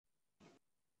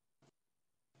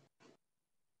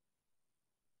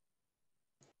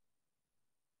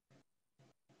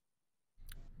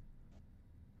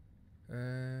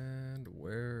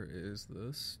is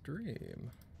the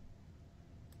stream?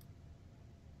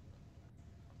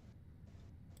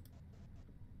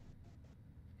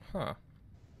 Huh.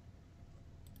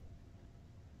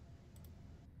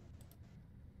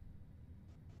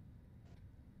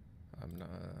 I'm not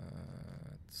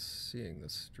seeing the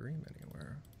stream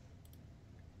anywhere.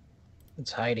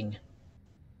 It's hiding.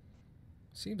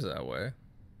 Seems that way.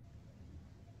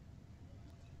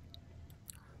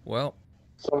 Well.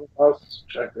 Someone else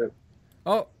check it.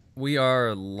 Oh, we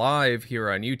are live here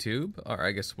on YouTube. All right,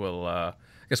 I guess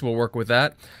we'll work with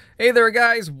that. Hey there,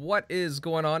 guys. What is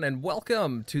going on? And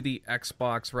welcome to the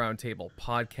Xbox Roundtable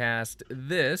podcast.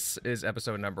 This is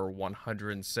episode number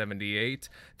 178.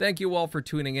 Thank you all for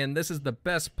tuning in. This is the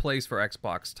best place for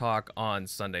Xbox talk on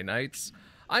Sunday nights.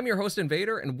 I'm your host,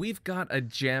 Invader, and we've got a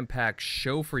jam-packed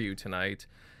show for you tonight.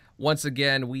 Once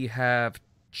again, we have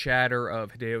chatter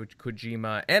of Hideo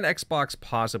Kojima and Xbox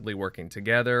possibly working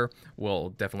together. We'll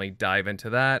definitely dive into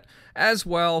that. As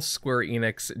well, Square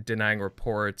Enix denying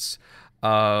reports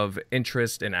of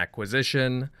interest in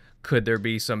acquisition. Could there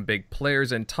be some big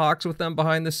players in talks with them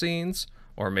behind the scenes?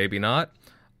 Or maybe not.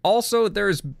 Also,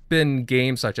 there's been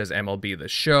games such as MLB The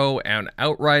Show and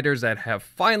Outriders that have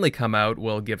finally come out.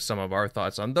 We'll give some of our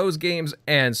thoughts on those games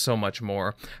and so much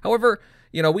more. However,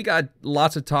 you know, we got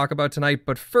lots to talk about tonight,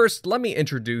 but first, let me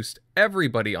introduce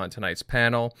everybody on tonight's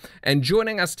panel. And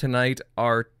joining us tonight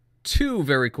are two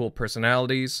very cool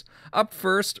personalities. Up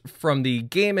first, from the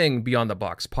Gaming Beyond the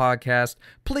Box podcast,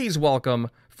 please welcome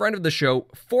friend of the show,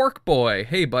 Fork Boy.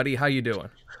 Hey, buddy, how you doing?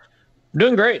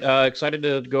 Doing great. Excited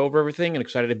to go over everything and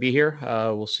excited to be here.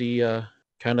 We'll see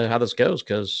kind of how this goes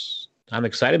because I'm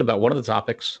excited about one of the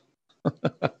topics.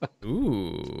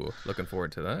 Ooh, looking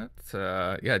forward to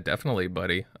that. Yeah, definitely,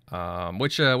 buddy.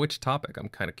 Which topic? I'm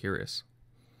kind of curious.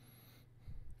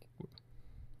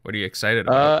 What are you excited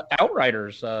about?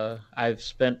 Outriders. I've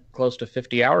spent close to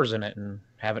 50 hours in it and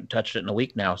haven't touched it in a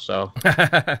week now. So,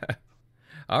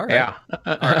 all right. Yeah.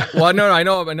 All right. Well, no, I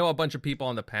know a bunch of people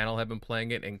on the panel have been playing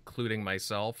it, including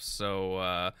myself.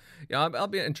 So, yeah, I'll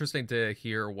be interesting to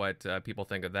hear what people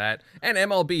think of that, and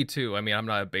MLB too. I mean, I'm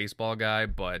not a baseball guy,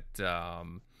 but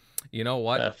you know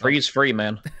what? Free's free,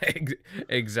 man.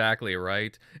 Exactly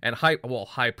right, and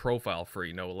high profile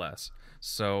free, no less.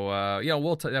 So, you know,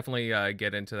 we'll definitely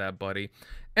get into that, buddy.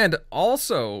 And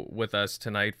also with us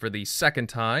tonight for the second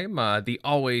time, the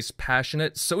always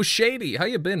passionate So Shady. How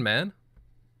you been, man?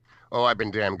 Oh, I've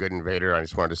been damn good, Invader. I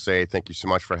just wanted to say thank you so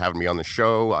much for having me on the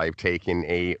show. I've taken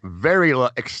a very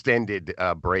extended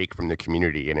break from the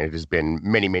community, and it has been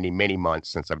many, many, many months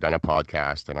since I've done a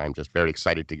podcast, and I'm just very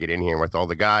excited to get in here with all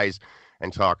the guys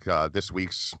and talk this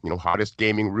week's, hottest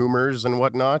gaming rumors and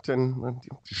whatnot, and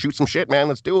shoot some shit, man.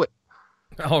 Let's do it.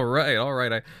 All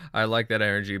right. I like that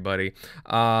energy, buddy.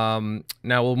 Now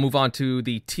we'll move on to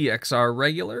the TXR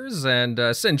regulars,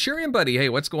 and Centurion, buddy. Hey,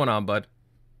 what's going on, bud?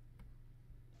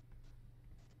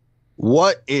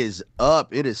 What is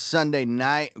up? It is Sunday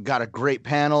night. We've got a great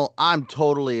panel. I'm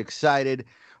totally excited.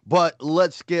 But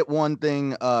let's get one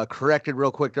thing corrected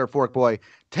real quick there, Fork Boy.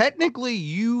 Technically,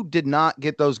 you did not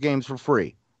get those games for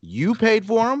free. You paid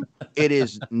for them. It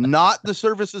is not the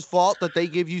service's fault that they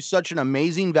give you such an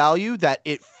amazing value that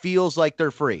it feels like they're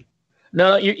free.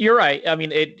 No, you're right. I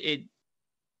mean,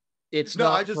 it's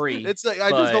not free. It's like I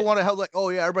just don't want to have like, oh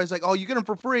yeah, everybody's like, oh, you get them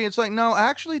for free. It's like, no,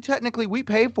 actually, technically, we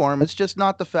pay for them. It's just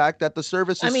not the fact that the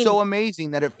service is so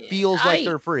amazing that it feels like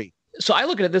they're free. So I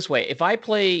look at it this way: if I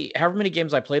play however many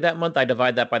games I play that month, I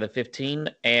divide that by the 15,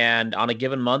 and on a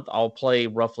given month, I'll play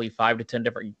roughly 5 to 10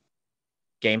 different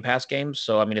Game Pass games.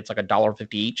 So I mean, it's like $1.50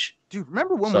 each. Dude,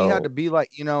 remember when we had to be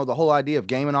like, the whole idea of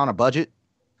gaming on a budget?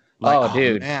 Like,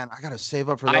 dude, man, I gotta save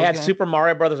up for those I had games. Super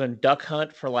Mario Brothers and Duck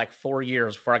Hunt for like 4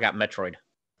 years before I got Metroid.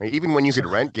 Even when you could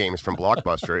rent games from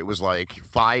Blockbuster, it was like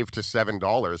 $5 to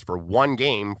 $7 for one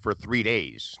game for 3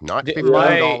 days, not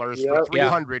 $15 for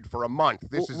 300 for a month.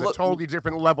 This is a totally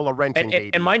different level of renting.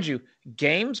 And mind you,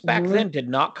 games back then did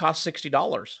not cost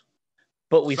 $60,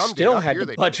 but we still had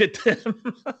to budget them.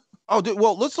 Oh, dude,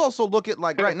 well, let's also look at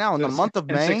like right now in the month of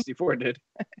May. 64 did.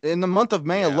 In the month of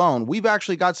May alone, we've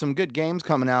actually got some good games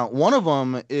coming out. One of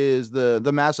them is the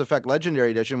Mass Effect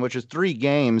Legendary Edition, which is 3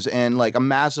 games and like a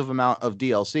massive amount of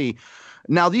DLC.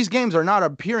 Now, these games are not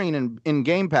appearing in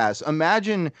Game Pass.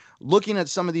 Imagine looking at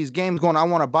some of these games going, I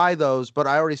want to buy those, but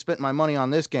I already spent my money on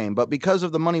this game. But because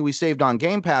of the money we saved on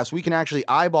Game Pass, we can actually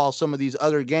eyeball some of these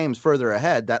other games further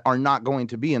ahead that are not going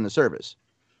to be in the service.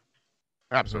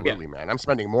 Absolutely, man. I'm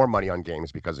spending more money on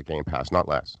games because of Game Pass, not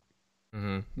less.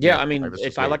 Yeah, I mean, this is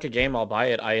if I me. like a game, I'll buy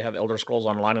it. I have Elder Scrolls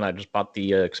Online, and I just bought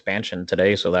the expansion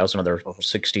today, so that was another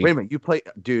 60. Wait a minute, you play,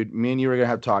 dude. Me and you were gonna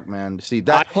have talk, man. See I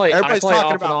that play everybody's off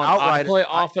talking and about on. I Outriders. play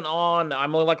off and on.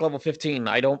 I'm only like level 15.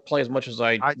 I don't play as much as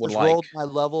I I would just like. rolled my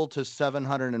level to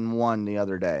 701 the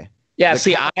other day. Yeah, The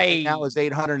see, cap right now is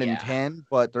 810,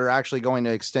 but they're actually going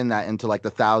to extend that into like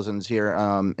the thousands here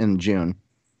in June.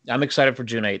 I'm excited for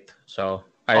June 8th, so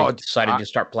I decided to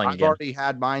start playing I've again. already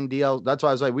had mine DL. That's why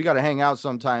I was like, we got to hang out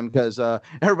sometime because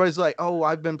everybody's like, oh,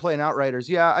 I've been playing Outriders.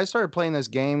 Yeah, I started playing this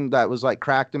game that was like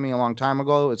cracked to me a long time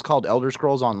ago. It's called Elder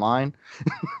Scrolls Online.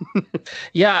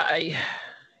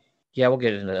 Yeah, we'll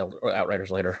get into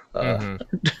Outriders later.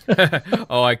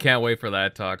 Oh, I can't wait for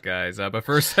that talk, guys. But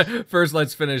first,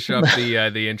 let's finish up the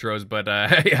intros. But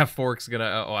yeah, Fork's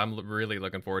gonna. Oh, I'm really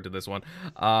looking forward to this one.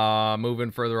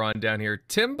 Moving further on down here,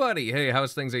 Tim Buddy. Hey,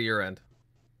 how's things at your end?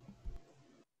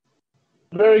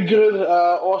 Very good,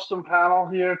 awesome panel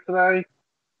here today.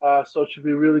 So it should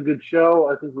be a really good show.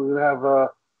 I think we're going to have a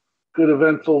good,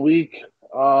 eventful week.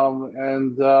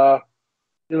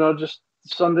 Just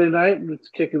Sunday night, it's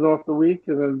kicking off the week,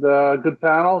 and good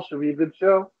panel. Should be a good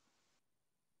show.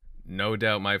 No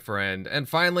doubt, my friend. And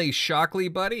finally, Shockley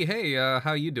Buddy. Hey,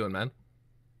 how you doing, man?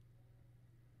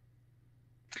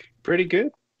 Pretty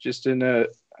good. Just in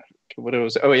what it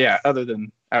was. Oh yeah, other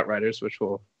than Outriders, which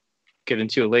we'll get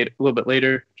into a little bit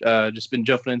later. Just been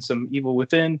jumping in some Evil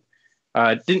Within.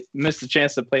 Didn't miss the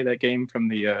chance to play that game from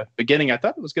the beginning. I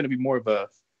thought it was going to be more of a.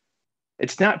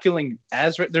 It's not feeling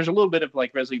as there's a little bit of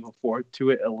like Resident Evil 4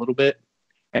 to it a little bit,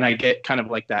 and I get kind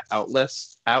of like that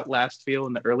Outlast feel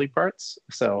in the early parts.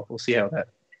 So we'll see how that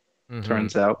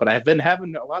turns out. But I've been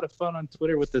having a lot of fun on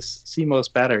Twitter with this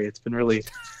CMOS battery. It's been really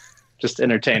just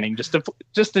entertaining. Just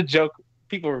a joke.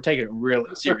 People were taking it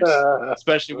really serious,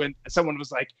 especially when someone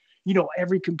was like,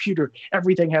 every computer,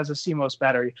 everything has a CMOS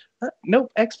battery.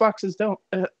 Nope, Xboxes don't.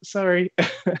 Sorry.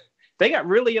 They got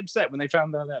really upset when they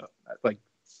found that out. Like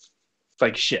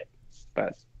shit.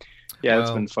 But yeah, it's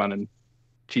been fun and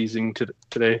teasing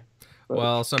today. But,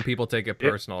 well, some people take it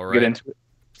personal, right? Get into it.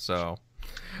 So.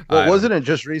 Well, wasn't it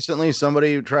just recently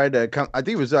somebody tried to come? I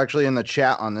think it was actually in the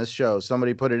chat on this show.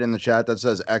 Somebody put it in the chat that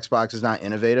says Xbox is not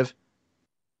innovative.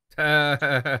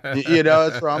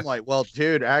 That's where I'm like, well,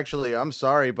 dude, actually, I'm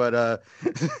sorry, but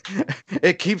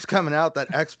it keeps coming out that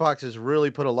Xbox has really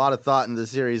put a lot of thought into the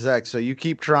Series X. So you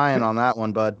keep trying on that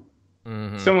one, bud.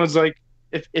 Someone's like,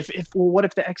 what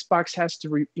if the Xbox has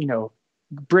to,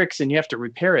 bricks and you have to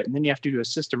repair it and then you have to do a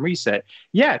system reset?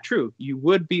 Yeah, true. You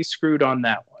would be screwed on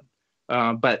that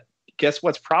one. But guess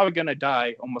what's probably going to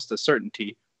die almost a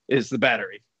certainty is the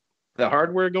battery. The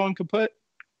hardware going kaput.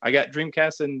 I got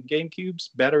Dreamcast and GameCubes.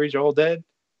 Batteries are all dead.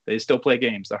 They still play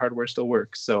games. The hardware still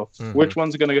works. So which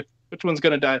one's gonna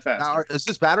die faster? Now, is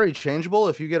this battery changeable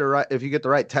if you get the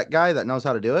right tech guy that knows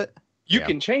how to do it? You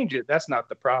can change it. That's not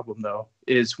the problem, though.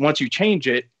 Is once you change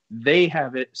it, they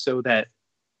have it so that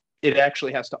it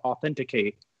actually has to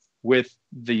authenticate with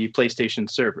the PlayStation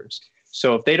servers.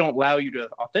 So if they don't allow you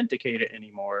to authenticate it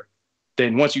anymore,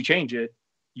 then once you change it,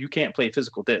 you can't play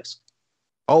physical disc.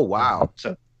 Oh wow!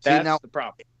 So that's the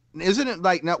problem. Isn't it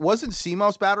like now? Wasn't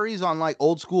CMOS batteries on like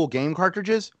old school game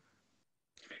cartridges?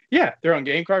 Yeah, they're on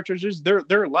game cartridges.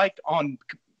 They're like on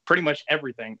pretty much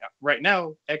everything right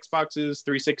now. Xboxes,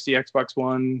 360, Xbox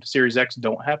One, Series X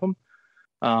don't have them.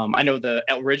 I know the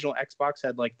original Xbox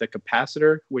had like the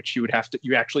capacitor, which you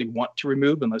actually want to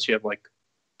remove unless you have like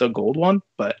the gold one,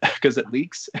 but because it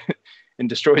leaks and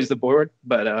destroys the board.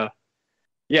 But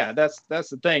yeah, that's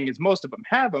the thing is most of them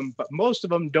have them, but most of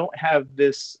them don't have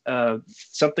this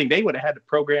something they would have had to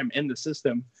program in the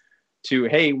system to,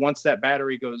 hey, once that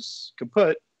battery goes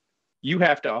kaput, you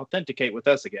have to authenticate with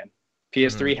us again.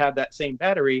 PS3 had that same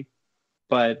battery,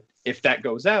 but if that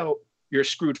goes out, you're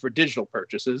screwed for digital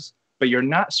purchases, but you're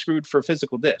not screwed for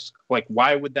physical disc. Like,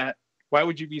 why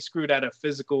would you be screwed out of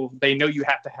physical? They know you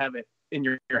have to have it in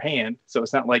your hand, so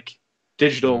it's not like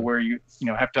digital where you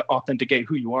have to authenticate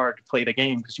who you are to play the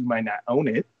game because you might not own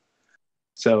it.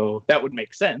 So that would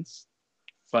make sense,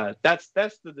 but that's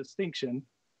the distinction.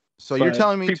 So you're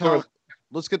telling me,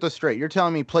 let's get this straight. You're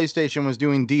telling me PlayStation was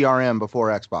doing DRM before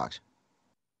Xbox?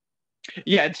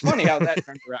 Yeah, it's funny how that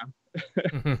turned around.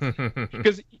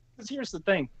 Because here's the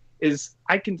thing: is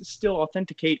I can still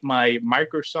authenticate my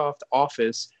Microsoft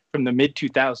Office from the mid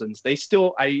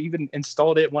 2000s. I even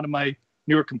installed it in one of my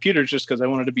newer computers just because I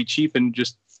wanted to be cheap and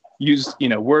just use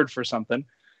Word for something.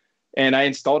 And I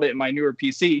installed it in my newer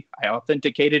PC. I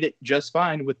authenticated it just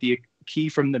fine with the key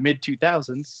from the mid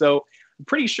 2000s. So I'm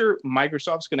pretty sure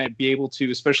Microsoft's going to be able to,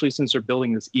 especially since they're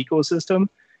building this ecosystem,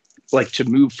 like to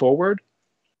move forward.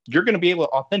 You're going to be able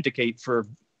to authenticate for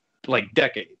like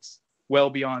decades, well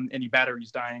beyond any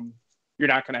batteries dying. You're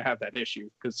not going to have that issue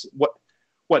because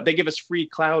what they give us free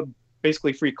cloud,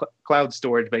 basically free cloud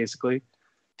storage, basically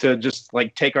to just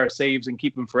like take our saves and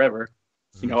keep them forever.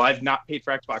 You know, I've not paid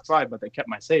for Xbox Live, but they kept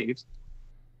my saves.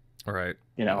 All right.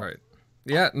 You know, All right.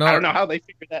 Yeah. No, I don't know how they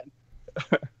figured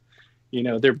that. You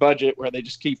know, their budget where they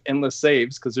just keep endless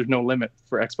saves because there's no limit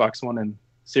for Xbox One and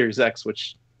Series X,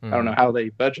 which I don't know how they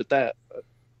budget that. But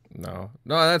No,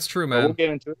 that's true, man. we'll get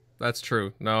into it. That's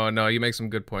true. No, you make some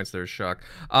good points there, Shock.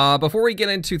 Before we get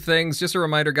into things, just a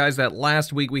reminder, guys, that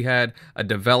last week we had a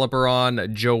developer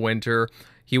on, Joe Winter.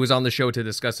 He was on the show to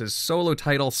discuss his solo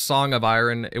title, Song of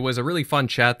Iron. It was a really fun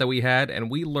chat that we had,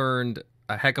 and we learned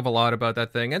a heck of a lot about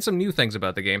that thing and some new things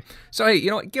about the game. So hey, you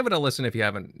know what? Give it a listen if you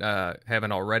haven't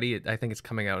already. I think it's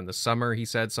coming out in the summer, he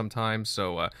said sometime.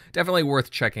 So definitely worth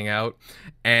checking out.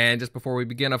 And just before we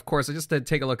begin, of course, just to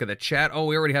take a look at the chat. Oh,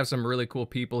 we already have some really cool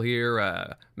people here.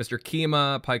 Mr.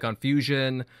 Kima, PyCon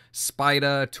Fusion,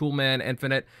 Spida, Toolman,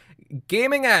 Infinite,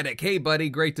 Gaming Addict. Hey, buddy,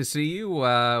 great to see you.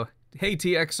 Hey,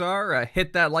 TXR,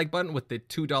 hit that like button with the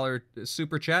 $2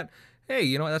 super chat. Hey,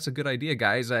 you know, that's a good idea,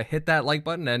 guys. Hit that like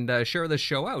button and share this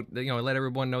show out. You know, let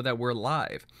everyone know that we're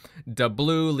live. Da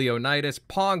Blue, Leonidas,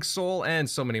 Pong Soul, and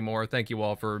so many more. Thank you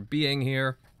all for being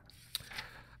here.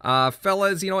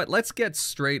 Fellas, you know what? Let's get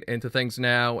straight into things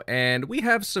now. And we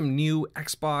have some new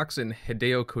Xbox and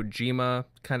Hideo Kojima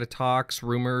kind of talks,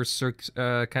 rumors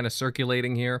kind of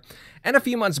circulating here. And a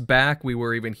few months back, we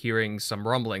were even hearing some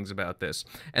rumblings about this.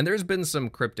 And there's been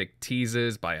some cryptic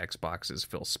teases by Xbox's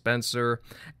Phil Spencer.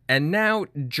 And now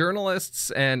journalists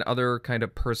and other kind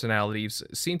of personalities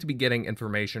seem to be getting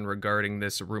information regarding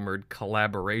this rumored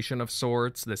collaboration of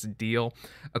sorts, this deal.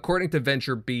 According to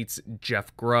VentureBeat's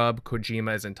Jeff Grubb,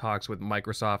 Kojima is in talks with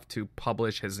Microsoft to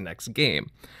publish his next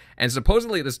game. And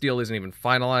supposedly this deal isn't even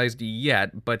finalized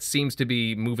yet, but seems to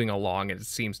be moving along, and it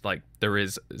seems like there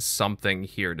is something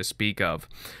here to speak of.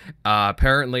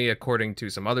 Apparently, according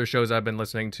to some other shows I've been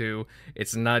listening to,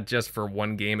 it's not just for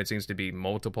one game, it seems to be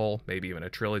multiple, maybe even a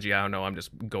trilogy. I don't know, I'm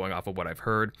just going off of what I've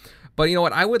heard. But you know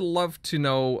what, I would love to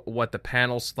know what the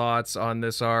panel's thoughts on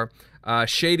this are.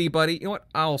 Shady Buddy, you know what,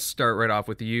 I'll start right off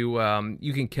with you.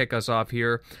 You can kick us off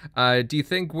here. Do you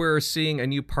think we're seeing a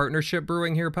new partnership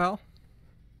brewing here, pal?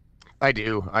 I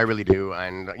do. I really do.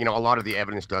 And, you know, a lot of the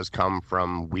evidence does come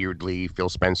from, weirdly, Phil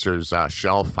Spencer's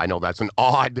shelf. I know that's an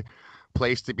odd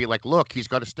place to be like, look, he's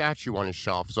got a statue on his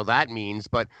shelf. So that means,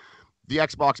 but the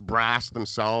Xbox brass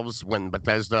themselves, when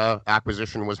Bethesda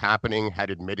acquisition was happening, had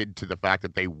admitted to the fact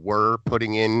that they were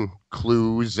putting in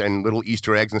clues and little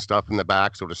Easter eggs and stuff in the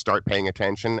back, so to start paying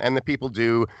attention. And the people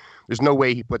do. There's no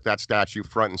way he put that statue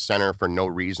front and center for no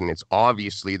reason. It's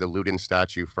obviously the Luden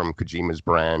statue from Kojima's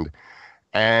brand.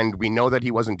 And we know that he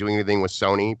wasn't doing anything with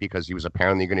Sony because he was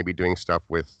apparently going to be doing stuff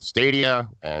with Stadia,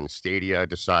 and Stadia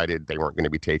decided they weren't going to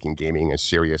be taking gaming as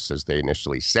serious as they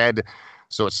initially said.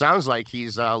 So it sounds like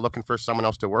he's looking for someone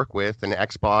else to work with, and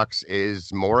Xbox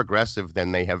is more aggressive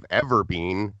than they have ever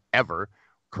been, ever.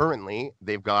 Currently,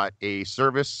 they've got a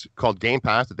service called Game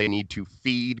Pass that they need to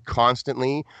feed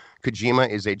constantly. Kojima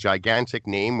is a gigantic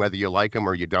name, whether you like him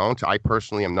or you don't. I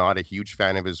personally am not a huge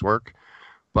fan of his work.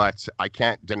 But I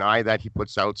can't deny that he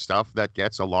puts out stuff that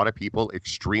gets a lot of people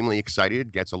extremely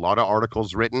excited, gets a lot of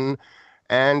articles written,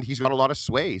 and he's got a lot of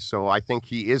sway. So I think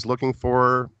he is looking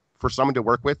for someone to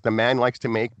work with. The man likes to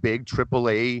make big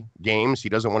AAA games. He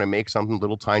doesn't want to make some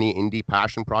little tiny indie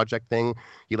passion project thing.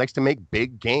 He likes to make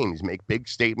big games, make big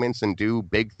statements, and do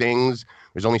big things.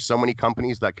 There's only so many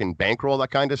companies that can bankroll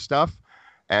that kind of stuff.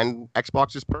 And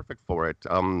Xbox is perfect for it.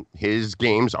 His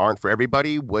games aren't for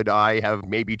everybody. Would I have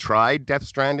maybe tried Death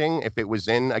Stranding if it was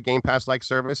in a Game Pass-like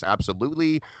service?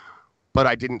 Absolutely. But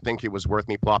I didn't think it was worth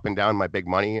me plopping down my big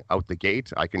money out the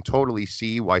gate. I can totally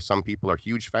see why some people are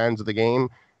huge fans of the game.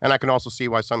 And I can also see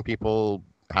why some people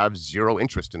have zero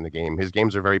interest in the game. His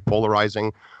games are very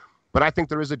polarizing. But I think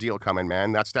there is a deal coming,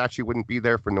 man. That statue wouldn't be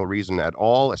there for no reason at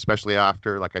all, especially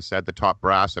after, like I said, the top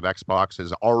brass at Xbox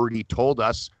has already told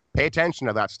us, pay attention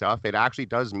to that stuff. It actually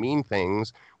does mean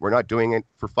things. We're not doing it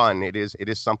for fun. It is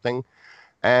something.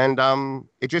 And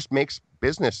it just makes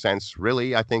business sense,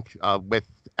 really. I think with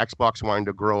Xbox wanting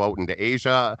to grow out into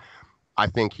Asia, I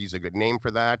think he's a good name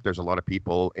for that. There's a lot of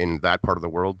people in that part of the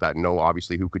world that know,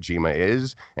 obviously, who Kojima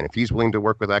is. And if he's willing to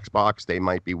work with Xbox, they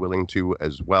might be willing to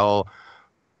as well.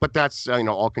 But that's,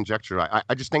 all conjecture.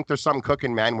 I just think there's something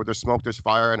cooking, man. Where there's smoke, there's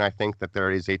fire. And I think that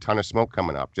there is a ton of smoke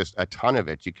coming up. Just a ton of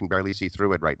it. You can barely see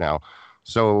through it right now.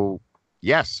 So,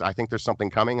 yes, I think there's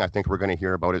something coming. I think we're going to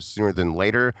hear about it sooner than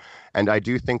later. And I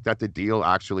do think that the deal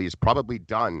actually is probably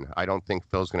done. I don't think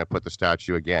Phil's going to put the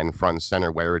statue again front and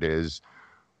center where it is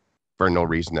for no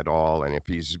reason at all. And if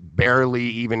he's barely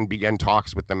even begun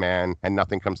talks with the man and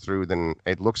nothing comes through, then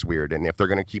it looks weird. And if they're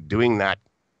going to keep doing that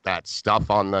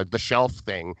stuff on the shelf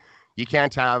thing, you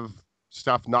can't have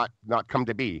stuff not come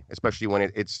to be, especially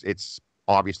when it's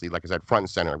obviously, like I said, front and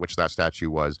center, which that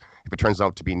statue was. If it turns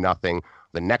out to be nothing,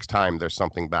 the next time there's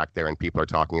something back there and people are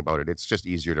talking about it, it's just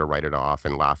easier to write it off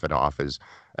and laugh it off as,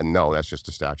 and no, that's just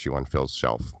a statue on Phil's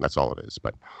shelf. That's all it is.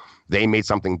 But they made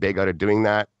something big out of doing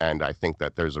that, and I think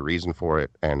that there's a reason for it,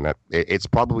 and that it's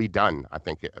probably done. I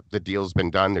think the deal's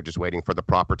been done. They're just waiting for the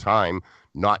proper time,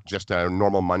 not just a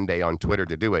normal Monday on Twitter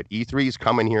to do it. E3's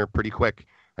coming here pretty quick,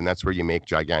 and that's where you make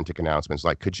gigantic announcements,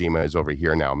 like Kojima is over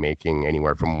here now making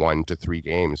anywhere from 1 to 3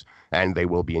 games, and they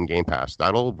will be in Game Pass.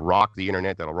 That'll rock the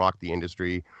internet. That'll rock the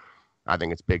industry. I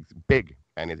think it's big,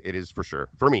 and it is for sure.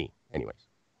 For me, anyways.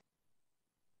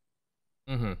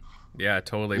 Mm-hmm. Yeah,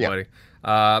 totally, Yeah. buddy.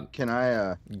 Can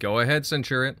I? Go ahead,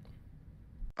 Centurion.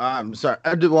 I'm sorry.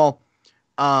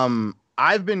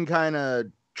 I've been kind of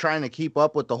trying to keep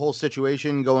up with the whole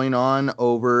situation going on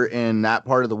over in that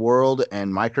part of the world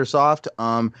and Microsoft.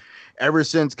 Ever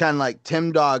since kind of like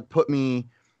Tim Dog put me,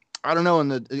 I don't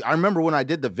know, I remember when I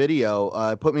did the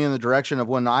video, put me in the direction of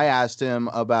when I asked him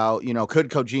about, could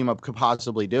Kojima could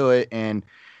possibly do it, and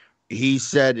he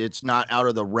said it's not out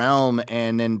of the realm.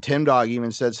 And then Tim Dog even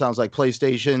said, sounds like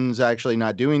PlayStation's actually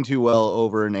not doing too well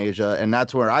over in Asia. And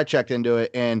that's where I checked into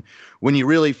it. And when you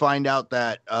really find out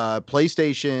that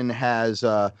PlayStation has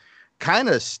kind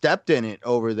of stepped in it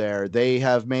over there, they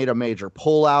have made a major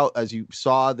pullout. As you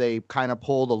saw, they kind of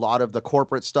pulled a lot of the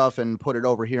corporate stuff and put it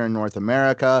over here in North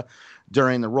America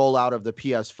during the rollout of the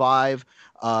PS5.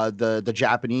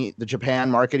 The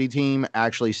Japan marketing team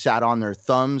actually sat on their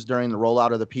thumbs during the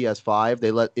rollout of the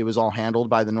PS5. It was all handled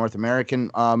by the North American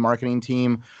marketing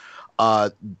team.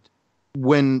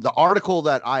 When the article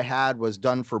that I had was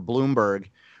done for Bloomberg,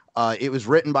 it was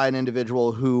written by an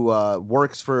individual who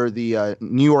works for the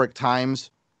New York Times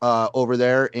over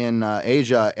there in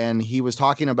Asia, and he was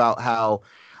talking about how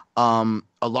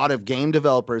a lot of game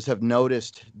developers have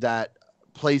noticed that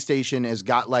PlayStation has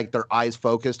got like their eyes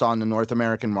focused on the North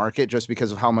American market just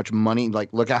because of how much money,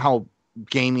 like look at how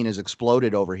gaming has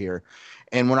exploded over here.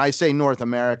 And when I say North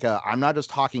America, I'm not just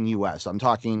talking US, I'm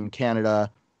talking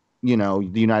Canada, the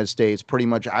United States, pretty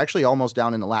much actually almost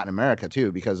down into Latin America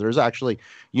too, because there's actually,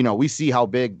 we see how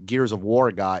big Gears of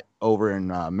War got over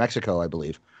in Mexico, I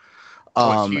believe.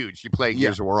 It's huge. You play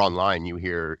Gears of War online, you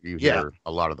hear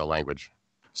a lot of the language.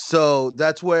 So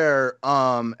that's where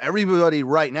everybody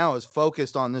right now is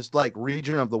focused on this like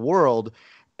region of the world,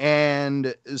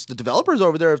 and the developers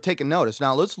over there have taken notice.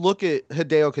 Now let's look at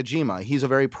Hideo Kojima. He's a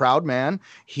very proud man.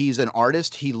 He's an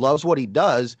artist. He loves what he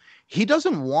does. He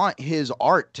doesn't want his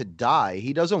art to die.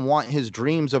 He doesn't want his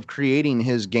dreams of creating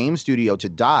his game studio to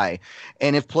die.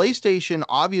 And if PlayStation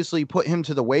obviously put him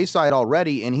to the wayside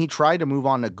already, and he tried to move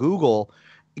on to Google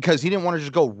because he didn't want to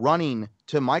just go running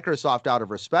to Microsoft out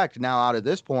of respect. Now, out of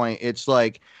this point, it's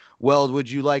like, well, would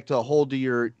you like to hold to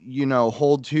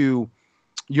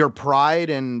your pride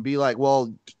and be like,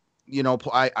 well,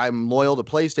 I'm loyal to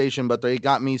PlayStation, but they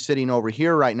got me sitting over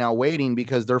here right now waiting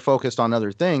because they're focused on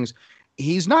other things.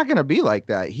 He's not going to be like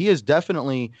that. He is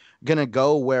definitely going to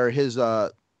go where his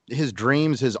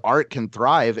dreams, his art can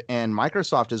thrive. And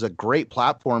Microsoft is a great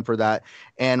platform for that.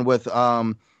 And with,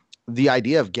 the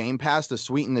idea of Game Pass to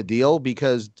sweeten the deal,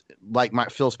 because like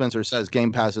Phil Spencer says,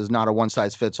 Game Pass is not a one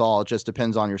size fits all. It just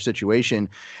depends on your situation.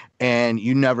 And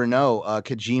you never know.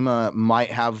 Kojima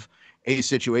might have a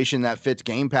situation that fits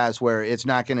Game Pass where it's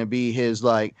not going to be his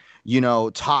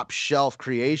top shelf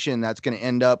creation that's going to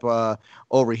end up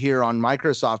over here on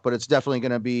Microsoft, but it's definitely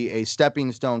going to be a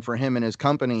stepping stone for him and his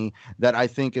company that I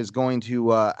think is going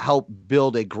to help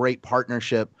build a great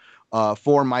partnership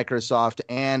for Microsoft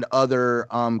and other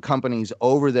companies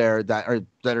over there that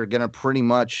are going to pretty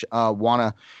much want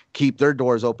to keep their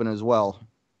doors open as well.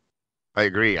 I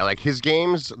agree. I like his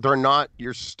games. They're not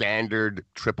your standard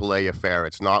AAA affair.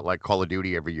 It's not like Call of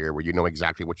Duty every year where you know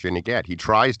exactly what you're going to get. He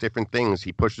tries different things.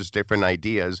 He pushes different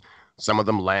ideas. Some of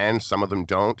them land, some of them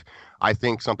don't. I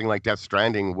think something like Death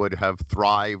Stranding would have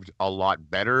thrived a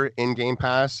lot better in Game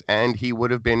Pass, and he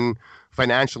would have been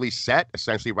financially set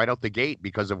essentially right out the gate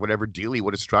because of whatever deal he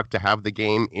would have struck to have the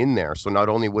game in there. So not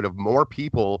only would have more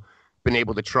people been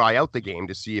able to try out the game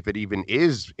to see if it even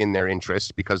is in their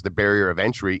interest, because the barrier of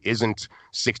entry isn't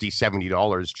 $60,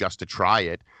 $70 just to try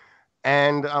it.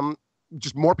 And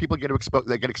just more people get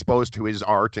exposed to his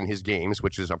art and his games,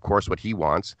 which is, of course, what he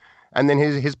wants. And then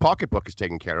his pocketbook is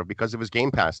taken care of because of his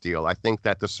Game Pass deal. I think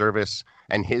that the service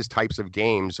and his types of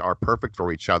games are perfect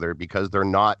for each other because they're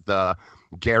not the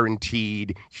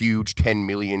guaranteed huge 10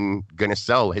 million gonna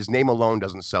sell. His name alone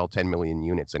doesn't sell 10 million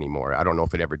units anymore. I don't know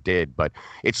if it ever did, but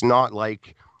it's not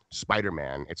like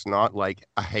Spider-Man. It's not like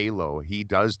a Halo. He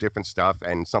does different stuff,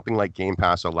 and something like Game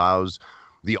Pass allows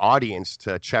the audience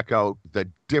to check out the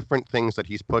different things that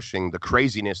he's pushing, the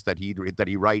craziness that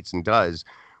he writes and does,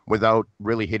 without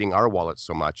really hitting our wallets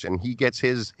so much. And he gets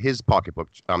his pocketbook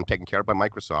taken care of by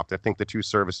Microsoft. I think the two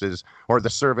services, or the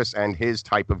service and his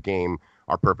type of game,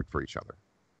 are perfect for each other.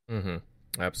 Mm-hmm.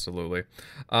 Absolutely.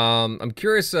 I'm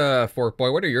curious, Fork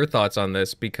Boy, what are your thoughts on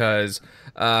this? Because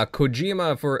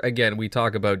Kojima, again, we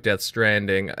talk about Death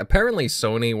Stranding. Apparently,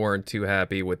 Sony weren't too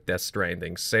happy with Death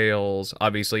Stranding sales.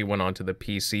 Obviously, went on to the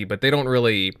PC, but they don't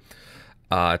really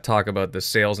talk about the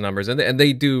sales numbers, and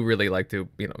they do really like to,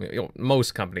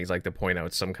 most companies like to point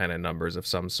out some kind of numbers of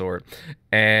some sort.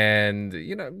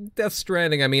 And Death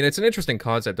Stranding, I mean, it's an interesting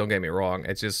concept, don't get me wrong.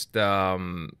 It's just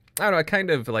I don't know, kind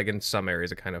of like in some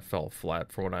areas it kind of fell flat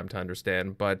from what I'm to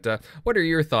understand. But what are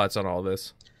your thoughts on all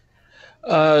this?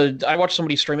 I watched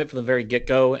somebody stream it from the very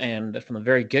get-go, and from the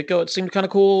very get-go it seemed kind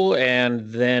of cool, and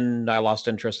then I lost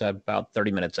interest at about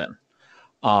 30 minutes in.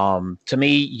 To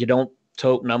me, you don't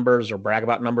tote numbers or brag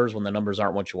about numbers when the numbers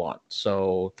aren't what you want.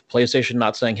 So the PlayStation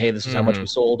not saying, hey, this is how much we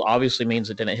sold, obviously means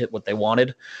it didn't hit what they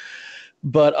wanted.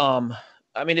 But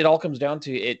I mean, it all comes down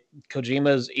to it.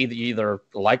 Kojima's either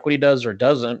like what he does or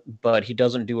doesn't, but he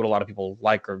doesn't do what a lot of people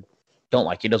like or don't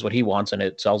like. He does what he wants, and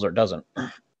it sells or it doesn't.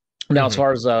 Now, as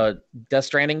far as Death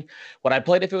Stranding, what I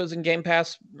played if it was in Game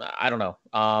Pass, I don't know.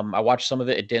 I watched some of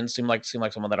it. It didn't seem like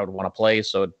someone that I would want to play,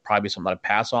 so it'd probably be something I'd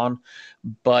pass on.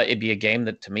 But it'd be a game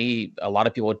that, to me, a lot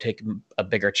of people would take a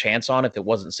bigger chance on if it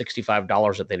wasn't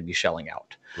 $65 that they'd be shelling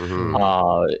out.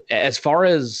 As far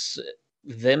as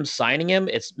them signing him,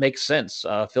 it makes sense.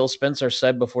 Phil Spencer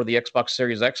said before the Xbox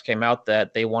Series X came out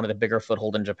that they wanted a bigger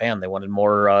foothold in Japan. They wanted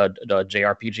more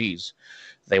JRPGs.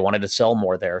 They wanted to sell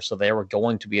more there, so they were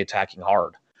going to be attacking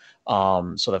hard.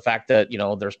 So the fact that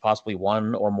there's possibly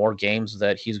one or more games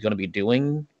that he's going to be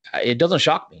doing, it doesn't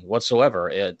shock me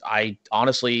whatsoever. I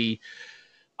honestly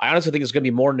think there's going to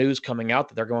be more news coming out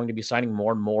that they're going to be signing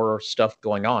more and more stuff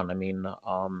going on. I mean,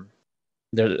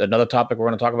 there's another topic we're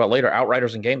going to talk about later,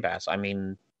 Outriders and Game Pass. I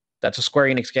mean, that's a Square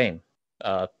Enix game.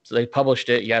 So they published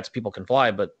it. Yeah, it's People Can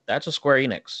Fly, but that's a Square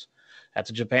Enix. That's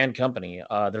a Japan company.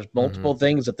 There's multiple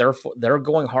things that they're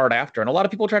going hard after. And a lot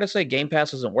of people try to say Game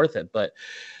Pass isn't worth it. But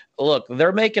look,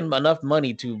 they're making enough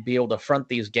money to be able to front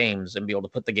these games and be able to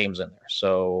put the games in there.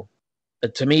 So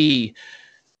to me,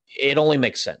 it only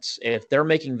makes sense. If they're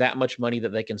making that much money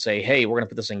that they can say, hey, we're going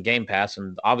to put this in Game Pass,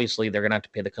 and obviously they're going to have to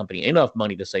pay the company enough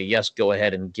money to say, yes, go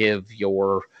ahead and give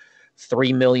your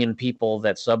 3 million people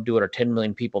that sub to it or 10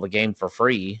 million people the game for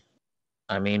free.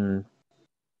 I mean,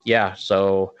 yeah,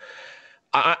 so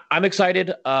I'm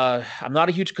excited. I'm not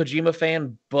a huge Kojima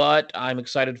fan, but I'm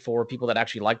excited for people that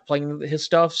actually like playing his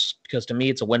stuff, because to me,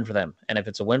 it's a win for them. And if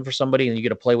it's a win for somebody and you get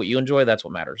to play what you enjoy, that's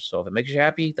what matters. So if it makes you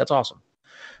happy, that's awesome.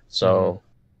 So,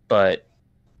 but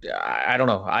I don't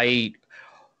know.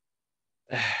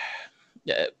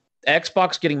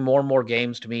 Xbox getting more and more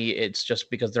games, to me, it's just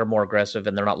because they're more aggressive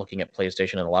and they're not looking at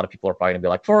PlayStation. And a lot of people are probably going to be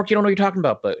like, Fork, you don't know what you're talking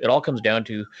about. But it all comes down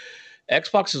to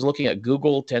Xbox is looking at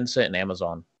Google, Tencent, and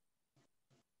Amazon.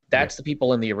 That's the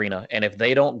people in the arena. And if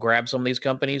they don't grab some of these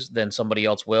companies, then somebody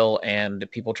else will. And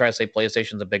people try to say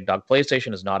PlayStation's a big dog.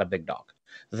 PlayStation is not a big dog.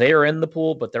 They are in the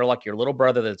pool, but they're like your little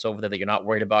brother that's over there that you're not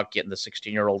worried about getting the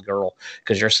 16-year-old girl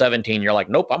because you're 17. You're like,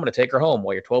 nope, I'm going to take her home,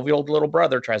 while your 12-year-old little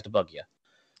brother tries to bug you.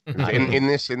 In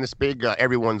this big,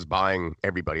 everyone's buying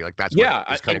everybody. Like that's what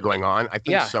is kind of going on. I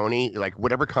think Sony, like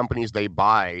whatever companies they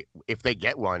buy, if they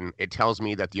get one, it tells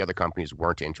me that the other companies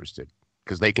weren't interested.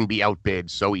 Because they can be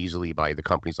outbid so easily by the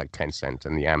companies like Tencent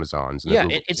and the Amazons and the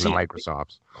Googles and the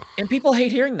Microsofts. And people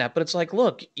hate hearing that, but it's like,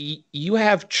 look, you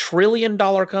have $1 trillion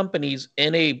companies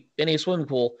in a swimming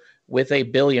pool with a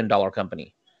 $1 billion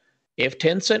company. If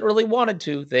Tencent really wanted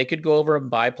to, they could go over and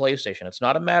buy PlayStation. It's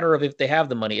not a matter of if they have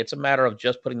the money. It's a matter of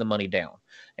just putting the money down.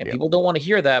 And people don't want to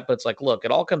hear that, but it's like, look,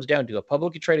 it all comes down to a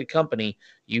publicly traded company.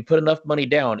 You put enough money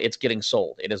down, it's getting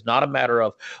sold. It is not a matter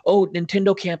of, oh,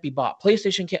 Nintendo can't be bought.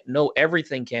 PlayStation can't. No,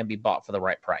 everything can be bought for the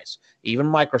right price. Even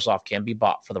Microsoft can be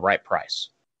bought for the right price.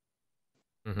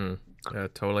 Yeah,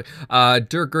 totally.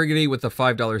 Dirt Griggity with the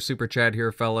 $5 super chat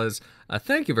here, fellas.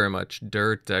 Thank you very much,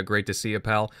 Dirt. Great to see you,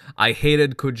 pal. I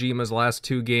hated Kojima's last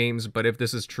 2 games, but if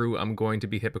this is true, I'm going to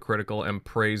be hypocritical and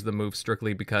praise the move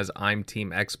strictly because I'm Team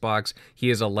Xbox. He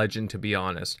is a legend, to be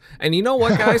honest. And you know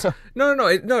what, guys? No.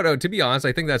 To be honest,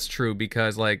 I think that's true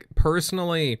because, like,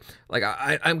 personally, like,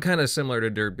 I'm kind of similar to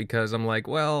Dirt because I'm like,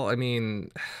 well, I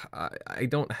mean, I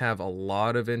don't have a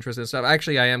lot of interest in stuff.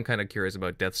 Actually, I am kind of curious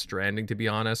about Death Stranding, to be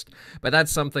honest. But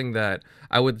that's something that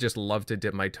I would just love to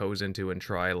dip my toes into and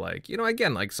try, like, you know,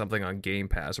 again, like something on Game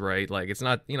Pass, right? Like, it's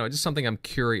not, you know, just something I'm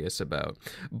curious about.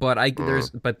 But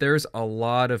there's a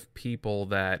lot of people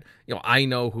that, you know, I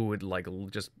know who would like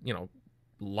just, you know,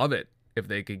 love it if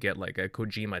they could get like a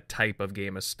Kojima type of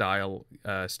game, a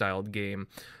styled game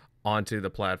onto the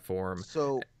platform.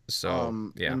 So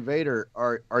yeah. Invader,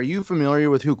 are you familiar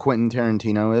with who Quentin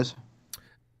Tarantino is?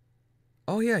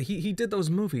 Oh yeah, he did those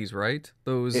movies, right?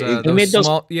 Those he made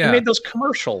small, He made those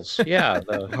commercials. Yeah.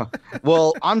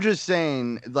 Well, I'm just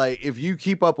saying, like, if you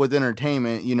keep up with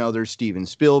entertainment, you know, there's Steven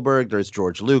Spielberg, there's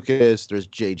George Lucas, there's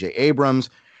J.J. Abrams,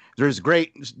 there's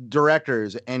great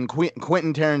directors, and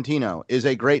Quentin Tarantino is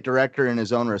a great director in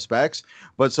his own respects.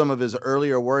 But some of his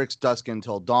earlier works, Dusk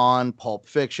Until Dawn, Pulp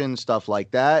Fiction, stuff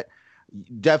like that,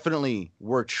 definitely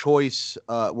were choice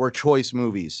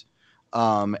movies.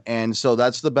 And so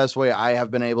that's the best way I have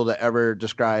been able to ever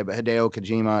describe Hideo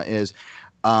Kojima is,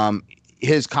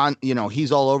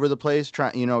 he's all over the place,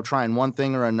 trying one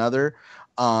thing or another.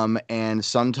 And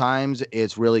sometimes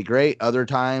it's really great. Other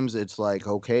times it's like,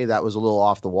 okay, that was a little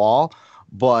off the wall,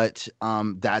 but,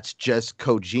 that's just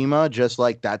Kojima, just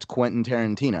like that's Quentin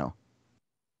Tarantino.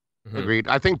 Agreed.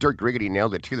 I think Dirt Griggity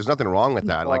nailed it too. There's nothing wrong with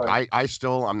that. Like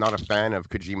I'm not a fan of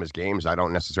Kojima's games. I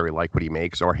don't necessarily like what he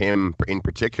makes or him in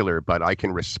particular, but I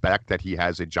can respect that he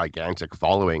has a gigantic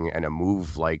following, and a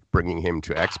move like bringing him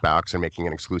to Xbox and making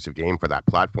an exclusive game for that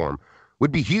platform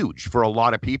would be huge for a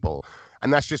lot of people.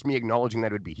 And that's just me acknowledging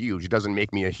that it would be huge. It doesn't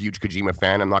make me a huge Kojima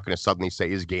fan. I'm not going to suddenly say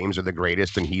his games are the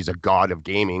greatest and he's a god of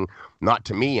gaming. Not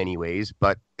to me anyways,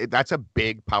 but that's a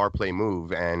big power play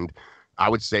move. And I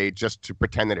would say just to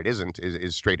pretend that it isn't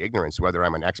is straight ignorance, whether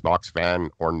I'm an Xbox fan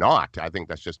or not. I think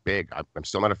that's just big. I'm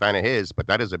still not a fan of his, but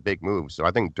that is a big move. So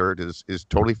I think Dirt is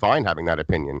totally fine having that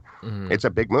opinion. Mm-hmm. It's a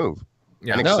big move.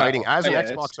 Yeah, and exciting. As an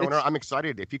Xbox owner, I'm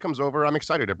excited. If he comes over, I'm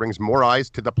excited. It brings more eyes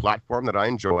to the platform that I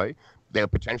enjoy. They'll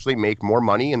potentially make more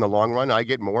money in the long run. I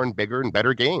get more and bigger and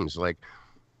better games. Like,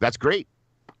 that's great.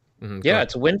 Mm-hmm. Yeah,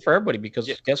 it's a win for everybody because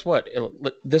guess what?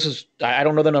 I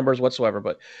don't know the numbers whatsoever,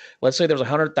 but let's say there's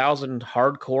 100,000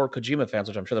 hardcore Kojima fans,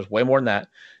 which I'm sure there's way more than that.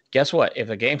 Guess what?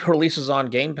 If a game releases on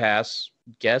Game Pass,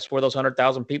 guess where those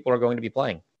 100,000 people are going to be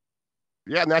playing?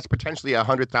 Yeah, and that's potentially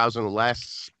 100,000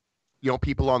 less,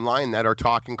 people online that are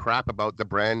talking crap about the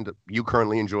brand you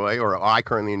currently enjoy or I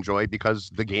currently enjoy because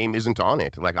the game isn't on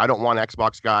it. Like, I don't want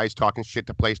Xbox guys talking shit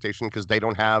to PlayStation because they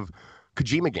don't have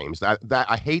Kojima games. That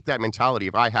I hate that mentality.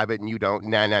 If I have it and you don't,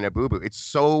 na boo boo. It's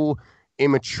so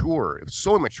immature. It's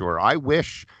so immature. I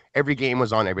wish every game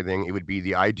was on everything. It would be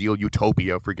the ideal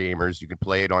utopia for gamers. You could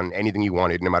play it on anything you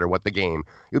wanted, no matter what the game.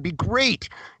 It would be great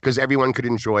because everyone could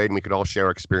enjoy it and we could all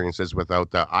share experiences without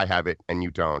the I have it and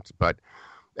you don't. But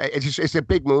it's a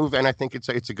big move, and I think it's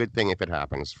a good thing if it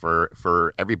happens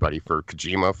for everybody, for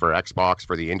Kojima, for Xbox,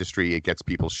 for the industry. It gets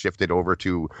people shifted over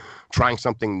to trying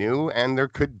something new, and there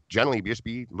could generally just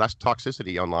be less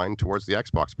toxicity online towards the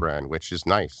Xbox brand, which is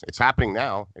nice. It's happening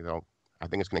now. I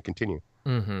think it's going to continue.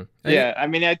 Mm-hmm. Yeah, I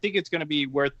mean, I think it's going to be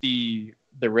worth the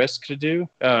risk to do,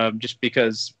 just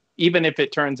because even if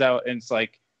it turns out and it's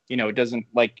like, it doesn't,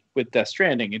 like with Death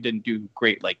Stranding, it didn't do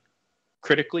great, like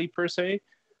critically per se.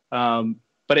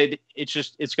 But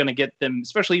it's going to get them,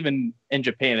 especially even in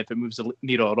Japan, if it moves the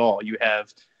needle at all. You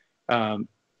have, Shinji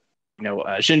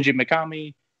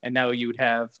Mikami, and now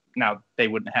they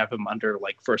wouldn't have him under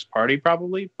like first party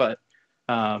probably, but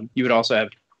you would also have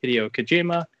Hideo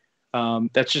Kojima.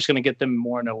 That's just going to get them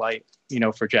more in the light,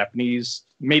 for Japanese.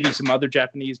 Maybe some other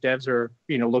Japanese devs are,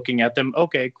 looking at them.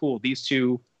 Okay, cool. These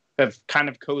two have kind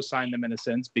of co-signed them in a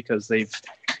sense because we're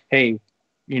going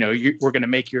to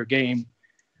make your game.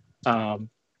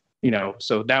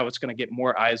 So now it's going to get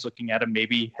more eyes looking at him.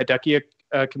 Maybe Hideki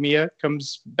Kamiya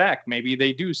comes back. Maybe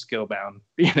they do Scalebound,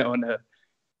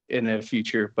 in the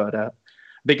future. But I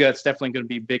think that's definitely going to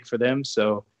be big for them.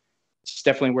 So it's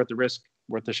definitely worth the risk,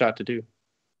 worth the shot to do.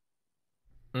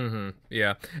 Mm-hmm.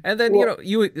 Yeah, and then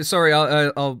sorry,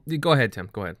 I'll go ahead, Tim.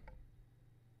 Go ahead.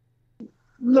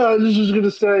 No, I was just going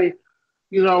to say,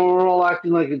 we're all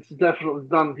acting like it's definitely a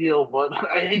done deal, but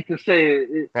I hate to say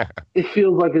it. It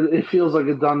feels like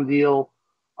a done deal.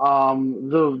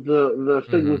 The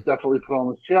thing was definitely put on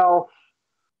the shelf.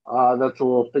 That's a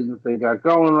little thing that they got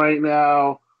going right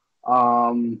now.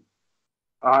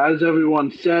 As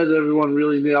everyone said, everyone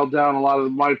really nailed down a lot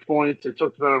of my points. I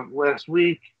talked about it last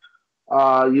week.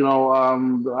 I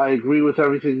agree with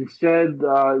everything said.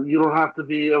 You don't have to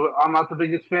be. I'm not the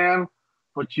biggest fan,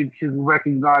 but you can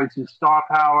recognize his star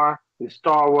power, his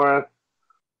star worth.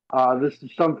 This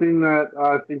is something that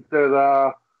I think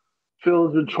that Phil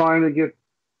has been trying to get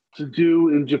to do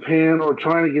in Japan, or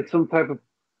trying to get some type of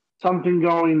something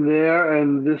going there,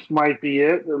 and this might be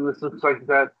it. And this looks like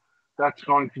that's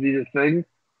going to be the thing.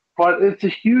 But it's a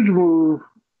huge move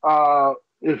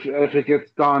if it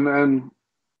gets done, and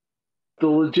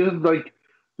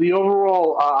the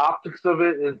overall optics of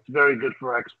it is very good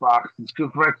for Xbox. It's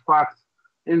good for Xbox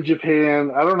in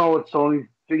Japan. I don't know what Sony's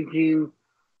thinking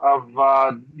of.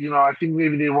 I think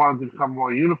maybe they wanted to become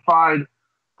more unified,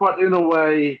 but in a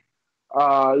way,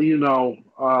 I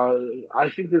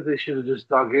think that they should have just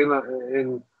dug in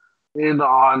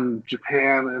on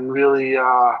Japan and really,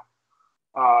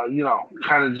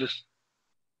 kind of just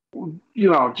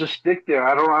stick there.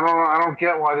 I don't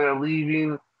get why they're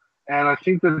leaving, and I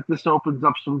think that this opens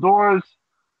up some doors,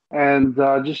 and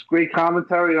just great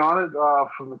commentary on it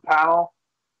from the panel.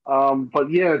 But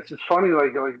yeah, it's just funny.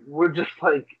 Like we're just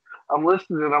like, I'm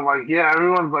listening and I'm like, yeah,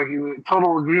 everyone's like in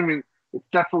total agreement. It's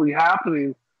definitely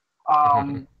happening.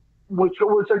 Which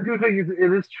I do think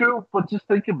it is true, but just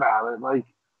think about it. Like,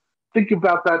 think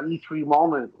about that E3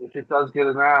 moment if it does get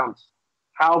announced.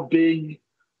 How big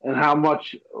and how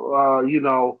much,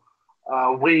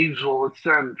 waves will it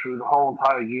send through the whole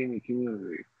entire gaming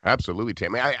community? Absolutely,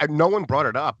 Tammy. No one brought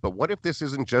it up, but what if this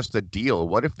isn't just a deal?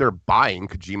 What if they're buying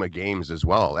Kojima games as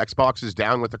well? Xbox is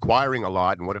down with acquiring a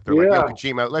lot, and what if they're like, yo,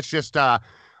 Kojima, let's just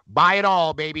buy it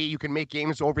all, baby. You can make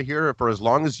games over here for as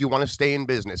long as you want to stay in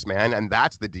business, man. And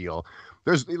that's the deal.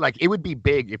 It would be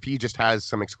big if he just has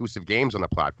some exclusive games on the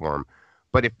platform.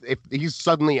 But if he's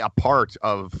suddenly a part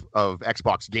of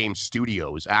Xbox Game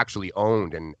Studios, actually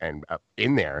owned and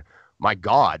in there, my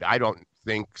God, I don't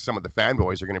think some of the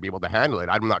fanboys are going to be able to handle it.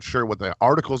 I'm not sure what the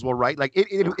articles will write.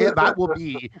 That will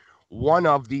be one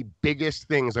of the biggest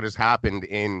things that has happened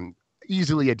in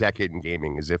easily a decade in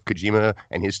gaming, is if Kojima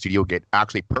and his studio get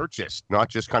actually purchased, not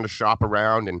just kind of shop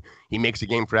around and he makes a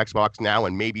game for Xbox now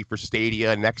and maybe for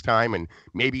Stadia next time and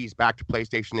maybe he's back to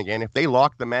PlayStation again. If they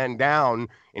lock the man down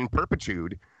in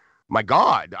perpetuity, my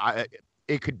God,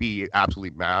 it could be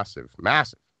absolutely massive.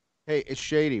 Hey, it's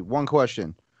Shady. One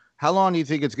question. How long do you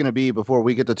think it's going to be before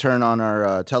we get to turn on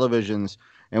our televisions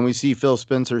and we see Phil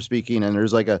Spencer speaking and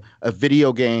there's like a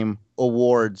video game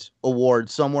award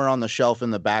somewhere on the shelf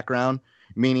in the background,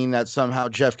 meaning that somehow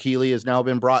Jeff Keighley has now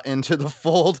been brought into the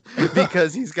fold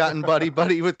because he's gotten buddy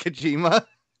with Kojima?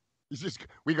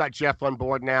 We got Jeff on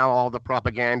board now. All the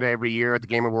propaganda every year at the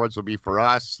Game Awards will be for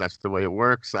us. That's the way it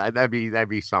works. That'd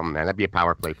be something, man. That'd be a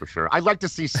power play for sure. I'd like to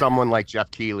see someone like Jeff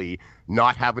Keighley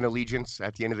not have an allegiance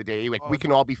at the end of the day. Like, we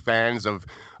can all be fans of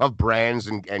brands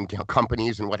and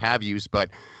companies and what have yous, but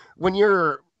when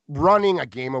you're running a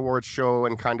Game Awards show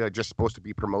and kind of just supposed to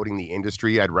be promoting the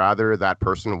industry, I'd rather that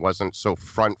person wasn't so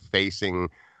front-facing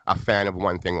a fan of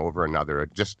one thing over another.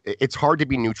 It's hard to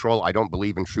be neutral. I don't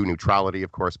believe in true neutrality,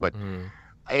 of course, but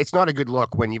it's not a good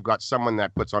look when you've got someone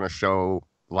that puts on a show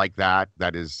like that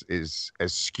is as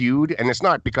skewed, and it's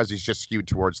not because he's just skewed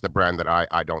towards the brand that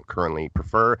I don't currently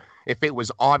prefer. If it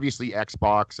was obviously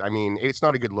Xbox, I mean, it's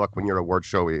not a good look when your award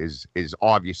show is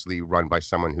obviously run by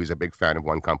someone who's a big fan of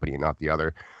one company and not the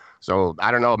other. So I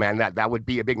don't know, man, that would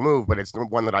be a big move, but it's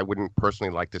one that I wouldn't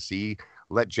personally like to see.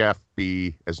 Let Jeff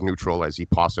be as neutral as he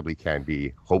possibly can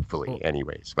be, hopefully,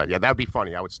 anyways. But yeah, that would be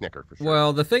funny. I would snicker for sure.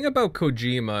 Well, the thing about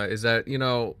Kojima is that,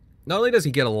 not only does he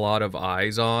get a lot of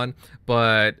eyes on,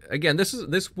 but again, this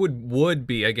would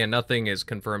be, again, nothing is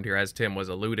confirmed here, as Tim was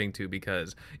alluding to,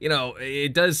 because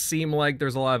it does seem like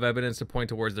there's a lot of evidence to point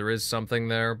towards there is something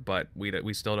there, but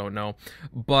we still don't know.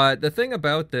 But the thing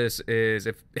about this is,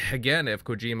 if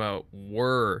Kojima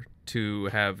were to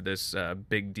have this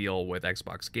big deal with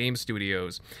Xbox Game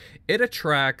Studios, it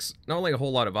attracts not only a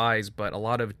whole lot of eyes, but a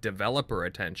lot of developer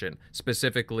attention,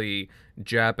 specifically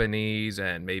Japanese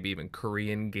and maybe even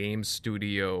Korean game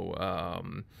studio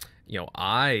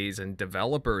eyes and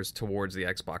developers towards the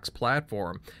Xbox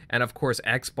platform. And of course,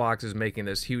 Xbox is making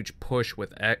this huge push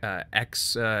with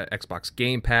Xbox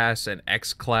Game Pass and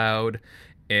xCloud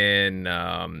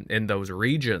in those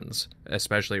regions,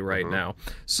 especially right now.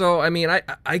 So I mean,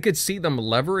 I could see them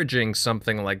leveraging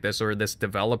something like this, or this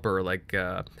developer, like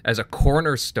as a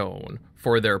cornerstone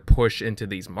for their push into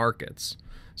these markets.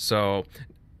 So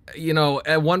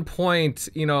at one point,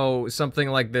 something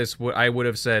like this, I would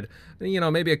have said,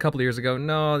 maybe a couple of years ago,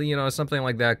 no, something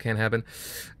like that can't happen.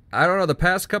 I don't know. The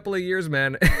past couple of years,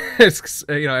 man, it's,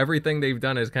 everything they've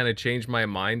done has kind of changed my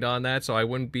mind on that. So I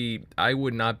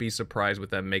would not be surprised with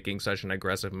them making such an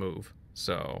aggressive move.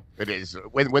 So it is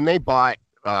when they bought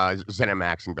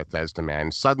ZeniMax and Bethesda,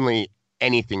 man, suddenly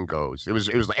anything goes. It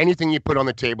was anything you put on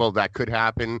the table that could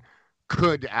happen.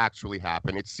 Could actually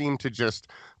happen. It seemed to just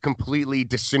completely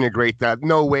disintegrate that.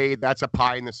 No way, that's a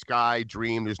pie in the sky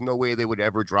dream. There's no way they would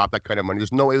ever drop that kind of money.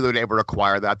 There's no way they would ever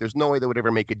acquire that. There's no way they would ever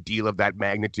make a deal of that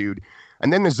magnitude.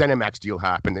 And then the ZeniMax deal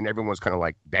happened, and everyone was kind of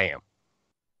like, damn.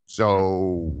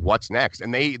 So what's next?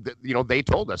 And they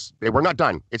told us we're not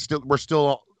done. We're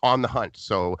still on the hunt.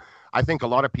 So I think a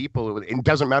lot of people, it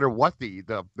doesn't matter what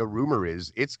the rumor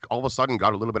is, it's all of a sudden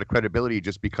got a little bit of credibility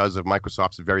just because of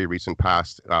Microsoft's very recent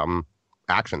past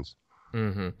actions.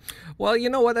 Mm-hmm. Well, you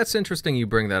know what? That's interesting you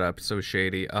bring that up. So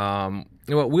shady.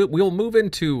 We'll move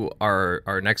into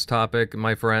our next topic,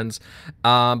 my friends.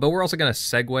 But we're also going to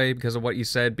segue because of what you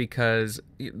said, because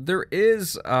there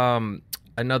is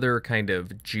another kind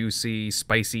of juicy,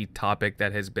 spicy topic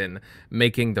that has been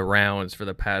making the rounds for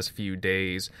the past few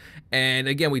days. And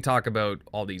again, we talk about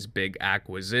all these big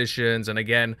acquisitions. And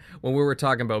again, when we were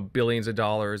talking about billions of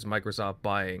dollars, Microsoft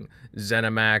buying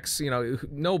ZeniMax,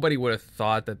 nobody would have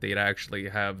thought that they'd actually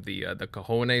have the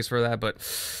cojones for that. But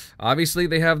obviously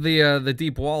they have the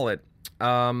deep wallet.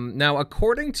 Now,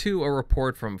 according to a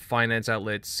report from finance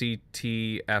outlet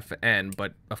CTFN,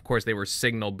 but of course they were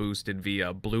signal boosted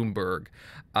via Bloomberg,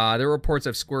 there are reports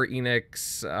of Square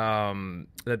Enix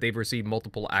that they've received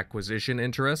multiple acquisition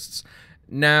interests.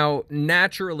 Now,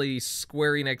 naturally,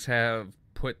 Square Enix have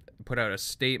put out a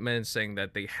statement saying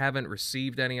that they haven't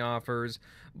received any offers.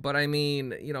 But I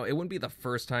mean, it wouldn't be the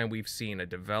first time we've seen a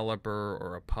developer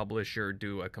or a publisher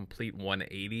do a complete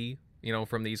 180.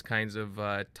 From these kinds of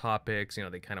topics.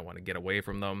 They kind of want to get away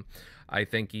from them. I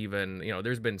think even,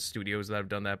 there's been studios that have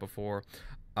done that before.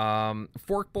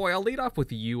 Forkboy, I'll lead off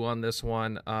with you on this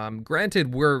one.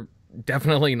 Granted, we're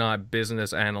definitely not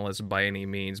business analysts by any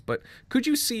means, but could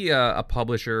you see a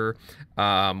publisher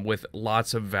with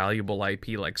lots of valuable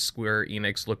IP like Square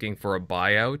Enix looking for a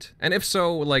buyout? And if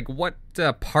so, like what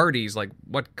parties, like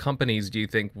what companies do you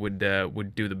think would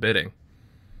do the bidding?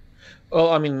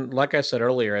 Well, I mean, like I said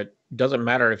earlier, it doesn't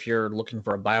matter if you're looking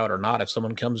for a buyout or not. If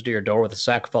someone comes to your door with a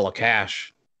sack full of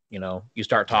cash, you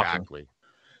start talking. Exactly.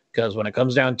 Because when it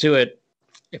comes down to it,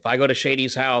 if I go to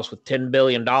Shady's house with $10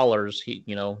 billion,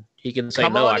 he can say,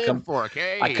 no, I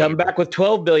come back with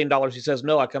 $12 billion. He says,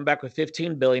 no, I come back with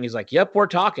 $15 billion. He's like, yep, we're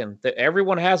talking.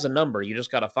 Everyone has a number. You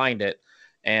just got to find it.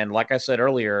 And like I said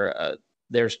earlier,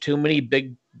 there's too many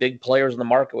big players in the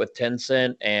market with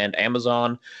Tencent and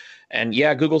Amazon. And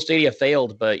yeah, Google Stadia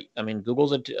failed, but I mean,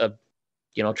 Google's a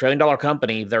 $1 trillion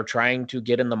company. They're trying to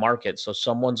get in the market, so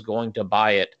someone's going to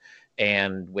buy it.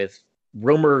 And with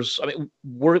rumors, I mean,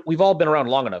 we've all been around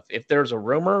long enough. If there's a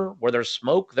rumor where there's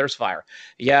smoke, there's fire.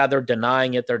 Yeah, they're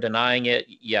denying it.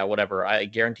 Yeah, whatever. I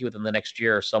guarantee within the next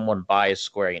year, someone buys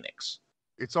Square Enix.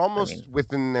 It's almost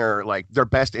within their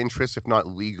best interest, if not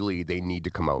legally, they need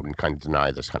to come out and kind of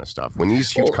deny this kind of stuff. When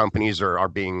these huge companies are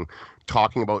being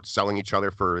talking about selling each other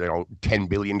for $10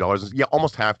 billion, you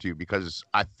almost have to, because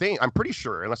I'm pretty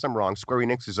sure, unless I'm wrong, Square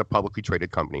Enix is a publicly traded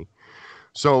company.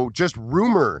 So just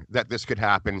rumor that this could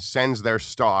happen sends their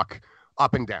stock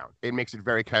up and down. It makes it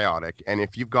very chaotic. And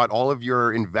if you've got all of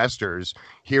your investors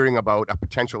hearing about a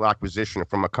potential acquisition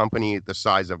from a company the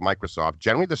size of Microsoft,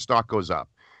 generally the stock goes up.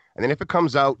 And then if it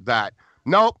comes out that,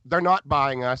 no, they're not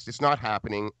buying us, it's not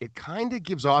happening, it kind of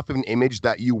gives off an image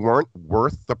that you weren't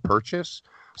worth the purchase.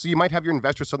 So you might have your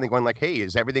investors suddenly going like, hey,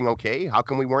 is everything okay? How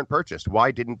come we weren't purchased?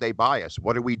 Why didn't they buy us?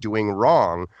 What are we doing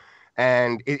wrong?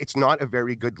 And it's not a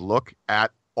very good look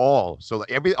at all. So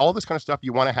all this kind of stuff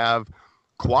you want to have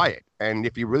quiet. And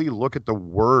if you really look at the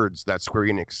words that Square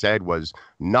Enix said was,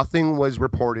 nothing was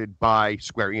reported by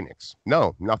Square Enix.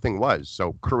 No, nothing was.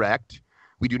 So correct.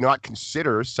 We do not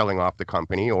consider selling off the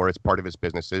company or as part of its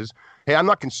businesses. Hey, I'm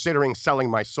not considering selling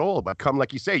my soul, but come,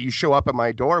 like you say, you show up at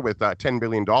my door with $10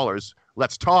 billion.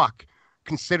 Let's talk.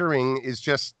 Considering is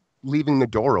just leaving the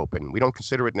door open. We don't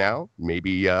consider it now,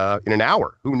 maybe in an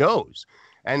hour. Who knows?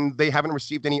 And they haven't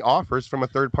received any offers from a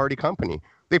third-party company.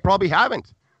 They probably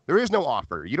haven't. There is no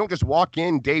offer. You don't just walk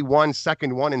in day one,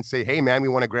 second one, and say, hey, man, we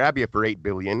want to grab you for $8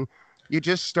 billion. You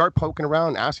just start poking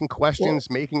around, asking questions,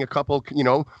 making a couple,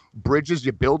 bridges.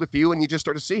 You build a few, and you just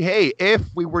start to see, hey, if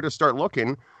we were to start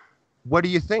looking, what do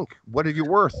you think? What are you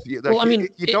worth? You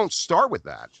don't start with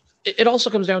that. It also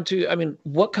comes down to,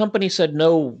 what company said,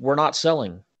 no, we're not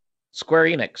selling? Square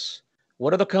Enix.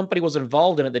 What other company was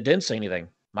involved in it that didn't say anything?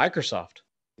 Microsoft.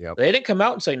 Yep. They didn't come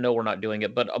out and say, no, we're not doing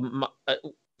it. But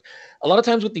a lot of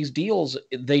times with these deals,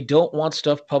 they don't want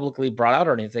stuff publicly brought out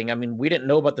or anything. I mean, we didn't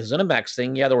know about the ZeniMax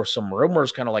thing. Yeah, there were some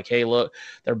rumors kind of like, hey, look,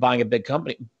 they're buying a big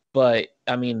company. But,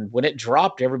 I mean, when it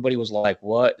dropped, everybody was like,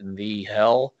 what in the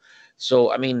hell?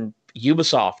 So, I mean,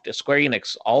 Ubisoft, Square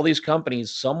Enix, all these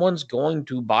companies, someone's going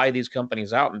to buy these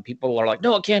companies out. And people are like,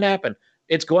 no, it can't happen.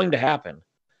 It's going to happen.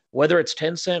 Whether it's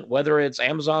Tencent, whether it's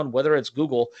Amazon, whether it's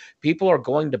Google, people are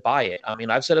going to buy it. I mean,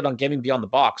 I've said it on Gaming Beyond the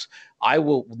Box. I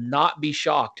will not be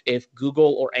shocked if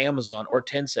Google or Amazon or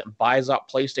Tencent buys out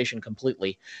PlayStation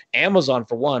completely. Amazon,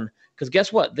 for one, because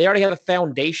guess what? They already have a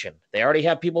foundation. They already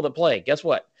have people that play. Guess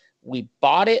what? We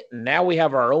bought it. Now we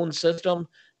have our own system.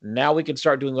 Now we can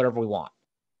start doing whatever we want.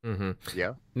 Mm-hmm.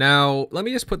 Yeah. Now, let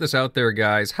me just put this out there,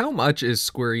 guys. How much is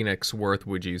Square Enix worth,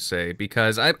 would you say?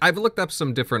 Because I've looked up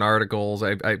some different articles.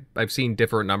 I've seen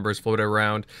different numbers floated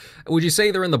around. Would you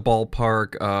say they're in the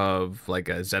ballpark of like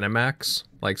a ZeniMax,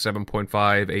 like $7.5,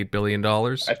 $8 billion?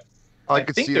 I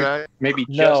could think see they're that. maybe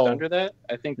just No. under that.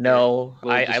 I think No,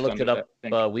 they're a little I just looked it under up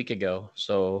that. a week ago,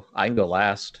 so I can go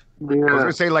last. I was Yeah.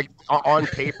 gonna say, like on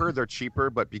paper, they're cheaper,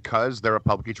 but because they're a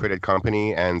publicly traded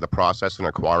company, and the process in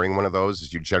acquiring one of those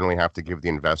is you generally have to give the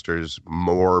investors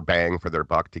more bang for their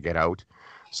buck to get out.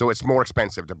 So it's more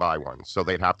expensive to buy one. So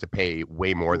they'd have to pay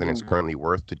way more than it's currently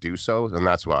worth to do so, and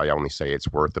that's why I only say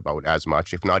it's worth about as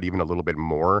much, if not even a little bit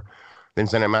more, than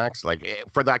ZeniMax. Like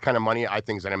for that kind of money, I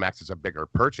think ZeniMax is a bigger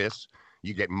purchase.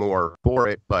 You get more for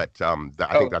it, but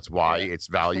I think that's why its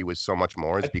value is so much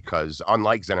more, is because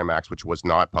unlike ZeniMax, which was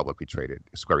not publicly traded,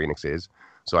 Square Enix is.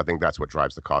 So I think that's what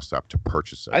drives the cost up to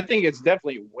purchase it. I think it's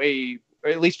definitely way, or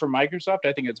at least for Microsoft,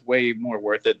 I think it's way more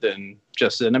worth it than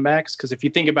just ZeniMax. Because if you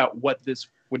think about what this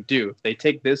would do, if they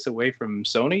take this away from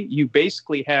Sony, you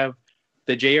basically have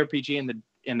the JRPG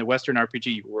and the Western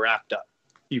RPG wrapped up.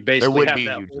 You basically would have be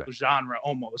that huge whole then. genre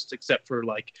almost, except for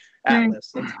like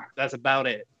Atlas. That's about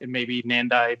it. And maybe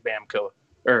Bandai Namco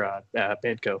or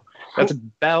Bandco. That's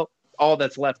about all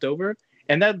that's left over.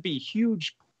 And that'd be a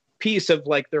huge piece of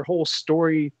like their whole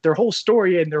story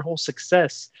and their whole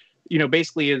success, you know,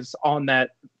 basically is on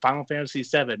that Final Fantasy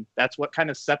VII. That's what kind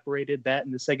of separated that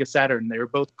and the Sega Saturn. They were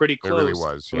both pretty It close. really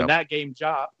was. When Yep. that game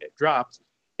dropped,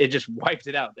 it just wiped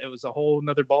it out. It was a whole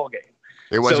nother ball game.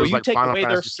 It was, So it was you like take Final away their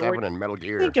Fantasy story- VII and Metal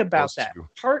Gear. Think about those that. two.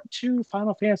 Part 2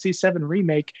 Final Fantasy VII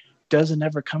Remake doesn't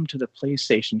ever come to the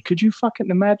PlayStation. Could you fucking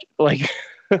imagine? Like,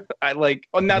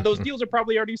 now those deals are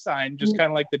probably already signed, just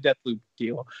kind of like the Deathloop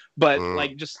deal. But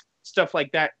like just stuff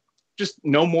like that, just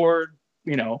no more,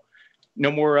 no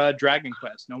more Dragon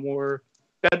Quest, no more.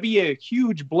 That'd be a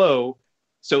huge blow.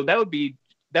 So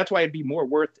that's why it'd be more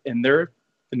worth in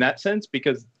that sense,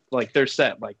 because like they're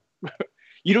set. Like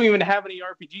you don't even have any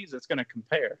RPGs that's going to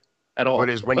compare at all. What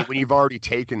is when you've already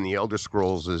taken the Elder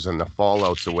Scrolls and the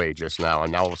Fallouts away just now,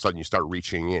 and now all of a sudden you start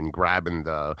reaching in, grabbing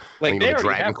the Like, they the already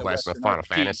Dragon have the Quest and the Western Final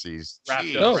RPG Fantasies. wrapped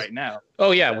Jeez. up right now.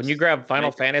 Oh, yeah, Yes. when you grab Final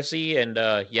Make it- Fantasy and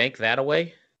yank that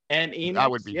away. And Enix, That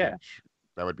would be yeah. huge.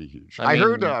 That would be huge. I I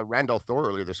heard mean- Randall Thor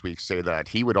earlier this week say that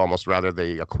he would almost rather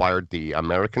they acquired the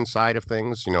American side of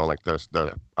things, like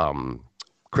the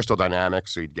Crystal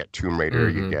Dynamics. So you'd get Tomb Raider,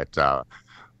 you get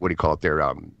what do you call it?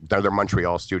 Their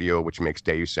Montreal studio, which makes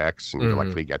Deus Ex, and you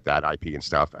likely get that IP and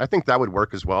stuff. I think that would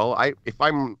work as well. If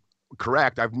I'm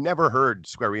correct, I've never heard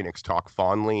Square Enix talk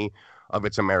fondly of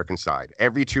its American side.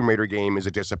 Every Tomb Raider game is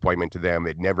a disappointment to them.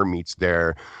 It never meets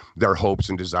their hopes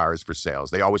and desires for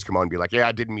sales. They always come out and be like, yeah,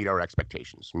 it didn't meet our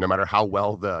expectations. No matter how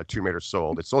well the Tomb Raider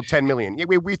sold. It sold 10 million. Yeah,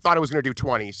 we thought it was going to do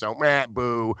 20, so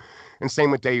boo. And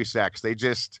same with Deus Ex.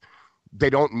 They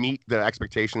don't meet the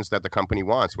expectations that the company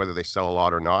wants, whether they sell a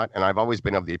lot or not. And I've always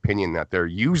been of the opinion that they're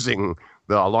using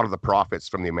a lot of the profits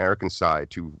from the American side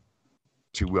to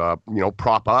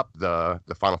prop up the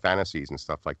Final Fantasies and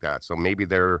stuff like that. So maybe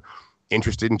they're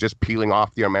interested in just peeling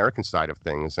off the American side of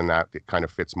things, and that it kind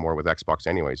of fits more with Xbox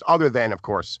anyways. Other than, of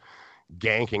course,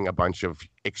 ganking a bunch of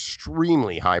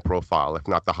extremely high profile, if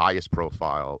not the highest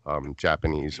profile,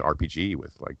 Japanese RPG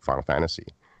with like Final Fantasy.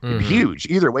 It'd be huge.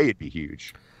 Either way, it'd be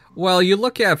huge. Well, you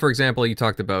look at, for example, you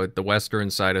talked about the Western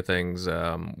side of things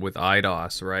with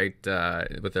IDOS, right?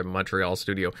 With their Montreal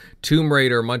studio. Tomb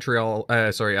Raider,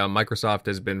 Microsoft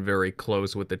has been very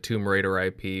close with the Tomb Raider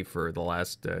IP for the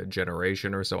last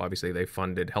generation or so. Obviously, they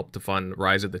helped to fund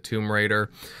Rise of the Tomb Raider.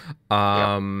 They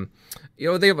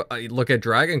have look at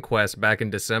Dragon Quest. Back in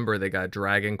December, they got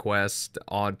Dragon Quest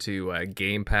onto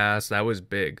Game Pass. That was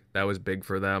big. That was big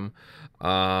for them.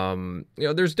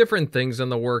 There's different things in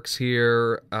the works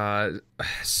here.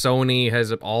 Sony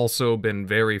has also been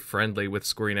very friendly with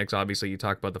Square Enix. Obviously, you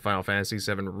talk about the Final Fantasy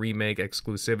VII Remake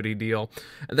exclusivity deal.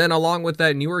 And then along with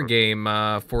that newer game,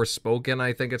 Forspoken,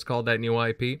 I think it's called, that new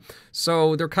IP.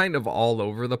 So they're kind of all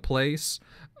over the place.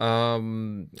 I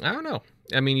don't know.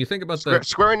 I mean, you think about Square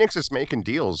Enix is making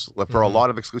deals for a lot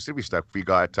of exclusivity stuff. We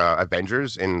got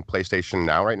Avengers in PlayStation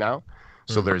Now right now.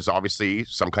 So there's obviously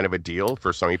some kind of a deal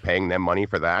for Sony paying them money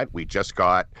for that. We just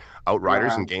got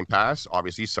Outriders and Game Pass.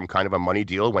 Obviously, some kind of a money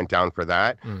deal went down for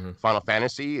that. Final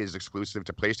Fantasy is exclusive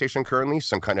to PlayStation currently.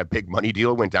 Some kind of big money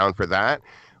deal went down for that.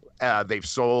 They've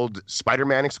sold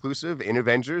Spider-Man exclusive in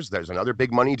Avengers. There's another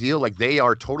big money deal. Like, they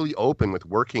are totally open with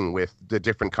working with the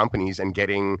different companies and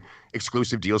getting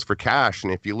exclusive deals for cash.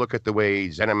 And if you look at the way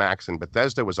ZeniMax and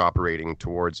Bethesda was operating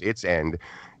towards its end,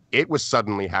 it was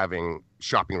suddenly having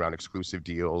shopping around exclusive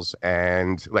deals.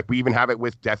 And like, we even have it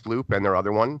with Deathloop and their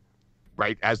other one,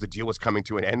 right? As the deal was coming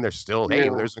to an end, they're still, hey,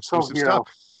 there's exclusive stuff.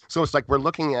 So it's like, we're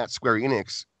looking at Square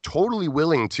Enix totally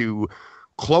willing to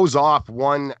close off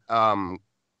one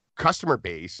customer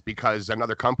base because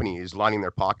another company is lining their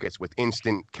pockets with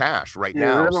instant cash right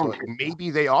now. So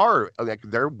maybe they are, like,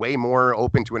 they're way more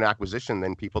open to an acquisition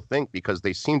than people think, because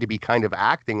they seem to be kind of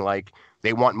acting like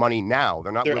they want money now.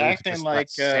 They're acting like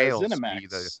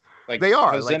ZeniMax. Like, they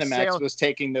are. Like ZeniMax was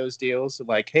taking those deals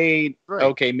like, hey,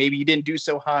 okay, maybe you didn't do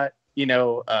so hot,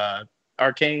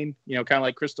 Arcane, kind of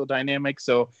like Crystal Dynamics.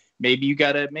 So maybe you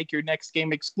got to make your next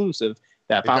game exclusive.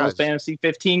 That Final Fantasy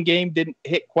 15 game didn't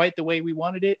hit quite the way we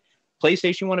wanted it.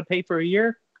 PlayStation want to pay for a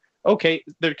year? Okay,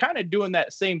 they're kind of doing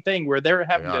that same thing where they're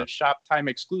having to shop time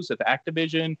exclusive.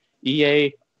 Activision,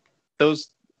 EA, those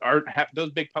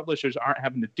big publishers aren't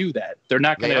having to do that. They're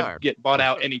not going to get bought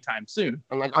out anytime soon.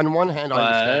 And like, on one hand, I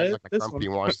understand like, the company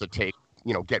wants to take,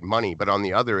 get money, but on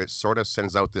the other, it sort of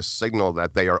sends out this signal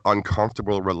that they are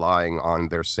uncomfortable relying on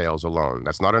their sales alone.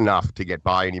 That's not enough to get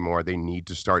by anymore. They need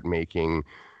to start making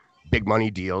big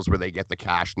money deals where they get the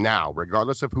cash now,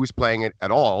 regardless of who's playing it at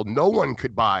all. No one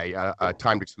could buy a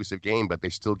timed exclusive game, but they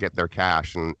still get their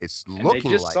cash, and it's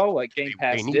looking they just saw like Game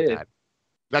Pass did.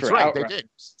 That's right, they did.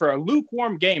 For a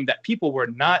lukewarm game that people were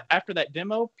not, after that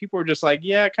demo, people were just like,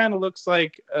 yeah, it kind of looks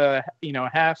like,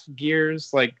 half Gears.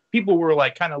 Like, people were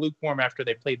like kind of lukewarm after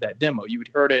they played that demo. You had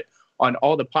heard it on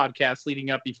all the podcasts leading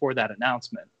up before that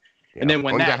announcement. Yeah. And then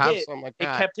when that hit, like it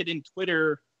kept it in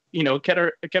Twitter.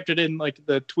 Kept it in like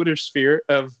the Twitter sphere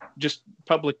of just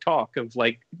public talk of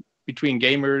like between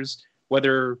gamers,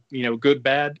 whether, good,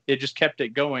 bad. It just kept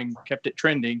it going, kept it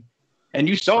trending. And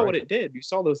you saw what it did. You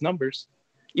saw those numbers,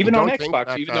 even on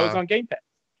Xbox, even though it's on Game Pass.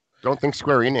 Don't think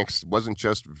Square Enix wasn't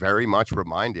just very much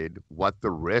reminded what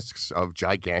the risks of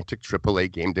gigantic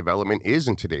AAA game development is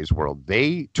in today's world.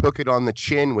 They took it on the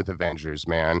chin with Avengers,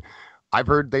 man. I've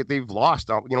heard they've lost,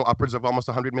 upwards of almost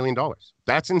 $100 million.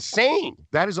 That's insane.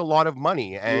 That is a lot of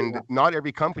money, and not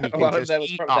every company can just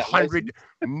eat $100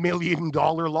 million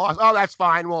loss. Oh, that's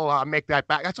fine. We'll make that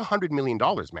back. That's $100 million,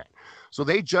 man. So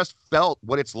they just felt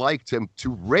what it's like to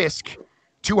risk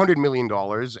 $200 million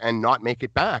and not make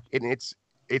it back, and it's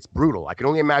brutal. I can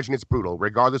only imagine it's brutal,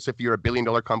 regardless if you're a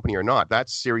billion-dollar company or not.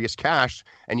 That's serious cash,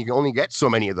 and you can only get so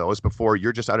many of those before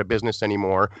you're just out of business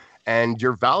anymore, and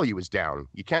your value is down.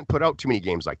 You can't put out too many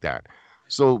games like that.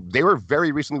 So they were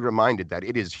very recently reminded that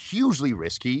it is hugely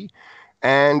risky,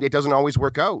 and it doesn't always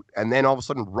work out. And then all of a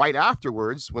sudden, right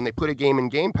afterwards, when they put a game in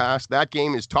Game Pass, that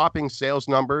game is topping sales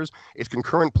numbers. Its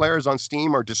concurrent players on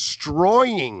Steam are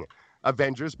destroying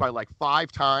Avengers by like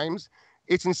 5 times.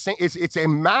 It's insane. It's a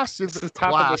massive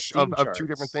clash of two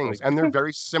different things. And they're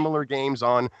very similar games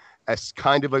on a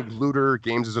kind of a looter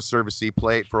games as a service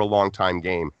play for a long time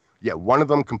game. Yeah, one of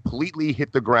them completely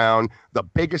hit the ground. The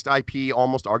biggest IP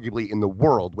almost arguably in the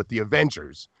world with the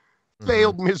Avengers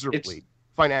failed miserably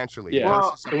financially. Yeah,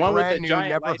 well, the one with the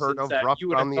giant never heard of rough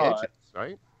around the edges,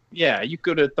 right? Yeah, you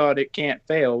could have thought it can't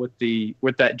fail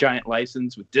with that giant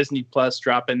license, with Disney Plus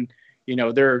dropping,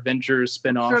 their Avengers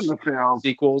spin-off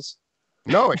sequels.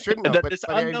 No, it shouldn't have. This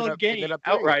unknown game,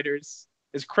 Outriders,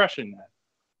 is crushing that.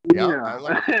 Yeah,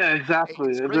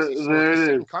 exactly.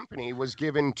 The company was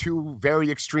given 2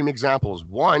 very extreme examples.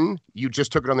 One, you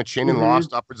just took it on the chin and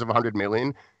lost upwards of $100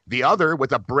 million. The other,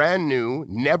 with a brand new,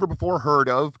 never before heard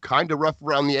of, kind of rough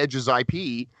around the edges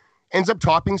IP, ends up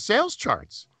topping sales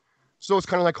charts. So it's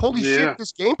kind of like, holy shit,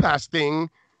 this Game Pass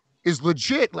thing is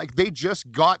legit. Like, they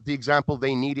just got the example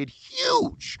they needed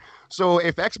huge. So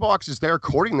if Xbox is there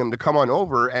courting them to come on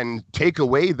over and take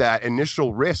away that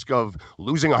initial risk of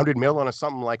losing $100 million on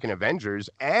something like an Avengers,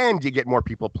 and you get more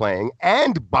people playing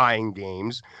and buying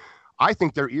games, I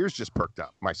think their ears just perked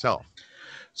up myself.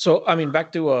 So, I mean,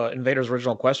 back to Invader's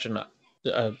original question,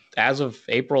 as of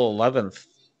April 11th,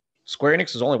 Square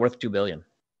Enix is only worth $2 billion.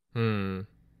 Hmm.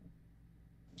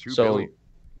 $2 So billion.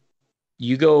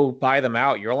 you go buy them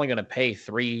out, you're only going to pay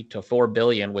 $3 to $4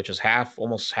 billion, which is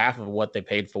almost half of what they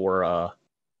paid for. I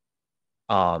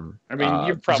mean,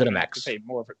 you're probably going to ZeniMax. pay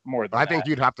more than I that. think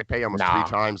you'd have to pay almost Nah.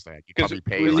 3 times that. You'd Because probably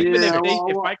pay like even Yeah,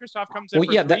 if Microsoft comes in Well,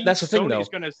 for yeah, free, that's the thing, Sony's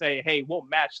though. going to say, "Hey, we'll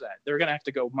match that." They're going to have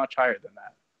to go much higher than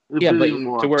that. Yeah, but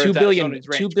To where $2 it's at billion, Sony's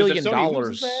range. $2 'Cause billion if Sony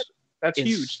loses that, that's is-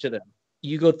 huge to them.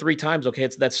 you go 3 times, okay,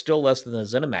 that's still less than the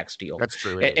ZeniMax deal. That's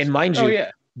true. it is. And mind Oh you,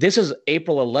 yeah, this is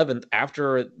April 11th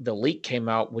after the leak came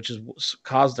out, which has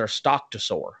caused their stock to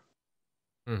soar.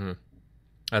 Mm-hmm.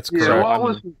 That's Yeah, correct. well,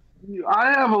 listen,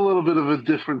 I have a little bit of a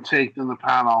different take than the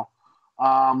panel.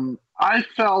 I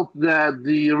felt that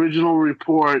the original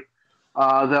report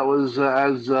that was,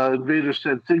 as Invader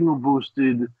said, signal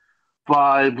boosted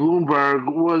by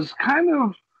Bloomberg was kind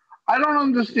of. I don't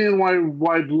understand why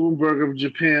Bloomberg of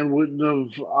Japan wouldn't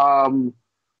have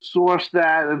sourced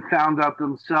that and found out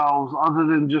themselves, other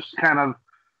than just kind of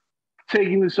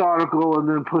taking this article and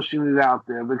then pushing it out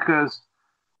there, because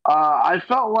I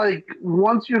felt like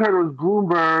once you heard it was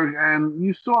Bloomberg and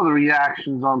you saw the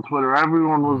reactions on Twitter,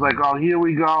 everyone was like, "Oh, here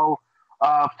we go,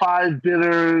 5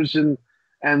 bidders and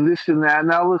this and that."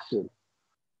 Now, listen,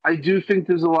 I do think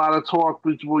there's a lot of talk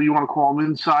between, you want to call them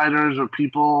insiders or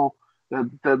people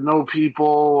that know people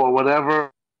or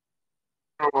whatever,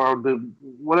 or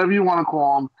whatever you want to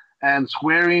call them. And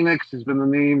Square Enix has been the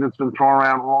name that's been thrown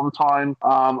around all the time.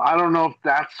 I don't know if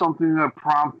that's something that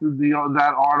prompted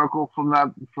that article from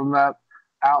that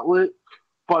outlet,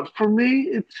 but for me,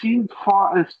 it seemed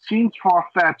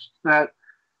far-fetched that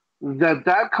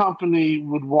company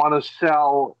would want to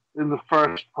sell in the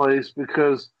first place,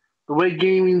 because the way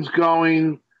gaming's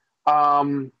going,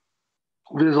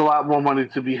 there's a lot more money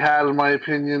to be had, in my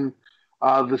opinion.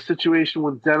 The situation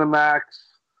with ZeniMax,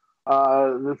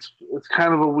 it's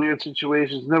kind of a weird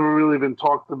situation. It's never really been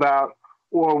talked about,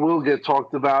 or will get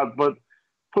talked about. But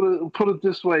put it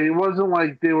this way, it wasn't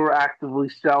like they were actively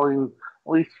selling.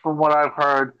 At least from what I've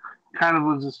heard, kind of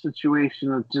was a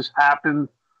situation that just happened.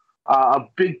 A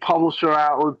big publisher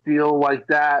outlet deal like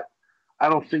that, I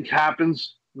don't think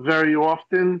happens very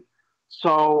often.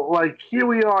 So, like, here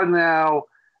we are now,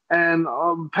 and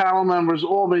panel members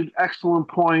all made excellent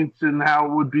points in how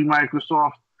it would be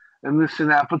Microsoft and this and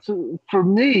that. But for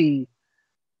me,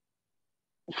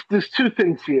 there's 2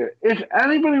 things here. If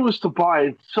anybody was to buy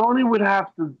it, Sony would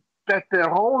have to bet their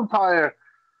whole entire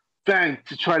bank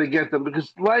to try to get them.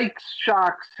 Because, like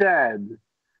Shock said,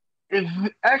 if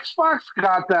Xbox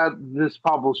got this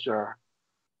publisher,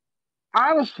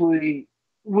 honestly,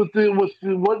 with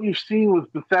what you've seen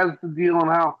with Bethesda deal and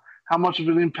how much of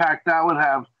an impact that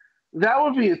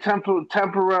would be a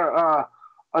temporary.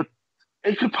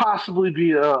 It could possibly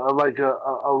be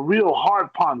a real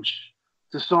hard punch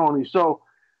to Sony. So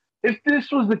if this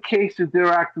was the case that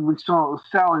they're actively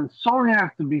selling, Sony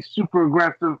has to be super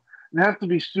aggressive and have to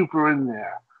be super in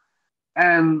there.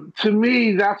 And to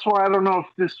me, that's why I don't know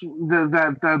if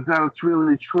that it's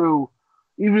really true.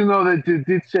 Even though they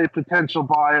did say potential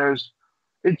buyers,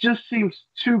 it just seems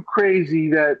too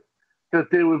crazy that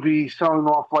they would be selling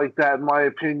off like that, in my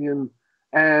opinion.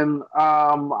 And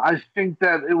I think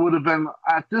that it would have been,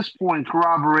 at this point,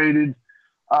 corroborated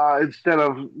instead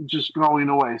of just going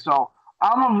away. So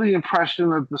I'm of the impression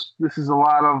that this is a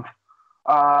lot of,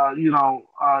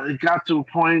 it got to a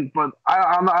point, but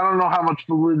I don't know how much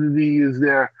validity is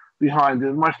there behind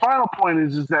it. My final point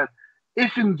is that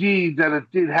if indeed that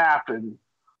it did happen,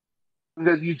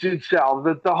 that you did sell,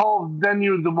 that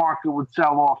the market would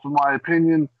sell off, in my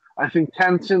opinion. I think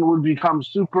Tencent would become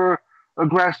super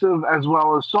aggressive, as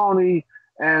well as Sony,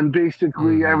 and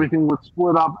basically everything would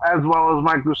split up, as well as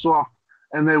Microsoft,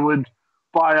 and they would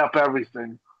buy up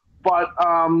everything. But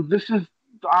this is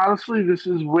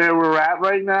where we're at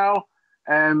right now,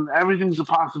 and everything's a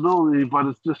possibility, but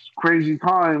it's just crazy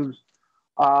times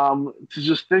to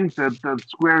just think that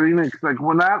Square Enix, like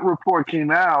when that report came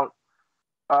out,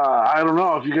 I don't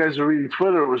know if you guys are reading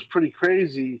Twitter, it was pretty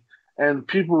crazy, and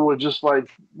people were just like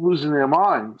losing their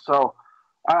minds. So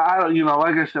I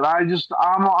like I said,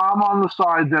 I'm on the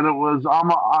side that it was. I'm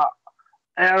a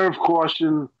air of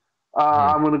caution.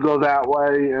 I'm going to go that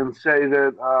way and say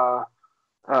that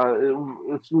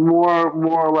it's more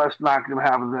or less not going to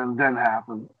happen than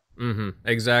happen. Mm-hmm.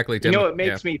 Exactly. Tim. You know what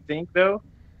makes me think though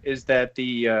is that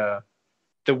the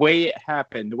way it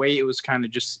happened, the way it was kind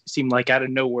of just seemed like out of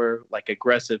nowhere, like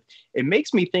aggressive. It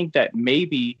makes me think that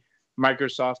maybe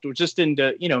Microsoft was just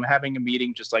into, having a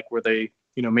meeting, just like where they,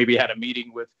 maybe had a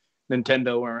meeting with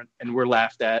Nintendo and were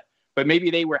laughed at, but maybe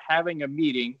they were having a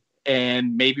meeting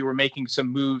and maybe we're making some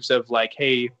moves of like,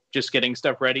 hey, just getting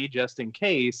stuff ready just in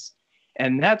case.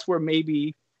 And that's where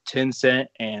maybe Tencent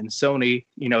and Sony,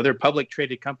 they're public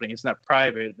traded company. It's not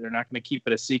private. They're not going to keep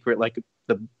it a secret like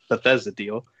the Bethesda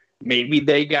deal. Maybe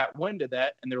they got wind of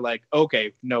that and they're like,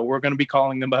 okay, no, we're going to be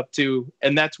calling them up too.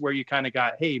 And that's where you kind of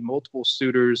got, hey, multiple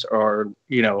suitors are,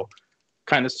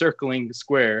 kind of circling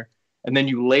Square. And then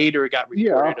you later got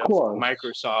reported of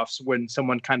Microsoft's when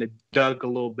someone kind of dug a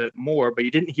little bit more, but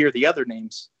you didn't hear the other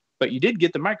names, but you did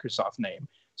get the Microsoft name.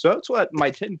 So that's what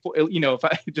my tinfoil, if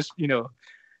I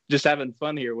just having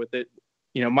fun here with it,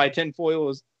 my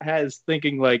tinfoil has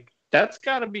thinking like, that's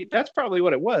probably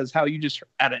what it was. How you just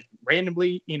at it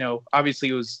randomly, obviously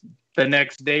it was the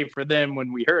next day for them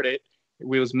when we heard it. It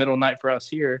was middle night for us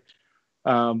here.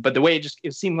 But the way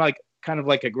it seemed like kind of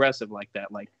like aggressive like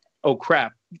that, like, oh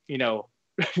crap, get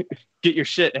your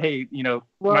shit. Hey,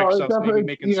 Microsoft's maybe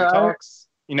making some talks.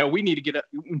 We need to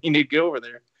get over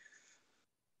there.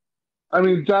 I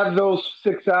mean, those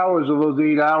 6 hours or those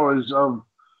 8 hours of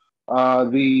until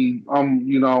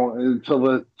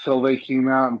they came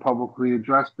out and publicly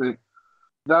addressed it,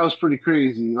 that was pretty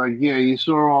crazy. Like, yeah, you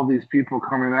saw all these people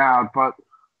coming out, but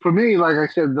for me, like I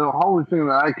said, the only thing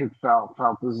that I could felt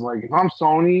is like, if I'm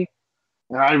Sony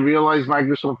and I realize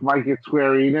Microsoft might get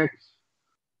Square Enix,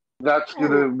 that's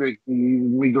gonna make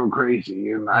me go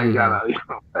crazy, and I gotta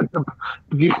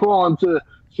be willing to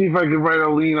see if I can write a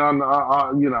lien on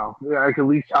I can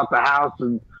lease out the house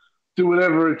and do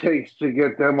whatever it takes to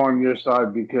get them on your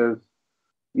side, because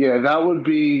that would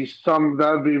be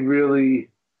really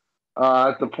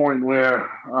at the point where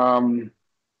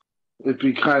it'd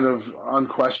be kind of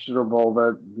unquestionable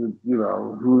that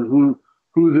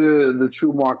who the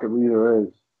true market leader is.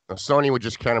 Sony would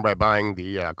just counter by buying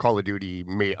the Call of Duty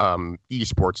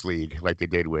esports league like they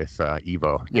did with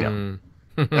Evo.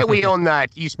 Hey, we own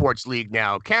that esports league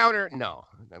now. Counter? No.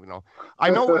 I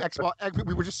know Xbox.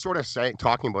 We were just sort of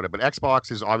talking about it, but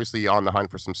Xbox is obviously on the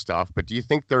hunt for some stuff. But do you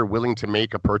think they're willing to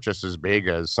make a purchase as big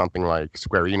as something like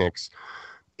Square Enix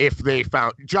if they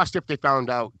found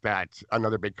out that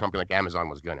another big company like Amazon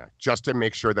was just to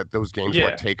make sure that those games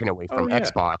weren't taken away from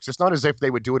Xbox? It's not as if they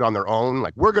would do it on their own.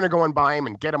 Like, we're going to go and buy them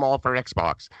and get them all for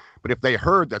Xbox. But if they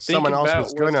heard that someone else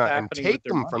was going to and take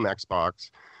them from Xbox,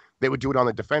 they would do it on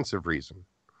the defensive reason.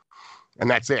 And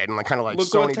that's it. And kind of like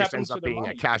Sony just ends up being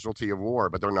a casualty of war,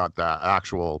 but they're not the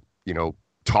actual,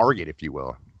 target, if you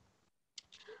will.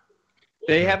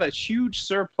 They have a huge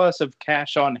surplus of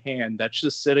cash on hand that's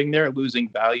just sitting there losing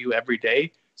value every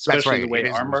day, especially the way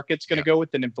our market's going to go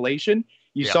with inflation.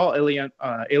 You saw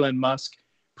Elon Musk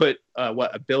put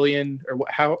 $1 billion or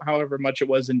however much it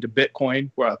was into Bitcoin,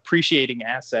 or appreciating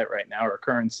asset right now, or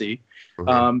currency.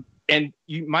 Mm-hmm. And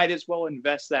you might as well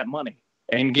invest that money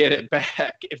and get it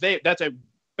back. That's a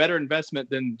better investment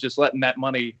than just letting that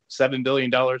money, $7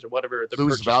 billion or whatever,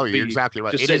 lose value. You're exactly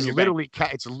right. It is literally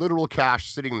it's literal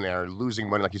cash sitting there losing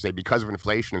money, like you say, because of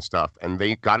inflation and stuff. And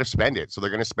they got to spend it, so they're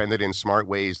going to spend it in smart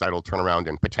ways that'll turn around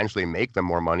and potentially make them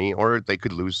more money, or they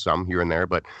could lose some here and there.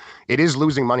 But it is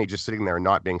losing money just sitting there and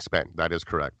not being spent. That is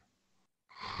correct.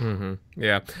 Mm-hmm.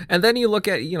 Yeah, and then you look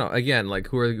at again, like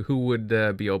who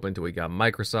would be open to? We got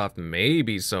Microsoft,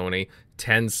 maybe Sony,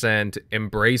 Tencent,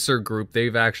 Embracer Group.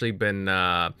 They've actually been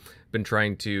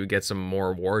trying to get some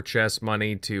more war chest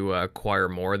money to acquire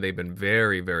more. They've been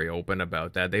very, very open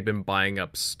about that. They've been buying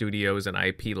up studios and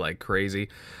IP like crazy.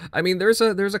 I mean, there's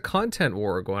a content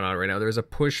war going on right now. There's a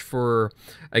push for,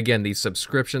 again, these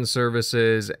subscription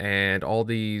services and all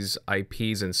these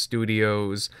IPs and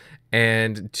studios,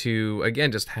 and to,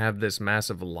 again, just have this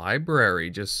massive library,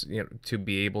 just to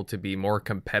be able to be more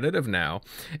competitive now.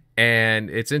 And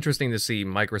it's interesting to see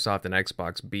Microsoft and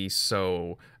Xbox be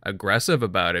so aggressive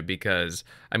about it, because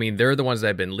I mean, they're the ones that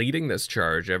have been leading this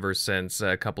charge ever since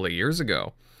a couple of years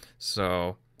ago.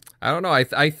 So I don't know.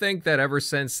 I think that ever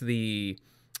since the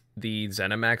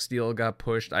ZeniMax deal got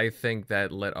pushed, I think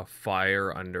that lit a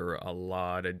fire under a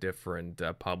lot of different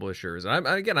publishers. And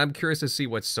I'm curious to see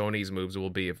what Sony's moves will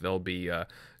be, if they'll be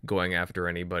going after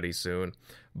anybody soon.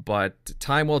 But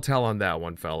time will tell on that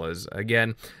one, fellas.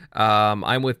 Again,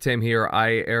 I'm with Tim here.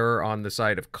 I err on the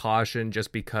side of caution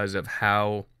just because of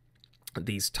how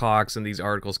these talks and these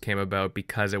articles came about,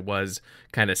 because it was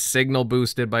kind of signal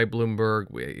boosted by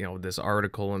Bloomberg, this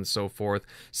article and so forth.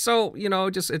 So,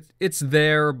 just it's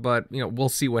there, but we'll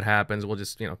see what happens. We'll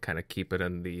just kind of keep it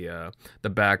in the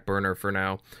back burner for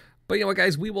now. But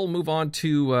guys, we will move on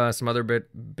to some other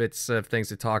bits of things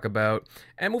to talk about,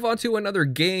 and move on to another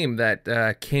game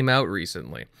that came out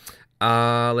recently.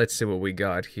 Let's see what we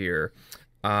got here.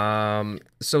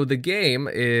 So the game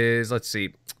is, let's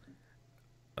see.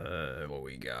 What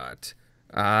we got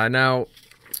now.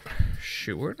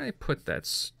 Shoot, where did I put that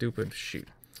stupid sheet?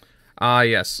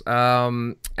 Yes.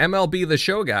 MLB The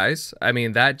Show, guys. I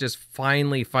mean, that just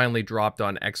finally dropped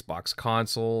on Xbox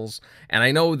consoles. And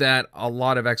I know that a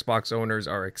lot of Xbox owners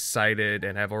are excited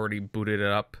and have already booted it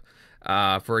up.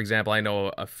 For example, I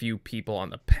know a few people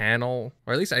on the panel,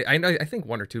 or at least I think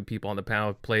one or two people on the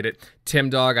panel played it.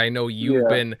 Tim Dog, I know you've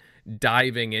been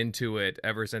diving into it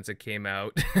ever since it came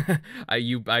out.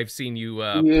 I've seen you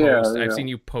post. I've seen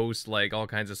you post like all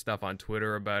kinds of stuff on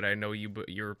Twitter about it. I know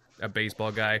you're a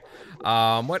baseball guy.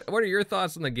 What are your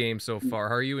thoughts on the game so far?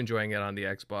 How are you enjoying it on the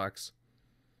Xbox?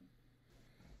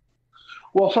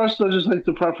 Well, first, I'd just like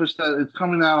to preface that it's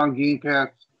coming out on Game Pass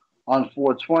on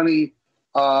 4/20.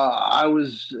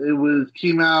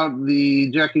 Came out.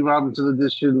 The Jackie Robinson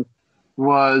edition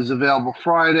was available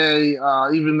Friday.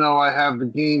 Even though I have the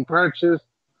game purchased,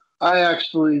 I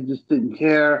actually just didn't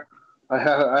care.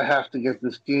 I have to get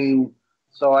this game,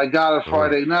 so I got it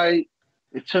Friday night.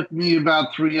 It took me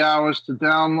about 3 hours to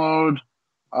download.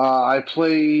 I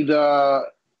played.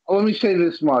 Let me say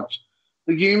this much: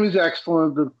 the game is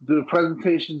excellent. The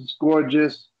presentation is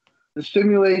gorgeous. The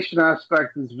simulation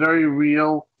aspect is very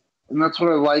real. And that's what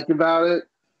I like about it.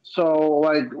 So,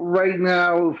 like, right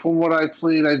now, from what I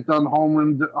played, I've done home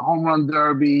run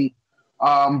derby.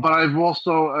 But I've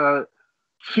also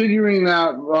figuring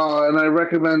out, and I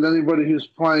recommend anybody who's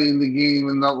playing the game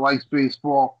and that likes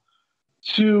baseball,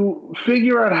 to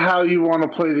figure out how you want to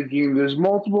play the game. There's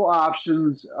multiple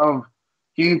options of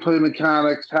gameplay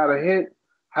mechanics, how to hit,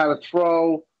 how to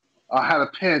throw, how to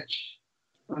pitch,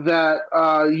 that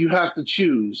you have to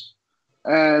choose.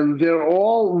 And they're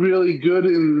all really good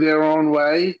in their own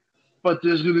way, but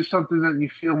there's going to be something that you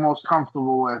feel most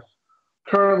comfortable with.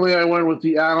 Currently, I went with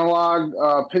the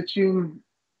analog pitching.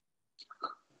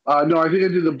 No, I think I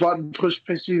did the button push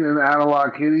pitching and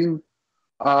analog hitting.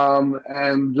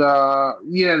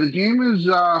 The game is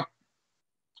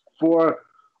for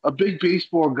a big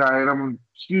baseball guy, and I'm a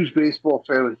huge baseball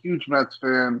fan, a huge Mets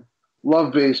fan,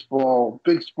 love baseball,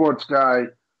 big sports guy,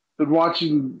 been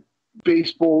watching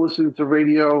baseball, listening to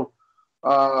radio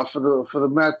for the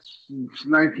Mets since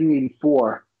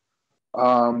 1984.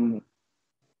 The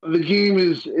game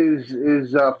is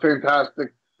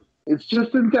fantastic. It's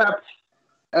just in depth,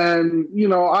 and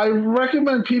I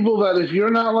recommend people that if you're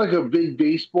not like a big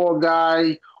baseball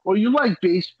guy, or you like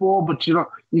baseball but you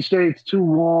say it's too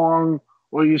long,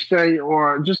 or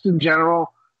just in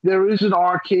general, there is an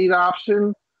arcade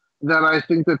option that I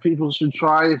think that people should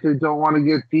try if they don't want to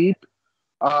get deep.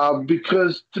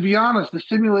 Because, to be honest, the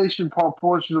simulation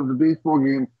portion of the baseball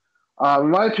game, in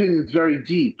my opinion, is very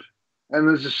deep. And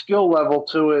there's a skill level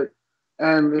to it.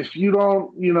 And if you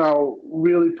don't,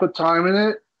 really put time in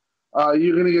it,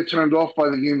 you're going to get turned off by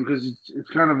the game because it's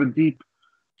kind of a deep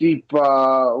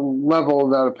level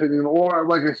of that opinion. Or,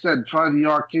 like I said, try the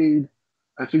arcade.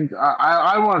 I think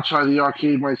I want to try the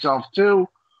arcade myself, too.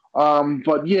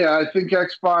 But, yeah, I think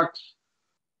Xbox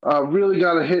really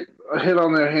got a hit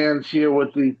on their hands here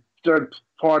with the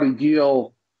third-party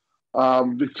deal,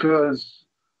 because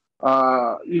there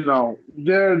are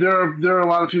a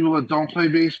lot of people that don't play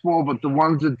baseball, but the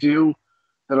ones that do,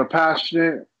 that are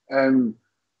passionate and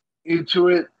into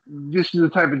it, this is the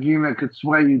type of game that could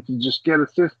sway you to just get a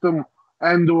system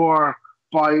and/or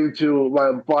buy into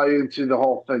the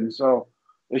whole thing. So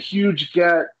a huge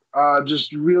get,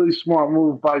 just really smart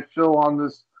move by Phil on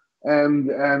this, and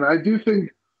I do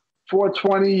think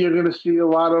 4/20, you're going to see a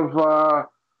lot of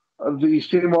the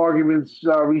same arguments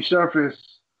resurface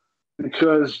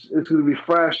because it's going to be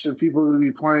fresh and people are going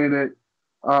to be playing it.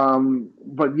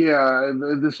 But yeah,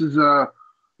 this is,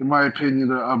 in my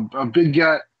opinion, a big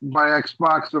get by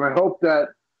Xbox, and I hope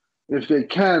that if they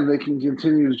can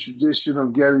continue the tradition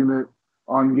of getting it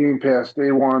on Game Pass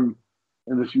day one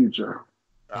in the future.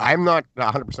 I'm not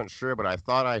 100% sure, but I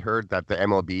thought I heard that the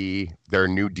MLB, their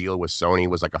new deal with Sony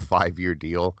was like a 5-year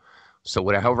deal. So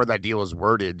however that deal is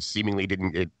worded, seemingly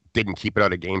didn't keep it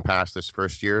out of Game Pass this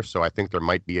first year. So I think there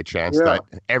might be a chance that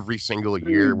every single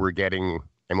year we're getting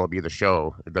MLB The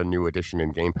Show, the new edition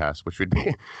in Game Pass, which would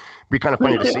be kind of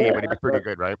funny to see, but it'd be pretty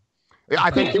good, right?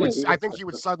 I think you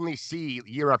would suddenly see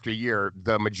year after year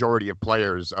the majority of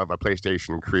players of a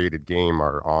PlayStation created game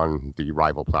are on the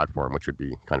rival platform, which would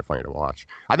be kind of funny to watch.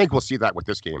 I think we'll see that with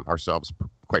this game ourselves.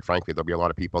 Quite frankly, there'll be a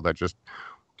lot of people that just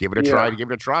give it a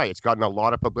try. It's gotten a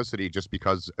lot of publicity just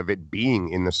because of it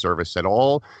being in the service at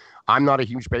all. I'm not a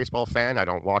huge baseball fan. I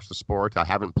don't watch the sport. I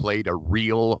haven't played a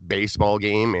real baseball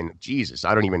game in, Jesus,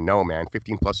 I don't even know, man,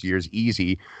 15 plus years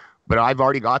easy. But I've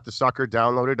already got the sucker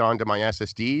downloaded onto my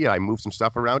SSD. I moved some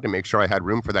stuff around to make sure I had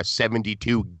room for that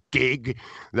 72 gig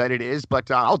that it is.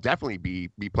 But I'll definitely be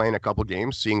playing a couple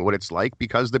games, seeing what it's like,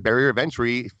 because the barrier of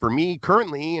entry for me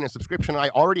currently in a subscription I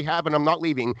already have and I'm not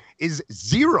leaving is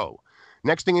 0.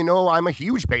 Next thing you know, I'm a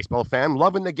huge baseball fan,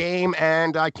 loving the game,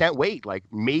 and I can't wait. Like,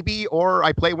 maybe, or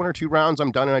I play 1 or 2 rounds,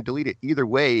 I'm done, and I delete it. Either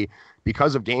way,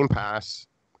 because of Game Pass,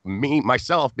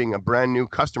 myself being a brand new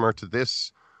customer to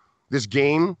this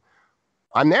game,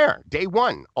 I'm there day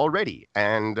one already.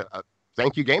 And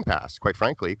thank you, Game Pass, quite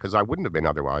frankly, because I wouldn't have been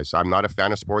otherwise. I'm not a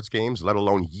fan of sports games, let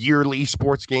alone yearly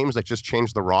sports games that just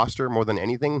change the roster more than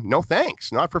anything. No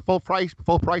thanks. Not for full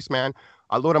price, man.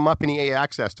 I load them up in EA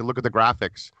Access to look at the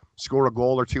graphics, score a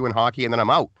goal or 2 in hockey, and then I'm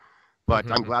out. But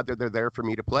I'm glad that they're there for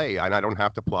me to play, and I don't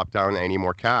have to plop down any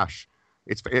more cash.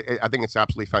 I think it's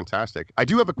absolutely fantastic. I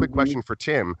do have a quick question for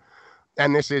Tim,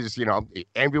 and this is,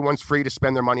 everyone's free to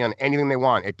spend their money on anything they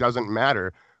want. It doesn't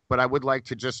matter. But I would like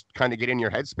to just kind of get in your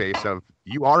headspace of,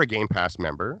 you are a Game Pass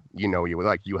member. You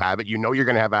have it. You're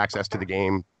going to have access to the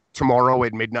game tomorrow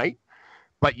at midnight.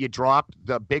 But you dropped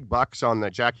the big bucks on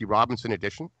the Jackie Robinson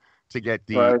edition to get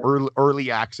the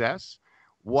early access.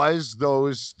 Was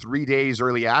those 3 days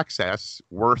early access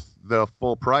worth the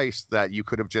full price that you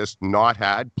could have just not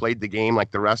had, played the game like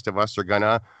the rest of us are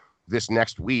gonna this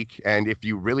next week? And if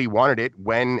you really wanted it,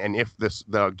 when and if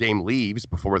the game leaves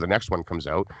before the next one comes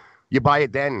out, you buy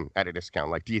it then at a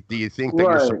discount. Like, do you think that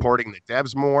you're supporting the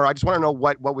devs more? I just want to know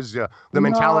what was the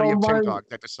mentality of Tim Dog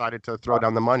that decided to throw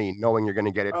down the money knowing you're going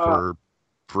to get it for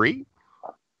free?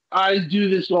 I do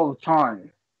this all the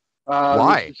time.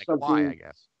 Why? Why, I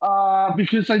guess.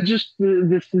 Because I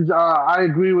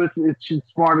agree with it's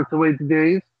smarter to wait the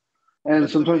days, and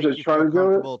sometimes I try to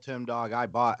do it. Tim Dog, I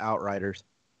bought Outriders.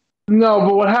 No,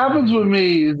 but what happens with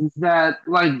me is that,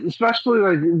 like, especially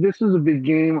like this is a big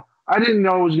game. I didn't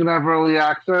know it was gonna have early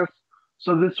access,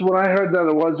 so when I heard that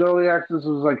it was early access, it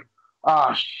was like,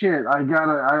 shit, I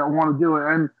want to do it.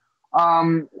 And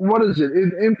what is it?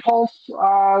 Impulse?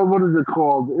 What is it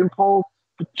called? Impulse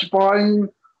buying?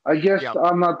 I guess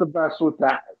I'm not the best with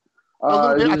that.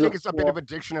 I think it's a bit of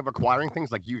addiction of acquiring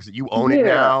things. Like you own it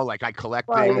now. Like, I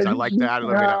collect things. I like that.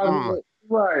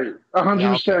 Right,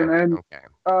 100%.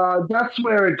 And that's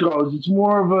where it goes. It's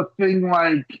more of a thing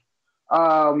like,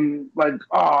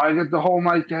 I get the whole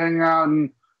night to hang out, and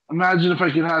imagine if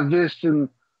I could have this, and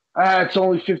it's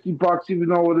only $50, even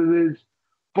though what it is.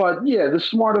 But yeah, the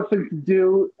smarter thing to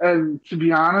do, and to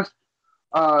be honest,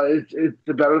 it's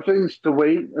the better thing is to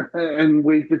wait and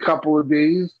wait a couple of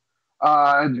days,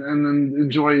 and then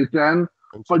enjoy it then.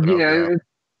 But yeah,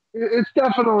 it's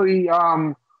definitely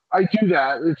I do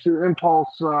that. It's an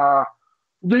impulse.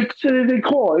 They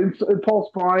call it impulse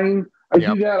buying. I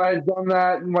do that. I've done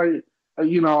that.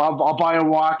 I'll buy a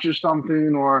watch or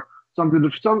something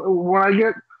when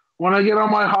I get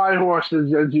on my high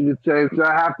horses, as you would say, if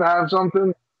I have to have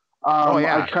something.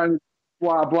 I kind of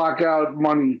block out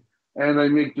money and I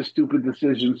make the stupid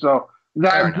decision. So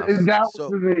that was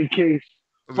the case.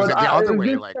 But the other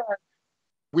way,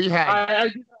 we had. I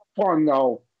did have fun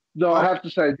though. Though I have to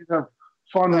say, I did have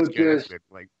fun with this.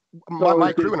 Like,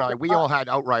 my crew and I, we all had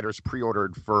Outriders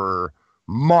pre-ordered for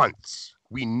months.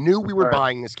 We knew we were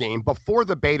buying this game before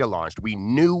the beta launched. We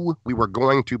knew we were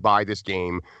going to buy this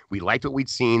game. We liked what we'd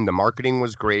seen. The marketing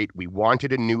was great. We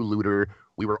wanted a new looter.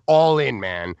 We were all in,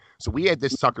 man. So we had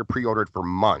this sucker pre-ordered for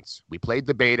months. We played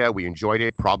the beta. We enjoyed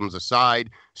it. Problems aside,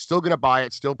 still going to buy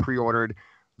it, still pre-ordered.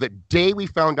 The day we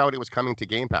found out it was coming to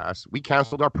Game Pass, we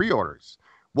canceled our pre-orders.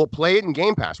 We'll play it in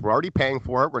Game Pass. We're already paying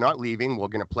for it. We're not leaving. We're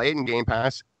going to play it in Game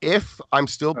Pass. If I'm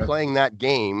still playing that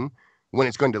game when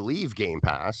it's going to leave Game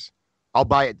Pass, I'll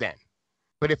buy it then.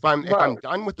 But if I'm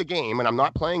done with the game and I'm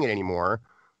not playing it anymore,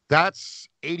 that's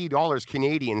 $80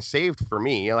 Canadian saved for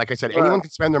me. Like I said, anyone can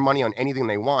spend their money on anything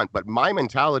they want, but my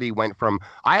mentality went from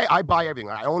I buy everything.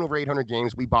 I own over 800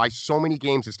 games. We buy so many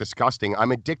games, it's disgusting.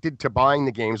 I'm addicted to buying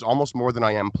the games almost more than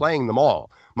I am playing them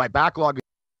all. My backlog is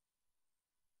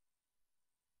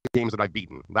games that I've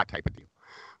beaten, that type of deal.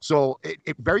 So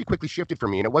it very quickly shifted for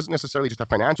me, and it wasn't necessarily just a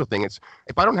financial thing. It's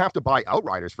if I don't have to buy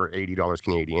Outriders for $80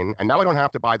 Canadian, and now I don't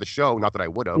have to buy the show, not that I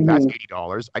would have, that's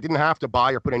 $80. I didn't have to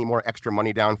buy or put any more extra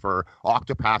money down for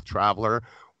Octopath Traveler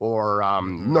or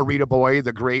Narita Boy,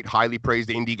 the great, highly praised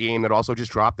indie game that also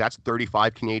just dropped. That's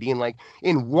 $35 Canadian. Like,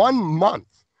 in 1 month,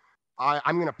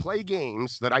 I'm going to play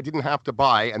games that I didn't have to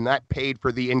buy, and that paid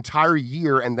for the entire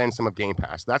year and then some of Game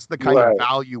Pass. That's the kind of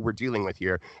value we're dealing with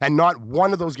here. And not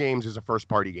one of those games is a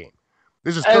first-party game.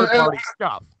 This is third-party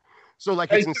stuff. So,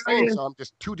 like, it's insane. So I'm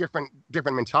just two different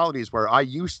mentalities where I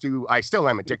still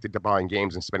am addicted to buying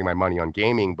games and spending my money on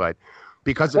gaming, but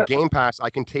because of Game Pass,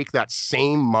 I can take that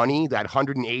same money, that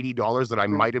 $180 that I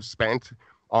might have spent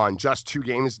on just 2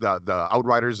 games, the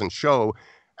Outriders and Show,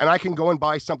 and I can go and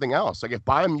buy something else. Like if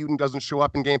Biomutant doesn't show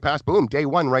up in Game Pass, boom, day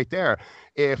one right there.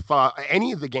 If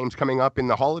any of the games coming up in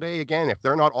the holiday, again, if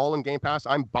they're not all in Game Pass,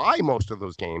 I'm buy most of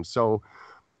those games. So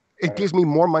it gives me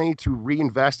more money to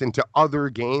reinvest into other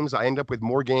games. I end up with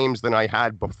more games than I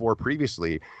had before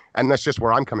previously. And that's just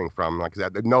where I'm coming from. Like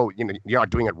that, no, you're not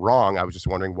doing it wrong. I was just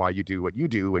wondering why you do what you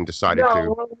do and decided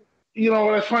to.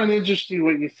 What I find interesting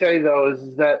what you say, though,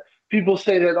 is that people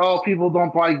say that, oh, people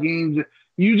don't buy games.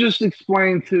 You just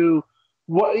explained to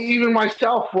what even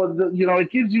myself,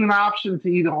 it gives you an option to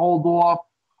either hold off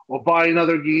or buy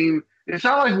another game. It's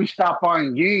not like we stopped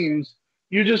buying games.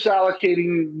 You're just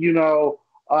allocating,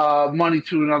 money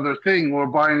to another thing or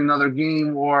buying another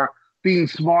game or being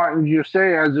smart, and you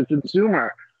say, as a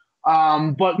consumer.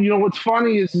 But what's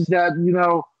funny is that,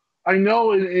 I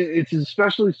know it's an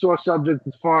especially sore subject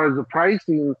as far as the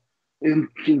pricing in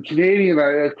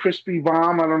Canadian. Crispy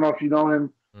Bomb, I don't know if you know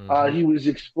him. Mm-hmm. He was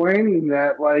explaining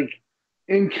that, like,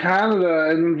 in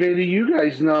Canada, and Invader, you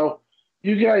guys know,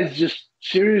 you guys just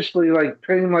seriously, like,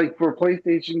 paying, like, for a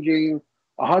PlayStation game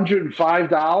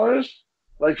 $105?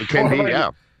 Like, it can be,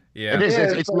 yeah. Yeah, it is.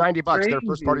 Yeah, it's like $90. Their crazy.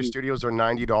 first-party studios are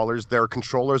 $90. Their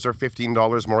controllers are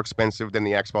 $15 more expensive than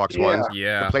the Xbox ones.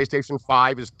 Yeah. The PlayStation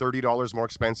 5 is $30 more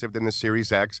expensive than the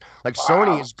Series X. Like,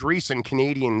 Sony is greasing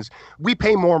Canadians. We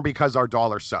pay more because our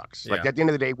dollar sucks. Like, Yeah. at the end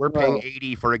of the day, we're paying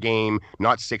 $80 for a game,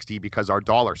 not $60, because our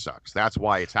dollar sucks. That's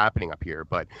why it's happening up here.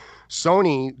 But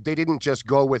Sony, they didn't just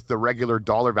go with the regular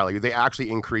dollar value. They actually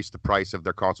increased the price of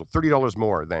their console, $30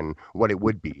 more than what it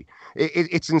would be.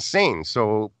 It's insane.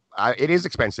 So it is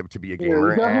expensive to be a gamer.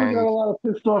 Yeah, definitely got a lot of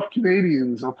pissed off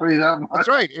Canadians, I'll tell you that much. That's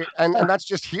right. And that's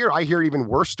just here. I hear even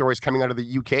worse stories coming out of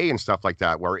the UK and stuff like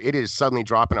that, where it is suddenly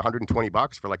dropping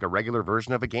 $120 for like a regular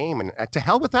version of a game. And to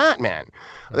hell with that, man.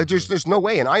 There's no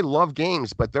way. And I love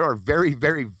games, but there are very,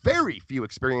 very, very few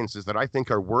experiences that I think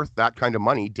are worth that kind of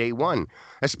money day one,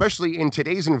 especially in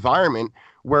today's environment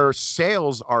where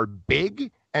sales are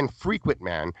big and frequent,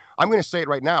 man. I'm going to say it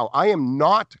right now. I am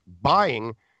not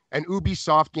buying an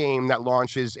Ubisoft game that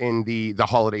launches in the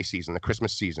holiday season, the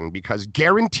Christmas season, because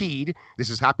guaranteed, this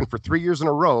has happened for 3 years in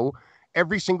a row,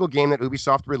 every single game that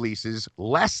Ubisoft releases,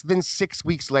 less than 6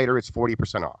 weeks later, it's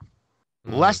 40% off.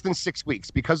 Less than 6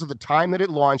 weeks, because of the time that it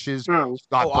launches. It's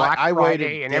got Black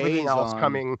Friday and everything else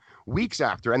coming weeks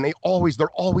after, and they're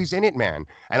always in it, man.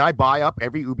 And I buy up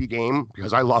every Ubi game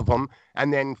because I love them,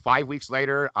 and then 5 weeks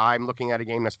later, I'm looking at a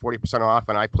game that's 40% off,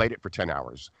 and I played it for 10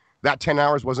 hours. That 10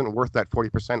 hours wasn't worth that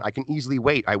 40%. I can easily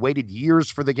wait. I waited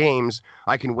years for the games.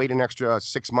 I can wait an extra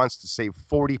 6 months to save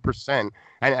 40%.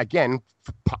 And again,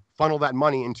 funnel that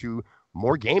money into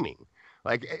more gaming.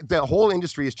 Like, the whole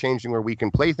industry is changing where we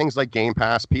can play things like Game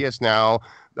Pass, PS Now,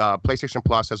 PlayStation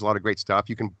Plus has a lot of great stuff.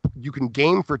 You can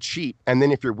game for cheap. And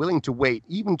then if you're willing to wait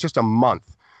even just a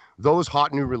month, those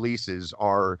hot new releases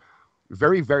are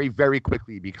very, very, very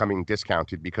quickly becoming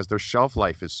discounted because their shelf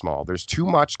life is small. There's too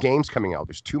much games coming out.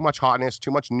 There's too much hotness,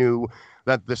 too much new,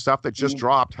 that the stuff that just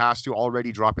dropped has to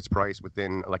already drop its price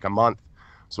within like a month.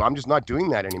 So I'm just not doing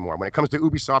that anymore when it comes to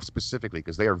Ubisoft specifically,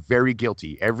 because they are very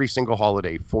guilty. Every single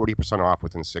holiday, 40% off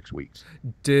within 6 weeks.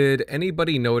 Did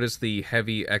anybody notice the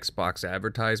heavy Xbox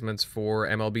advertisements for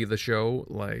MLB The Show?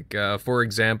 Like, for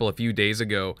example, a few days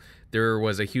ago, there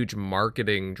was a huge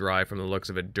marketing drive from the looks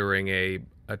of it during a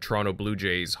Toronto Blue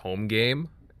Jays home game.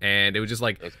 And it was just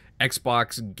like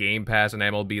Xbox Game Pass and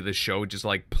MLB The Show just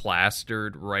like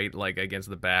plastered right like against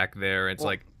the back there. It's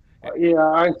like... Yeah,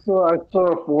 I saw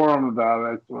a forum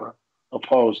about it. I saw a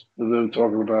post of them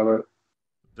talking about it.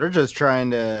 They're just trying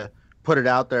to put it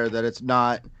out there that it's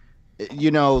not,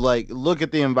 like, look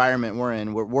at the environment we're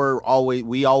in.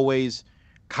 We always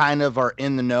kind of are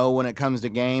in the know when it comes to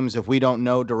games. If we don't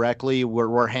know directly,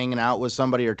 we're hanging out with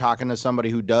somebody or talking to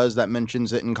somebody who does, that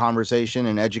mentions it in conversation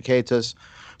and educates us.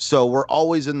 So we're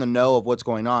always in the know of what's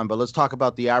going on. But let's talk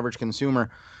about the average consumer.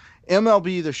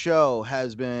 MLB The Show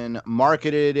has been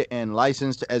marketed and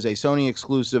licensed as a Sony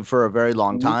exclusive for a very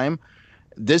long time.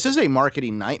 This is a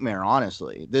marketing nightmare,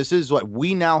 honestly. This is what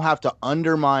we now have to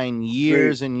undermine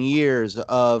years and years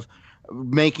of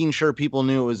making sure people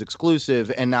knew it was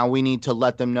exclusive, and now we need to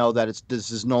let them know that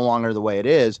this is no longer the way it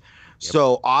is. Yep.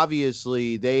 So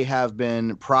obviously they have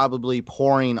been probably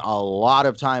pouring a lot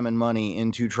of time and money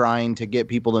into trying to get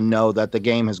people to know that the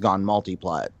game has gone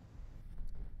multi-plat.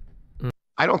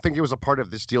 I don't think it was a part of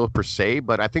this deal per se,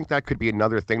 but I think that could be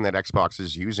another thing that Xbox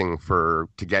is using to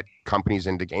get companies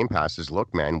into Game Pass is,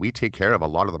 look, man, we take care of a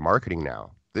lot of the marketing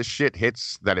now. this shit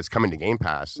hits that it's coming to Game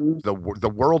Pass, the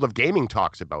world of gaming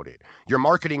talks about it. Your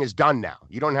marketing is done now.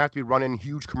 You don't have to be running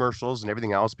huge commercials and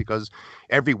everything else because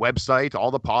every website, all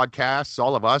the podcasts,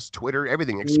 all of us, Twitter,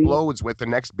 everything explodes with the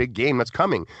next big game that's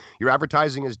coming. Your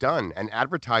advertising is done, and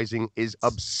advertising is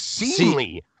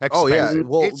obscenely expensive. Oh yeah,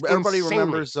 well It's everybody insanely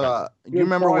remembers. expensive. You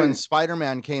remember when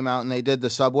Spider-Man came out and they did the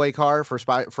subway car for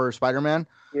Spider-Man?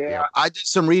 Yeah. I did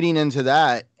some reading into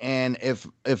that, and if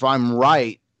I'm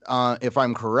right, if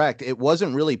I'm correct, it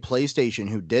wasn't really PlayStation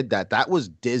who did that. That was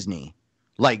Disney.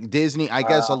 Like Disney, I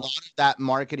guess a lot of that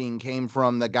marketing came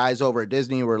from the guys over at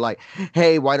Disney who were like,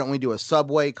 hey, why don't we do a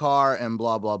subway car and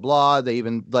blah, blah, blah. They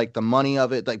even like the money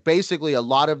of it. Like basically a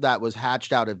lot of that was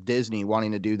hatched out of Disney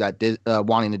wanting to do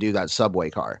that subway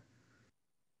car.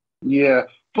 Yeah.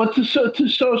 But to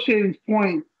Associated's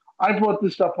point, I brought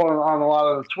this up on a lot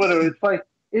of Twitter. It's like,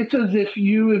 it's as if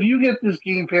you get this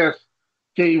Game Pass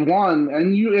day one,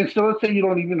 and so let's say you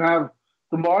don't even have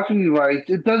the marketing rights,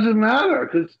 it doesn't matter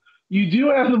because you do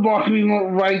have the marketing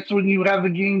rights when you have the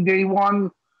game day one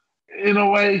in a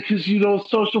way because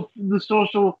the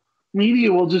social media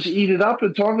will just eat it up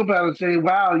and talk about it, say,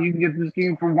 wow, you can get this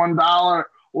game for $1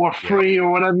 or free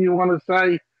or whatever you want to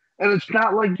say, and it's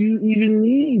not like you even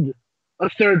need a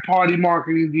third party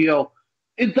marketing deal.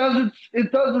 It does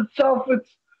itself.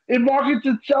 It markets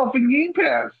itself in Game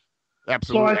Pass.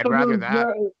 Absolutely, So I'd rather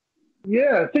that.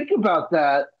 Yeah, think about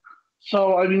that.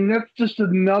 So I mean, that's just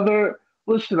another.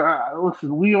 Listen,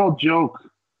 we all joke,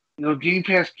 Game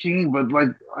Pass King, but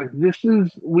like this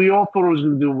is. We all thought it was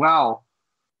going to do well,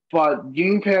 but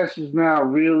Game Pass is now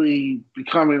really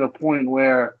becoming a point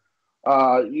where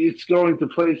it's going to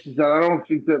places that I don't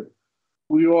think that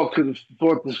we all could have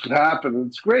thought this could happen.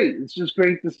 It's great. It's just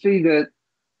great to see that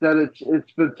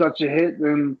it's been such a hit,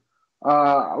 and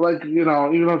even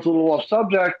though it's a little off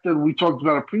subject, and we talked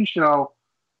about a pre-show,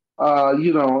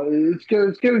 it's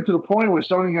getting to the point where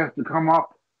Sony has to come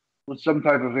up with some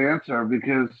type of answer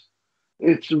because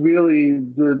it's really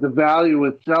the value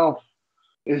itself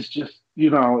is just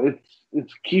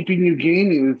it's keeping you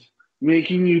gaming, it's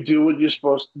making you do what you're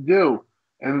supposed to do,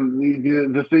 and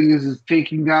the thing is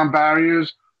taking down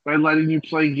barriers by letting you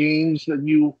play games that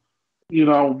you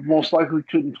most likely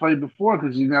couldn't play before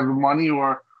because you didn't have the money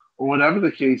or whatever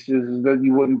the case is that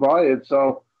you wouldn't buy it.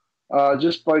 So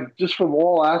just from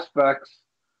all aspects,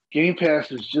 Game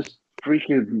Pass is just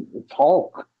freaking, it's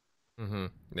Hulk. Mm-hmm.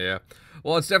 Yeah.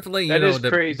 Well, it's definitely,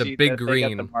 crazy the big that green. They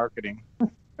get the marketing.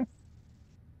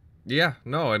 Yeah.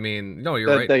 No, I mean, no, you're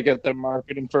that right. They get the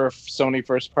marketing for a Sony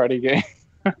first party game.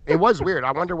 It was weird.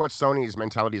 I wonder what Sony's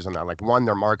mentality is on that. Like, one,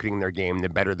 they're marketing their game. The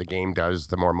better the game does,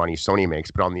 the more money Sony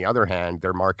makes. But on the other hand,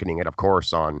 they're marketing it, of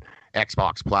course, on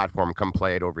Xbox platform. Come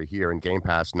play it over here, and Game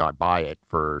Pass, not buy it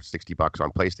for $60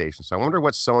 on PlayStation. So I wonder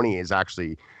what Sony is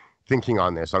actually thinking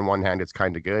on this. On one hand, it's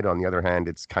kind of good. On the other hand,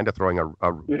 it's kind of throwing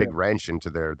a big wrench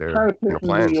into their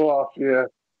plans. Yeah.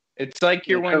 It's like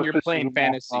when you're playing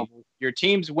fantasy. Your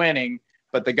team's winning,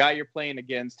 but the guy you're playing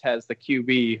against has the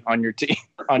QB on your team,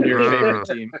 on your favorite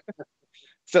team.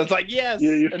 So it's like, yes.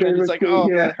 Yeah, and then it's like, oh,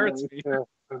 yeah, that hurts me.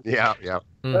 Yeah.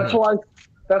 Mhm.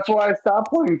 That's why I stopped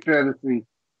playing fantasy.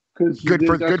 Good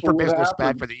for business,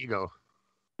 bad for the ego.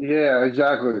 Yeah,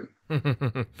 exactly.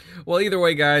 Well, either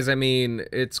way, guys, I mean,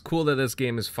 it's cool that this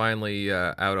game is finally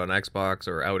out on Xbox,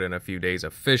 or out in a few days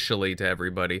officially to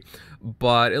everybody.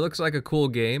 But it looks like a cool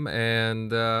game,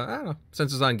 and I don't know.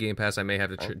 Since it's on Game Pass, I may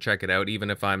have to check it out, even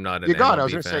if I'm not an MLB I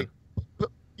was gonna fan. say,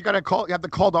 you have the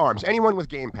call to arms. Anyone with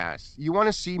Game Pass, you want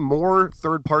to see more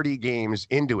third-party games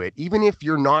into it, even if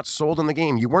you're not sold on the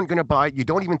game. You weren't going to buy it. You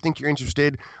don't even think you're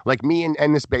interested. Like me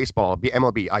and this baseball,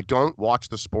 MLB. I don't watch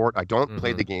the sport. I don't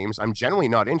play the games. I'm generally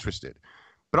not interested.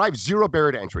 But I have zero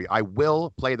barrier to entry. I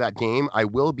will play that game. I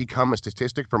will become a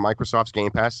statistic for Microsoft's Game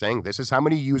Pass saying this is how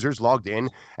many users logged in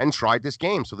and tried this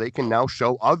game, so they can now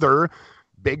show other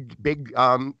big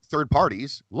third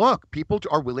parties, look, people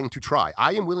are willing to try.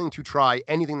 I am willing to try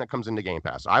anything that comes into Game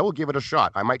Pass. I will give it a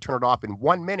shot. I might turn it off in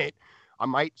 1 minute. I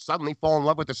might suddenly fall in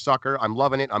love with the sucker. I'm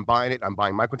loving it. I'm buying it. I'm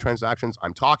buying microtransactions.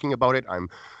 I'm talking about it. I'm,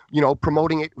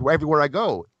 promoting it everywhere I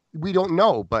go. We don't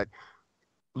know, but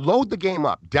load the game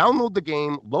up. Download the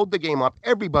game. Load the game up.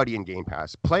 Everybody in Game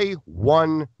Pass. Play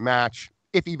one match,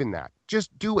 if even that.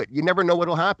 Just do it. You never know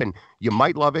what'll happen. You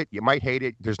might love it. You might hate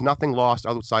it. There's nothing lost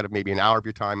outside of maybe an hour of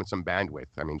your time and some bandwidth.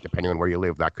 I mean, depending on where you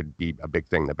live, that could be a big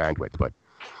thing, the bandwidth. But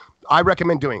I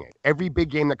recommend doing it. Every big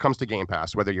game that comes to Game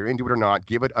Pass, whether you're into it or not,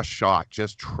 give it a shot.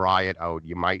 Just try it out.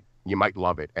 You might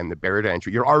love it. And the barrier to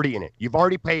entry, you're already in it. You've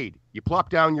already paid. You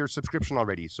plopped down your subscription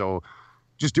already. So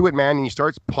just do it, man. And you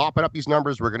start popping up these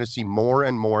numbers, we're going to see more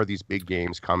and more of these big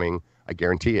games coming. I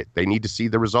guarantee it. They need to see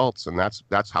the results, and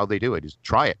that's how they do it. Just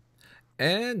try it.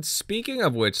 And speaking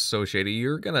of which, So Shady,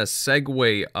 you're going to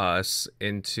segue us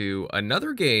into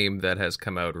another game that has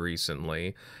come out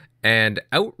recently, and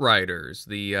Outriders,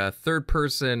 the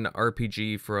third-person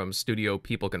RPG from studio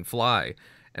People Can Fly.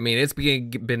 I mean, it's been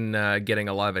getting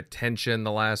a lot of attention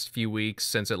the last few weeks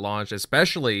since it launched,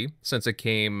 especially since it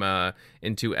came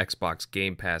into Xbox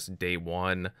Game Pass day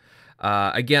one.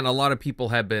 Again, a lot of people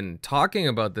have been talking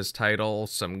about this title,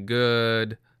 some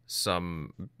good,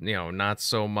 some, not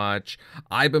so much.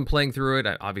 I've been playing through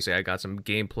it. Obviously, I got some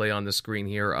gameplay on the screen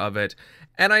here of it.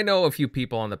 And I know a few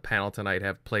people on the panel tonight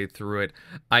have played through it.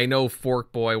 I know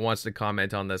Fork Boy wants to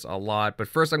comment on this a lot. But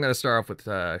first, I'm going to start off with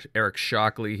Eric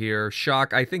Shockley here.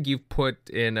 Shock, I think you've put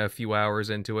in a few hours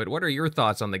into it. What are your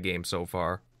thoughts on the game so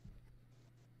far?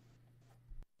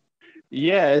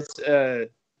 Yeah, it's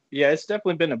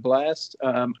definitely been a blast.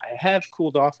 I have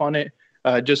cooled off on it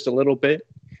just a little bit.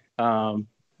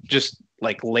 Just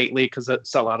like lately, because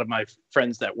that's a lot of my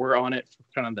friends that were on it,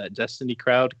 kind of that Destiny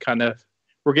crowd,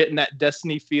 we're getting that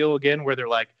Destiny feel again, where they're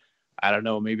like, I don't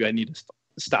know, maybe I need to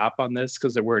stop on this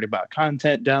because they're worried about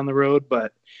content down the road.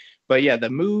 But yeah, the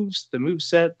move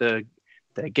set, the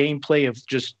gameplay of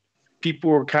just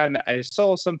I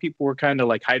saw some people were kind of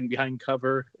like hiding behind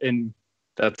cover, and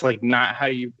that's like not how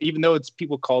you, even though it's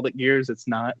people called it Gears, it's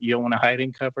not. You don't want to hide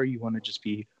in cover. You want to just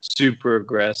be super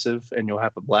aggressive, and you'll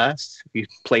have a blast if you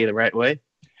play the right way.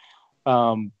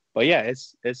 But yeah,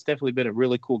 it's definitely been a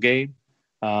really cool game.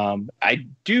 I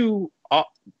do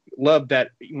love that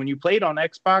when you play it on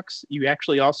Xbox, you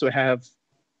actually also have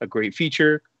a great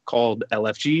feature called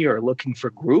LFG, or Looking for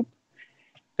Group.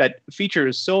 That feature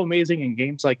is so amazing in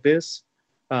games like this,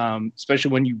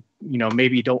 especially when you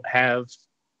maybe don't have,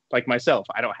 like myself,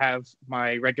 I don't have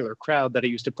my regular crowd that I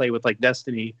used to play with, like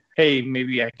Destiny. Hey,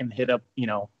 maybe I can hit up,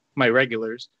 my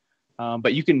regulars.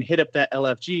 But you can hit up that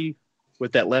LFG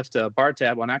with that left bar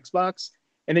tab on Xbox,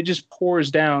 and it just pours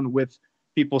down with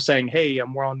people saying, hey,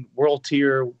 I'm on World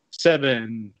Tier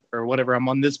 7 or whatever. I'm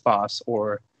on this boss,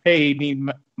 or hey, need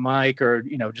Mike, or,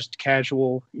 just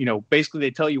casual. Basically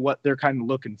they tell you what they're kind of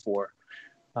looking for.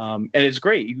 And it's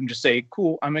great. You can just say,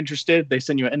 cool, I'm interested. They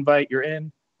send you an invite, you're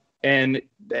in. And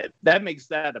that makes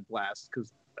that a blast,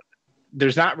 because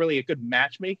there's not really a good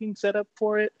matchmaking setup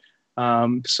for it.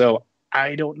 So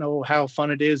I don't know how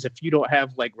fun it is if you don't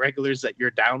have like regulars that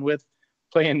you're down with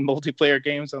playing multiplayer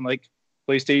games on like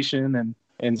PlayStation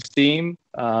and Steam.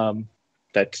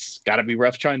 That's got to be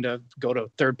rough trying to go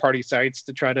to third-party sites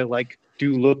to try to like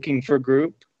do Looking for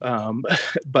Group.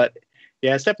 But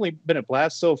yeah, it's definitely been a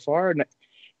blast so far. And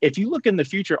if you look in the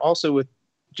future also with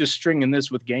just stringing this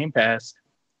with Game Pass,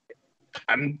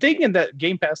 I'm thinking that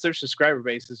Game Pass, their subscriber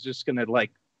base is just going to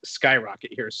like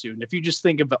skyrocket here soon. If you just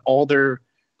think of all they're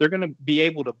going to be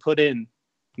able to put in,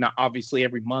 not obviously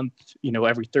every month,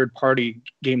 every third party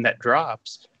game that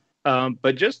drops,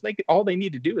 but just like all they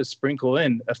need to do is sprinkle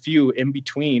in a few in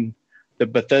between the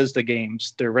Bethesda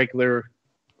games, their regular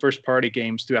first party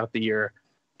games throughout the year.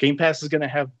 Game Pass is going to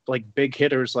have like big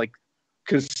hitters like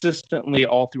consistently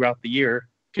all throughout the year,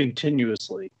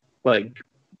 continuously. Like,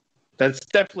 that's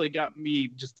definitely got me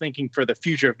just thinking for the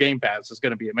future of Game Pass is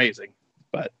going to be amazing.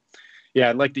 But yeah,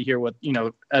 I'd like to hear what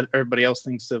everybody else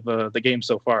thinks of the game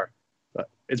so far. But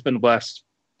it's been a blast,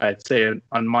 I'd say,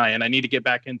 on my end. I need to get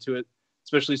back into it,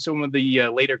 especially some of the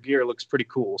later gear looks pretty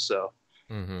cool. So,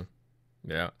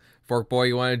 yeah, Fork Boy,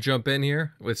 you want to jump in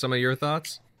here with some of your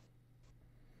thoughts?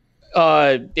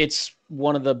 It's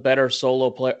one of the better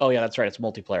solo player. Oh yeah, that's right. It's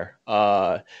multiplayer.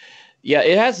 Yeah,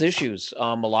 it has issues.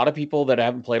 A lot of people that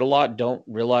haven't played a lot don't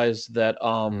realize that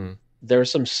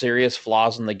there's some serious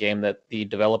flaws in the game that the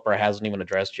developer hasn't even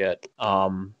addressed yet.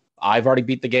 I've already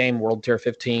beat the game, World Tier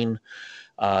 15,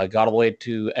 got all the way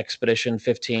to Expedition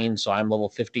 15, so I'm level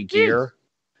 50 gear.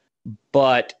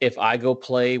 But if I go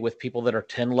play with people that are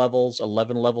 10 levels,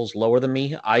 11 levels lower than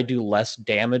me, I do less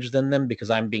damage than them because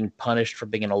I'm being punished for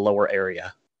being in a lower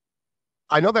area.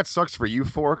 I know that sucks for you,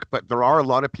 Fork, but there are a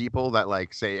lot of people that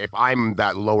like say, if I'm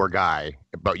that lower guy,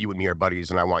 but you and me are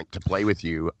buddies and I want to play with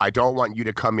you, I don't want you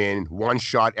to come in, one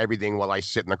shot everything while I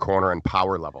sit in the corner and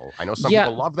power level. I know some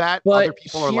people love that. Other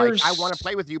people are like, I want to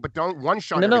play with you, but don't one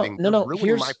shot everything. No.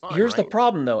 Here's the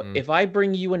problem though. If I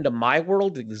bring you into my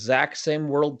world, the exact same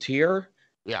world tier,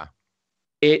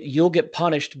 you'll get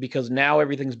punished because now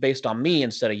everything's based on me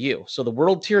instead of you. So the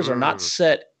world tiers are not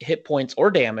set hit points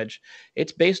or damage.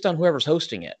 It's based on whoever's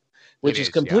hosting it, which is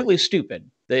completely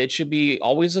stupid. It should be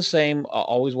always the same,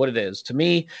 always what it is. To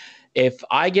me, If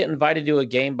I get invited to a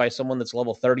game by someone that's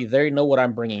level 30, they know what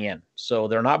I'm bringing in. So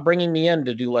they're not bringing me in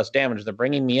to do less damage. They're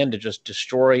bringing me in to just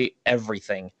destroy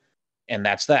everything. And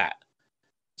that's that.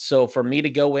 So for me to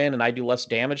go in and I do less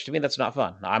damage, to me, that's not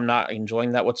fun. I'm not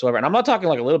enjoying that whatsoever. And I'm not talking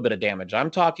like a little bit of damage.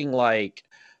 I'm talking like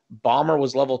Bomber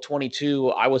was level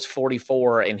 22, I was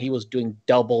 44, and he was doing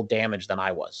double damage than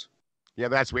I was. Yeah,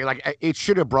 that's weird. Like it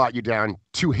should have brought you down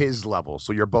to his level,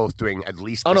 so you're both doing at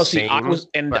least. See,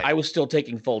 I was still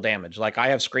taking full damage. Like I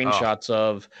have screenshots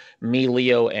of me,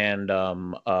 Leo, and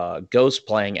Ghost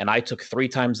playing, and I took 3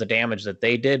 times the damage that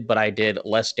they did, but I did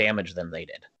less damage than they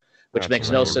did, which makes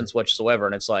no sense whatsoever.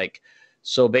 And it's like,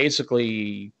 so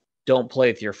basically, don't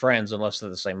play with your friends unless they're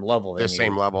the same level.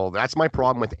 Same level. That's my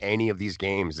problem with any of these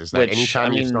games is that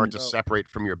anytime you start to separate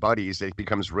from your buddies, it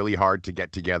becomes really hard to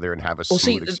get together and have a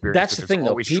smooth experience. That's the thing, though.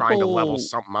 Always trying to level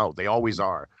something out. They always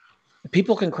are.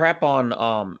 People can crap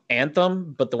on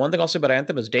Anthem, but the one thing I'll say about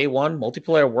Anthem is day one,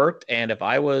 multiplayer worked, and if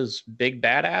I was big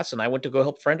badass and I went to go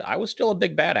help a friend, I was still a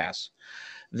big badass.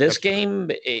 This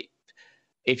game...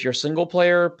 If you're single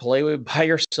player, play by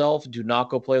yourself. Do not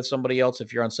go play with somebody else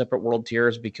if you're on separate world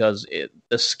tiers because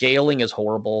the scaling is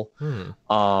horrible.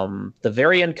 The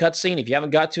very end cutscene, if you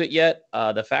haven't got to it yet,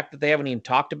 the fact that they haven't even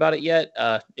talked about it yet,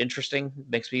 interesting.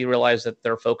 Makes me realize that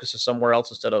their focus is somewhere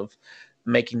else instead of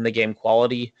making the game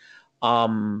quality. I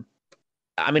mean,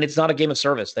 it's not a game of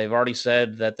service. They've already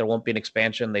said that there won't be an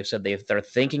expansion. They've said they're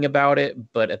thinking about it,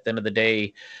 but at the end of the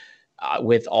day,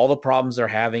 with all the problems they're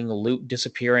having, loot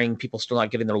disappearing, people still not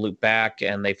getting their loot back,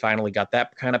 and they finally got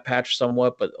that kind of patched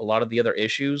somewhat, but a lot of the other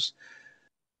issues,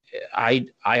 I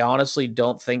honestly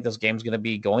don't think this game's going to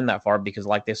be going that far because,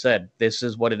 like they said, this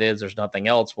is what it is. There's nothing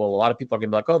else. Well, a lot of people are going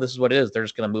to be like, oh, this is what it is. They're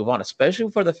just going to move on, especially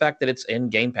for the fact that it's in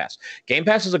Game Pass. Game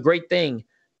Pass is a great thing,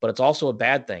 but it's also a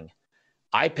bad thing.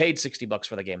 I paid $60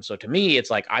 for the game. So to me, it's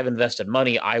like I've invested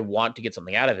money. I want to get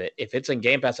something out of it. If it's in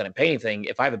Game Pass and I didn't pay anything,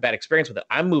 if I have a bad experience with it,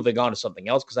 I'm moving on to something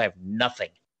else because I have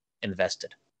nothing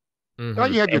invested.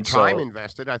 Well, you had your time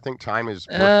invested. I think time is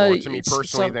worth more to me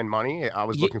personally than money. I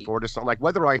was looking forward to something like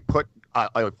whether I put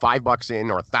 $5 in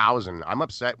or 1,000. I'm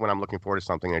upset when I'm looking forward to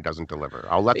something and it doesn't deliver.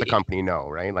 I'll let the company know,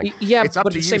 right? Like, it's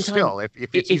up to you still. If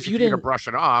it's easy for you to brush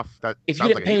it off, if you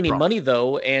didn't pay any money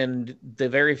though, and the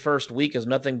very first week is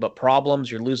nothing but problems,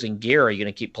 you're losing gear. Are you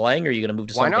going to keep playing, or are you going to move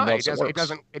to something else?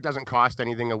 It doesn't cost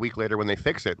anything a week later when they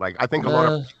fix it. Like I think a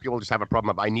lot of people just have a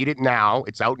problem of I need it now.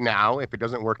 It's out now. If it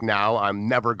doesn't work now, I'm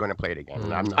never going to play it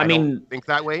again. I don't think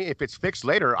that way. If it's fixed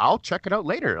later, I'll check it out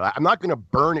later. I'm not going to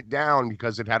burn it down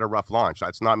because it had a rough launch.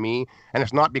 That's not me, and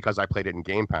it's not because I played it in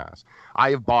Game Pass.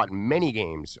 I have bought many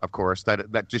games, of course,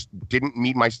 that just didn't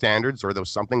meet my standards or there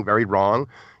was something very wrong.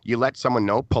 You let someone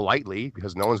know politely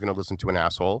because no one's going to listen to an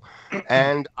asshole,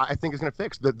 and I think it's going to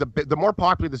fix. The more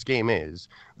popular this game is,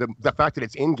 the fact that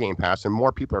it's in Game Pass and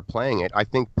more people are playing it, I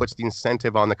think puts the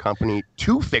incentive on the company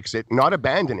to fix it, not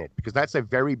abandon it, because that's a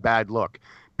very bad look.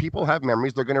 People have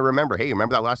memories. They're going to remember, hey,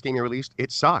 remember that last game you released?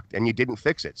 It sucked, and you didn't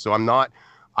fix it. So I'm not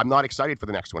excited for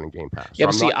the next one in Game Pass. So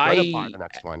I'm not going to buy the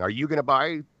next one. Are you going to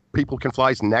buy People Can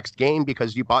Fly's next game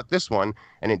because you bought this one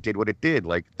and it did what it did?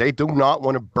 Like, they do not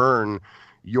want to burn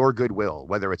your goodwill,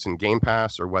 whether it's in Game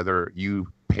Pass or whether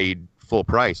you paid full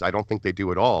price. I don't think they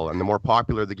do at all. And the more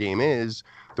popular the game is,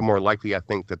 the more likely I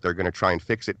think that they're going to try and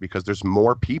fix it because there's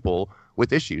more people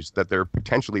with issues that they're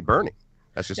potentially burning.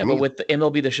 That's just me. But with the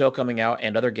MLB The Show coming out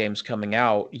and other games coming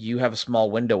out, you have a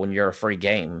small window when you're a free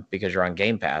game because you're on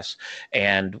Game Pass.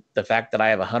 And the fact that I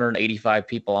have 185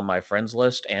 people on my friends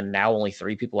list and now only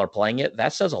 3 people are playing it,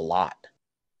 that says a lot.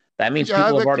 That means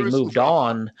people have already moved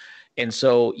on. And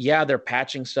so, they're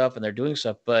patching stuff and they're doing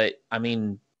stuff. But, I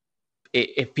mean,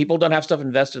 if people don't have stuff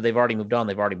invested, they've already moved on.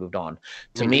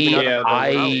 To me,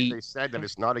 they said that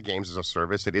it's not a games as a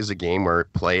service. It is a game where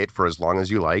play it for as long as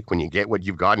you like. When you get what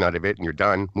you've gotten out of it and you're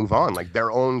done, move on. Like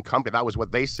their own company. That was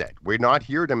what they said. We're not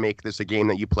here to make this a game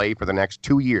that you play for the next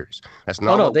 2 years. That's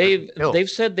not. No, they've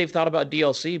said they've thought about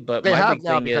DLC, but my big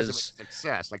thing is of its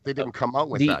success. Like they didn't come out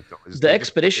with that. The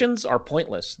expeditions are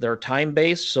pointless. They're time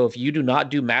based. So if you do not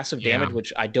do massive damage,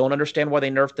 which I don't understand why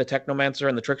they nerfed the Technomancer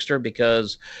and the Trickster,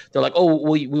 because they're like, oh,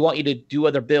 we want you to do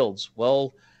other builds.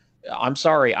 Well, I'm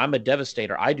sorry, I'm a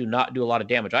Devastator. I do not do a lot of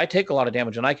damage. I take a lot of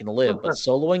damage and I can live, but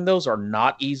soloing those are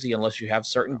not easy unless you have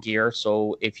certain gear.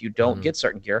 So if you don't get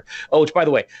certain gear, which by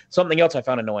the way, something else I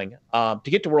found annoying, to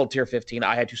get to World Tier 15,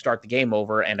 I had to start the game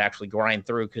over and actually grind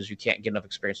through because you can't get enough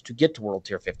experience to get to World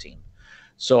Tier 15.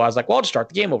 So I was like, well, I'll just start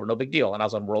the game over. No big deal. And I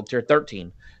was on World Tier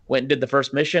 13. Went and did the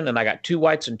first mission, and I got 2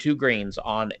 whites and 2 greens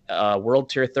on World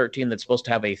Tier 13 that's supposed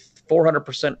to have a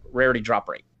 400% rarity drop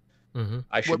rate. Mm-hmm.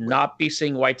 I should not be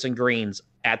seeing whites and greens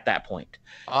at that point,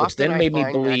 which Often then I made me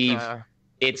find believe that,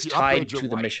 it's if you upgrade tied your to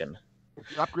the white- mission.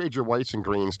 if you upgrade your whites and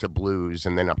greens to blues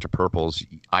and then up to purples,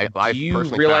 I Do you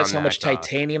personally realize found how much that,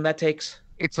 titanium that takes?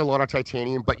 it's a lot of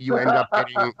titanium, but you end up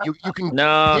getting you can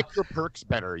No. pick your perks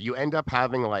better. You end up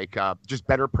having like just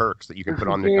better perks that you can This put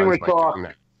is on the being guns by talk. doing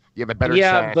that. You have a better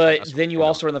Yeah, chance. but That's- then you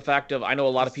also are in the fact of I know a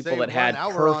lot of people that had now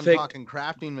we're on perfect talking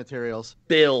crafting materials.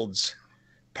 builds,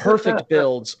 perfect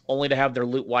builds, only to have their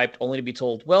loot wiped, only to be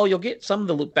told, well, you'll get some of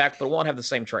the loot back, but it won't have the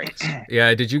same traits.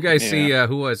 Yeah, did you guys see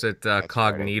who was it?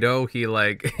 Cognito. He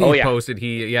posted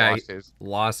he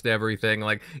lost everything.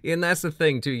 Like, and that's the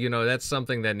thing too. You know, that's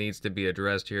something that needs to be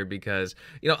addressed here because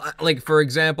like for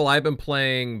example, I've been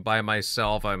playing by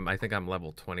myself. I think I'm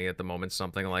level 20 at the moment,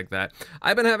 something like that.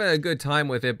 I've been having a good time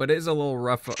with it, but it is a little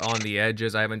rough on the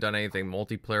edges. I haven't done anything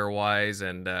multiplayer wise,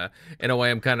 and in a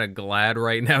way, I'm kind of glad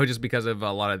right now just because of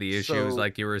a lot of the issues,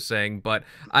 like you were saying. But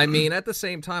I mean, at the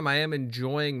same time, I am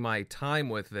enjoying my time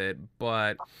with it,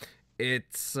 but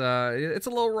it's a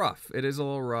little rough. It is a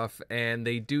little rough, and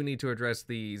they do need to address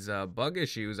these bug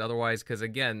issues. Otherwise, because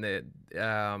again,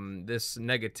 this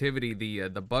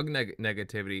negativity, the bug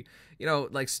negativity,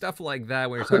 like stuff like that.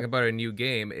 When you're talking about a new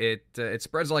game, it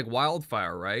spreads like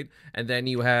wildfire, right? And then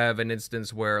you have an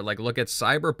instance where, like, look at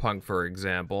Cyberpunk, for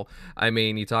example. I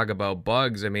mean, you talk about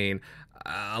bugs. I mean,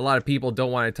 a lot of people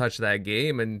don't want to touch that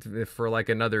game and for like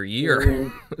another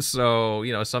year. So,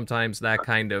 sometimes that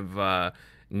kind of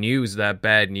news, that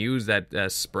bad news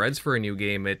that spreads for a new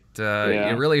game, it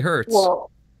really hurts. Well,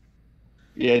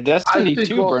 yeah, Destiny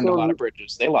 2 burned a also- lot of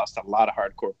bridges. They lost a lot of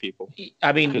hardcore people.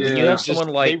 I mean, Yeah. you have someone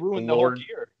They like ruined Lord. the whole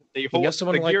gear. The you have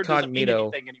someone the like gear doesn't mean Cognito.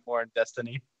 anything anymore in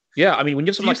Destiny. Yeah, I mean, when you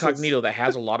have someone like Useless. Cognito that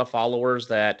has a lot of followers,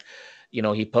 that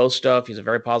he posts stuff, he's a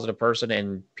very positive person,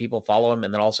 and people follow him,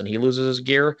 and then all of a sudden he loses his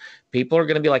gear. People are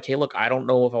going to be like, "Hey, look, I don't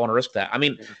know if I want to risk that." I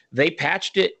mean, they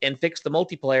patched it and fixed the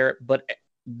multiplayer, but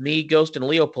me, Ghost, and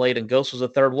Leo played, and Ghost was the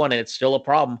third one, and it's still a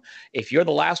problem. If you're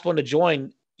the last one to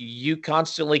join, you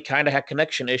constantly kind of have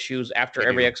connection issues after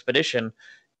every expedition,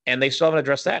 and they still haven't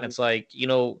addressed that. And it's like,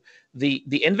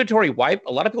 the inventory wipe.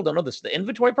 A lot of people don't know this. The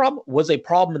inventory problem was a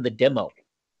problem in the demo.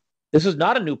 This is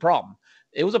not a new problem.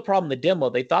 It was a problem in the demo.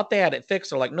 They thought they had it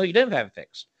fixed. They're like, no, you didn't have it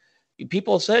fixed.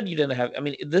 People said you didn't have. I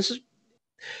mean,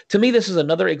 to me, this is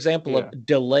another example of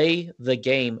delay the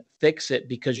game, fix it,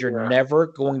 because you're never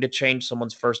going to change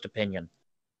someone's first opinion,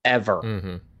 ever.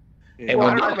 Mm-hmm. And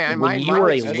when you are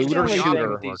a looter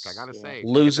shooter, I gotta say,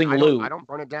 losing loot. I don't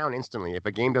burn it down instantly. If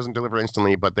a game doesn't deliver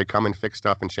instantly, but they come and fix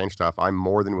stuff and change stuff, I'm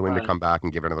more than willing to come back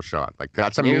and give it another shot. Like,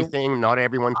 that's a me thing, not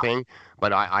everyone thing,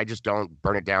 but I just don't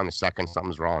burn it down the second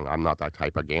something's wrong. I'm not that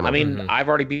type of gamer. I mean, I've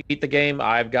already beat the game.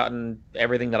 I've gotten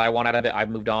everything that I want out of it. I've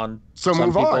moved on. So Some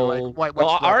move on. people- Like, well,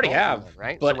 what's I already the have, problem,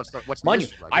 right? but so what's the mind you,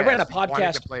 issue? I ran a yes, you wanted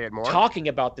to podcast play it more. talking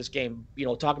about this game,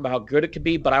 talking about how good it could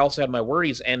be, but I also had my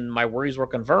worries, and my worries were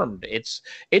confirmed.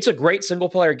 It's a great single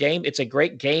player game. It's a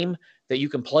great game that you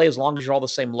can play as long as you're all the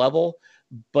same level,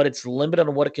 but it's limited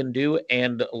on what it can do.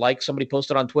 And like somebody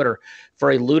posted on Twitter,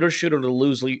 for a looter shooter to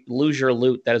lose your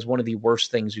loot, that is one of the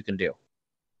worst things you can do.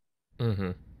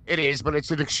 Mm-hmm. It is, but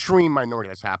it's an extreme minority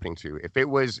that's happening to. If it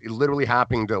was literally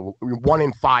happening to 1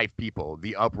 in 5 people,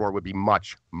 the uproar would be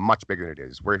much, much bigger than it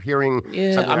is. We're hearing,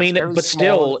 Yeah, I mean, very but small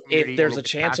still, if community there's and a it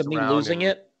gets chance of passed me around losing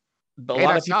and- it, but a Hey,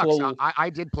 lot that of people. sucks. I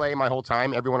did play my whole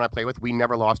time. Everyone I play with, we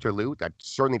never lost our loot. That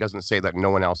certainly doesn't say that no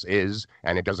one else is,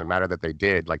 and it doesn't matter that they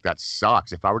did. Like, that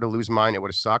sucks. If I were to lose mine, it would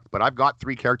have sucked. But I've got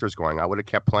 3 characters going. I would have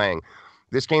kept playing.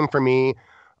 This game, for me,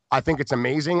 I think it's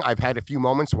amazing. I've had a few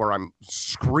moments where I'm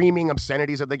screaming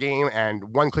obscenities at the game and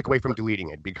one click away from deleting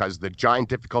it because the giant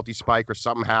difficulty spike or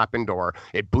something happened, or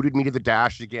it booted me to the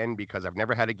dash again because I've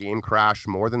never had a game crash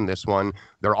more than this one.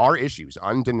 There are issues,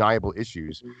 undeniable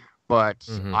issues. But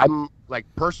I'm like,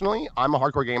 personally, I'm a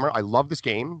hardcore gamer. I love this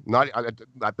game. Not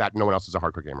that no one else is a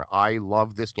hardcore gamer. I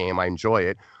love this game. I enjoy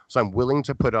it. So I'm willing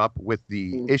to put up with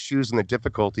the issues and the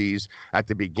difficulties at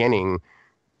the beginning,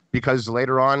 because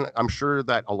later on, I'm sure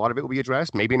that a lot of it will be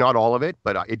addressed. Maybe not all of it,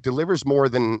 but it delivers more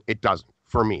than it doesn't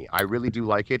for me. I really do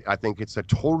like it. I think it's a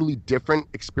totally different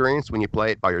experience when you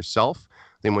play it by yourself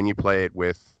than when you play it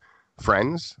with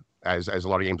friends, as a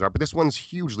lot of games are. But this one's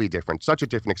hugely different. Such a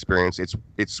different experience.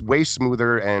 It's way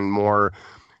smoother and more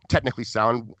technically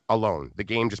sound alone. The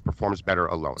game just performs better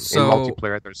alone. So- in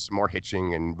multiplayer, there's some more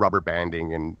hitching and rubber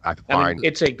banding, and I I find mean,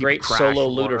 it's a people great crash solo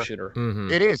more. looter shooter. Mm-hmm.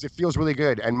 It is. It feels really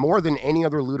good. And more than any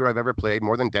other looter I've ever played,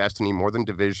 more than Destiny, more than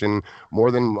Division,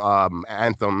 more than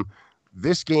Anthem,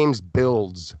 this game's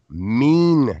builds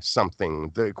mean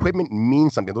something. The equipment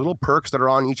means something. The little perks that are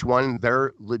on each one,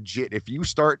 they're legit. If you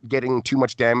start getting too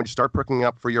much damage, start perking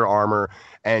up for your armor,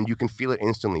 and you can feel it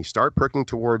instantly. Start perking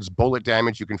towards bullet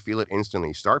damage, you can feel it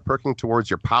instantly. Start perking towards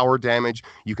your power damage,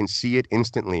 you can see it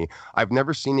instantly. I've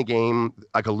never seen a game,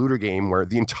 like a looter game, where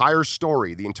the entire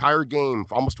story, the entire game,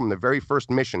 almost from the very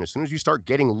first mission, as soon as you start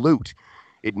getting loot,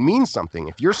 it means something.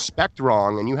 If you're spec'd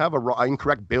wrong and you have an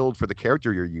incorrect build for the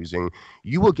character you're using,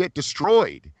 you will get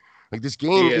destroyed. Like, this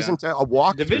game isn't a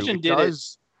walkthrough. Division did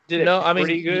it No, I mean,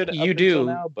 pretty good. you up do. until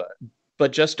now,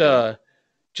 But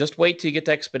just wait till you get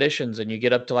to expeditions and you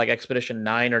get up to like expedition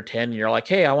 9 or 10 and you're like,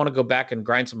 hey, I want to go back and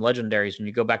grind some legendaries, and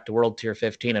you go back to world tier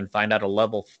 15 and find out a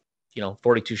level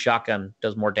 42 shotgun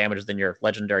does more damage than your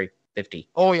legendary 50.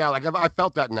 Oh yeah, like I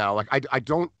felt that now. Like I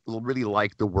don't really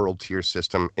like the world tier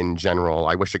system in general.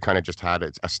 I wish it kind of just had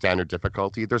a standard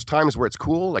difficulty. There's times where it's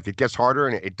cool, like it gets harder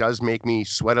and it does make me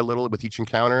sweat a little with each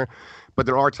encounter. But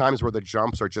there are times where the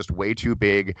jumps are just way too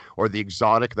big, or the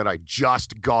exotic that I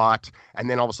just got, and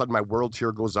then all of a sudden my world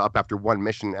tier goes up after one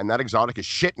mission, and that exotic is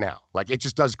shit now. Like, it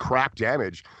just does crap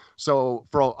damage. So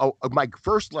for my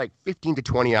first like 15 to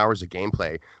 20 hours of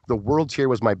gameplay, the world tier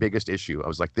was my biggest issue. I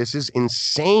was like, this is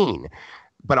insane.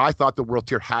 But I thought the world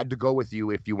tier had to go with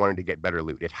you if you wanted to get better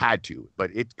loot. It had to,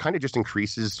 but it kind of just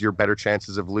increases your better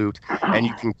chances of loot, and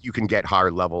you can get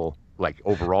higher level, like,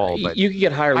 overall. But you can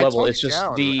get higher level. It's just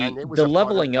down, the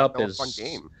leveling up is fun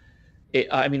game.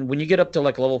 I mean, when you get up to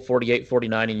like level 48,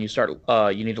 49, and you start,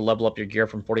 you need to level up your gear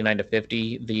from 49 to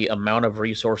 50, the amount of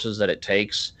resources that it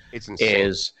takes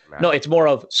is, no, it's more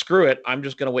of, screw it, I'm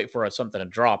just going to wait for something to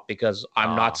drop, because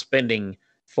I'm not spending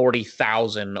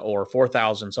 40,000 or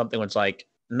 4,000 something when it's like,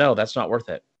 no, that's not worth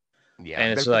it. Yeah,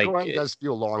 and it's like, it does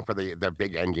feel long for the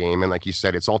big end game, and like you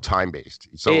said, it's all time based.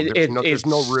 So there's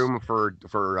no room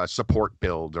for a support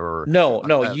build or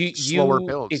slower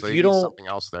build. If so you don't, something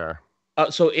else there.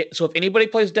 So if anybody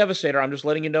plays Devastator, I'm just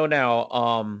letting you know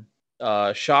now.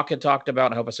 Shock had talked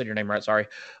about, I hope I said your name right, sorry.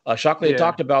 Shock had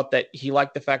talked about that he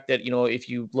liked the fact that, if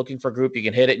you're looking for a group, you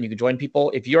can hit it and you can join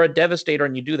people. If you're a Devastator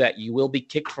and you do that, you will be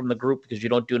kicked from the group because you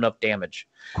don't do enough damage.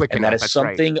 That is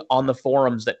something on the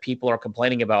forums that people are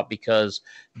complaining about, because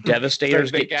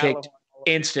Devastators get kicked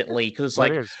instantly, because it's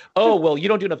like, oh, well, you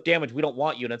don't do enough damage, we don't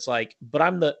want you. And it's like, but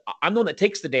I'm the one that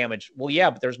takes the damage. Well, yeah,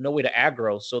 but there's no way to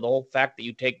aggro, so the whole fact that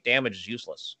you take damage is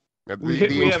useless.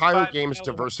 The entire game's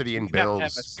diversity in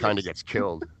builds kind of gets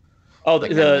killed. Oh,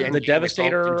 the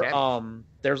Devastator,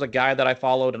 there's a guy that I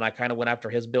followed, and I kind of went after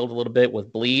his build a little bit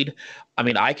with Bleed. I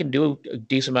mean, I can do a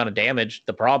decent amount of damage.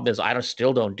 The problem is I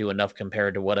still don't do enough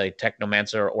compared to what a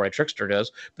Technomancer or a Trickster does,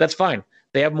 but that's fine.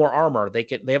 They have more armor. They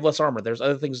have less armor. There's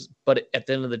other things, but at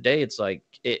the end of the day, it's like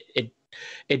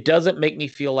it doesn't make me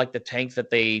feel like the tank that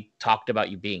they talked about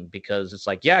you being, because it's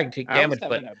like, yeah, I can take damage, I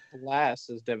was having a blast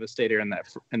as Devastator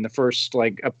in the first,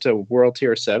 like, up to World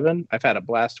Tier 7. I've had a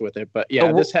blast with it, but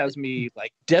yeah, this has me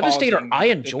like Devastator. I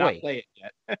enjoy. Play it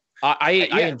yet. I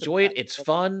enjoy it. It's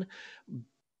fun,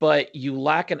 but you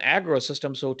lack an aggro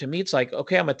system. So to me, it's like,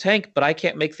 okay, I'm a tank, but I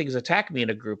can't make things attack me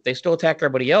in a group. They still attack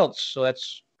everybody else, so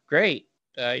that's great.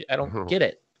 I don't get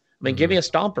it. I mean, give me a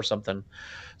stomp or something.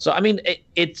 So I mean,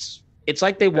 it's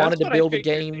like they wanted to build a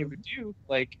game. They would do,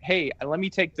 like, hey, let me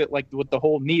take with the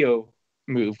whole Neo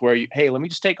move, where let me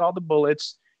just take all the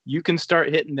bullets. You can start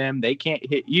hitting them. They can't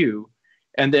hit you.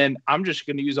 And then I'm just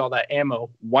going to use all that ammo,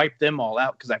 wipe them all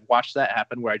out, because I've watched that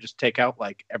happen, where I just take out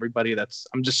like everybody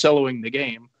I'm just soloing the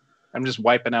game. I'm just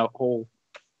wiping out whole,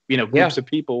 groups of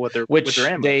people with their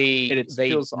ammo. They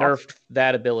nerfed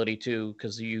that ability too,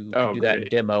 because you can do that in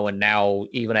demo, and now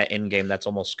even at end game that's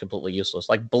almost completely useless.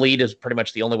 Like, Bleed is pretty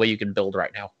much the only way you can build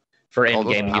right now for end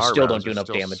game, and you still don't do enough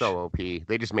damage. So OP.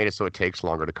 They just made it so it takes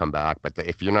longer to come back. But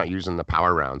if you're not using the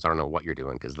power rounds, I don't know what you're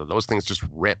doing, because those things just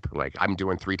rip. Like, I'm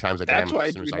doing 3 times a damage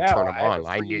as soon as I turn them on.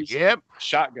 I need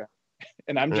shotgun,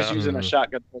 and I'm just using a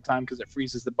shotgun the whole time because it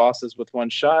freezes the bosses with one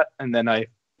shot, and then I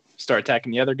start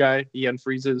attacking the other guy, he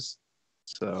unfreezes.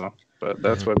 So, but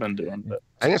that's what I've been doing. But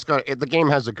I think the game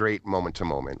has a great moment to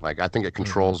moment. Like, I think it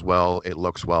controls well, it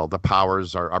looks well. The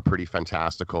powers are pretty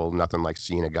fantastical. Nothing like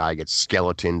seeing a guy get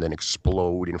skeletoned and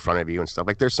explode in front of you and stuff.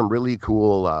 Like, there's some really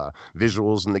cool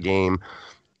visuals in the game.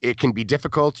 It can be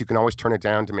difficult. You can always turn it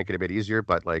down to make it a bit easier,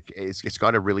 but like, it's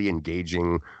got a really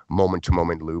engaging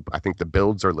moment-to-moment loop. I think the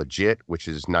builds are legit, which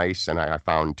is nice, and I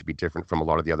found to be different from a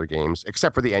lot of the other games,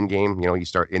 except for the end game. You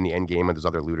start in the end game and there's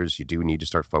other looters. You do need to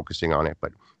start focusing on it.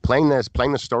 But playing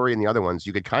the story and the other ones,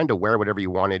 you could kind of wear whatever you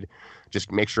wanted,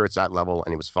 just make sure it's that level,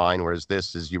 and it was fine. Whereas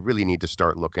this is, you really need to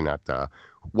start looking at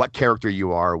what character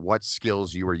you are, what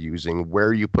skills you are using,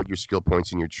 where you put your skill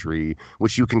points in your tree,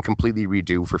 which you can completely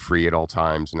redo for free at all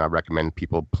times, and I recommend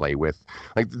people play with.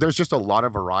 Like, there's just a lot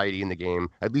of variety in the game,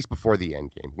 at least before the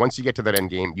end game. Once you get to that end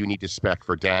game, you need to spec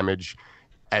for damage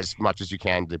as much as you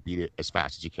can to beat it as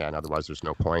fast as you can. Otherwise, there's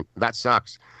no point. That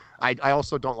sucks. I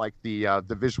also don't like the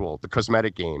visual, the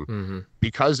cosmetic game,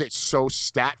 because it's so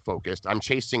stat focused. I'm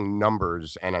chasing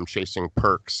numbers and I'm chasing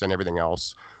perks and everything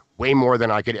else way more than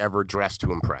I could ever dress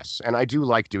to impress. And I do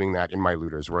like doing that in my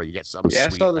looters, where you get something Yeah,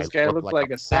 sweet. I saw this guy look like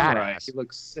a samurai. badass. He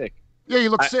looks sick. Yeah, he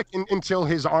looks sick until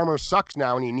his armor sucks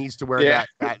now, and he needs to wear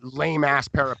that lame ass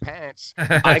pair of pants.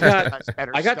 I got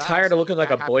stats. tired of looking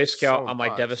like a That Boy happens Scout so on my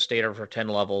much. Devastator for 10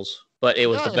 levels, but it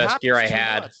was Yeah, the it best gear I happens too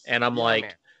had. much. And I'm Yeah, like,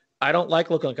 man. I don't like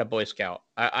looking like a Boy Scout.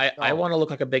 I No. want to look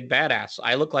like a big badass.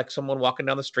 I look like someone walking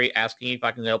down the street asking if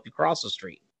I can help you cross the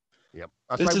street. Yep.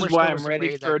 This is why I'm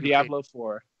ready for Diablo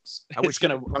 4. I wish It's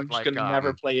gonna. it looked I'm just like, gonna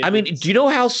never play it. I mean, do you know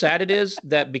how sad it is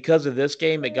that because of this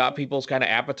game, it got people's kind of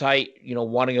appetite,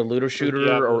 wanting a looter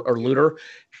shooter or looter,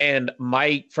 and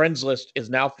my friends list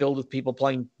is now filled with people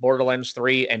playing Borderlands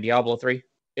 3 and Diablo 3.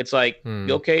 It's like,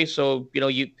 okay, so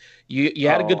you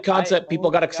had a good concept, people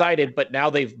got excited, but now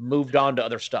they've moved on to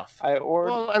other stuff.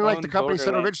 Well, and like the company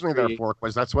said originally, their fork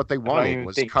was that's what they wanted,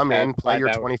 was come in, play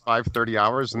your 25, 30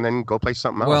 hours, and then go play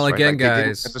something else. Well, right? again, Like, they didn't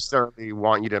guys, necessarily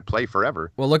want you to play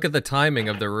forever. Well, look at the timing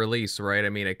of the release, right? I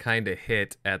mean, it kind of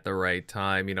hit at the right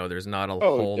time. There's not a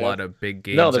whole lot of big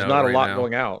games. No, there's out not right a lot now.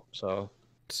 going out. So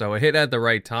it hit at the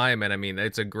right time, and I mean,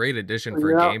 it's a great addition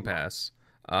for Game Pass.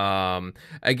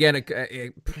 Again, it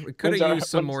could have used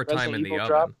some more time in the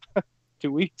oven.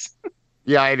 2 weeks.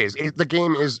 Yeah, it is. The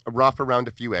game is rough around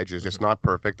a few edges. It's not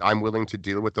perfect. I'm willing to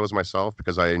deal with those myself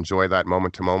because I enjoy that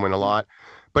moment to moment a lot.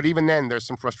 But even then, there's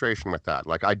some frustration with that.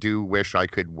 Like, I do wish I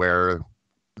could wear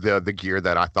the gear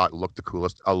that I thought looked the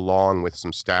coolest along with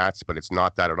some stats, but it's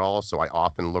not that at all. So I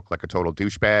often look like a total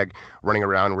douchebag running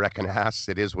around wrecking ass.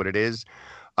 It is what it is.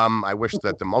 I wish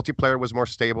that the multiplayer was more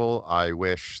stable. I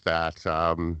wish that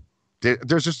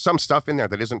there's just some stuff in there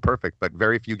that isn't perfect, but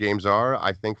very few games are.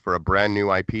 I think for a brand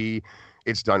new IP,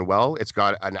 it's done well. It's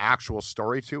got an actual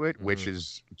story to it, which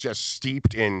is just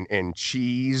steeped in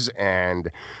cheese and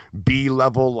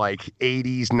B-level, like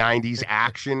 80s, 90s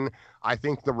action. I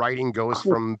think the writing goes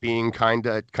from being kind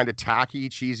of tacky,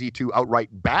 cheesy to outright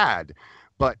bad.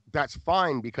 But that's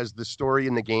fine because the story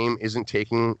in the game isn't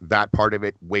taking that part of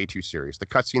it way too serious. The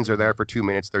cutscenes are there for 2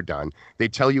 minutes, they're done. They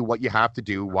tell you what you have to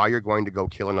do, why you're going to go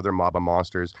kill another mob of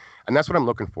monsters. And that's what I'm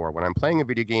looking for. When I'm playing a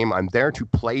video game, I'm there to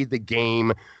play the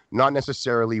game, not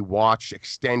necessarily watch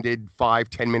extended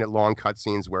 5-10 minute long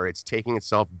cutscenes where it's taking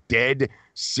itself dead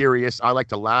serious. I like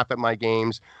to laugh at my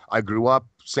games. I grew up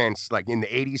since like in the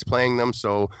 80s playing them,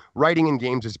 so writing in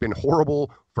games has been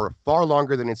horrible for far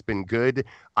longer than it's been good.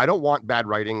 I don't want bad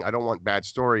writing, I don't want bad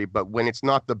story, but when it's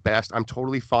not the best, I'm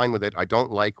totally fine with it. I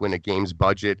don't like when a game's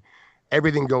budget,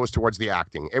 everything goes towards the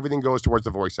acting, everything goes towards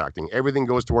the voice acting, everything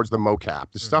goes towards the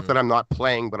mocap, the stuff that I'm not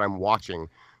playing but I'm watching.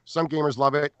 Some gamers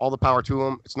love it, all the power to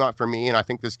them. It's not for me, and I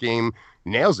think this game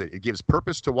nails it. It gives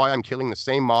purpose to why I'm killing the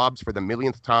same mobs for the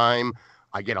millionth time.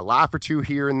 I get a laugh or two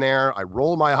here and there. I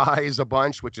roll my eyes a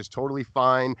bunch, which is totally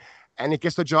fine. And it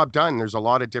gets the job done. There's a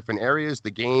lot of different areas.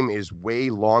 The game is way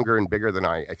longer and bigger than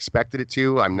I expected it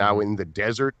to. I'm now in the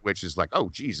desert, which is like, oh,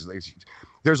 geez.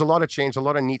 There's a lot of change, a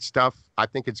lot of neat stuff. I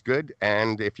think it's good.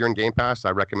 And if you're in Game Pass,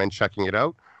 I recommend checking it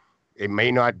out. It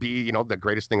may not be, the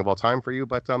greatest thing of all time for you,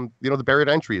 but, the barrier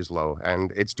to entry is low.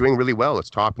 And it's doing really well. It's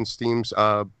topping Steam's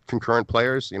concurrent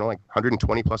players, like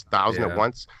 120,000+ at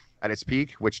once at its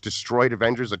peak, which destroyed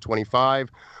Avengers at 25.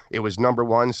 It was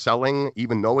 #1 selling,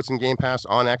 even though it's in Game Pass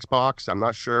on Xbox. I'm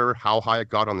not sure how high it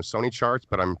got on the Sony charts,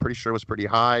 but I'm pretty sure it was pretty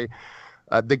high.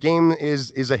 The game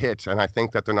is a hit, and I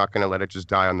think that they're not going to let it just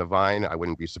die on the vine. I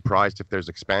wouldn't be surprised if there's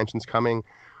expansions coming.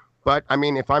 But, I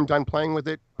mean, if I'm done playing with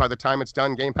it, by the time it's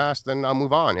done Game Pass, then I'll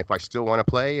move on. If I still want to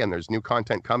play and there's new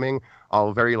content coming,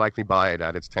 I'll very likely buy it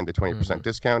at its 10 to 20%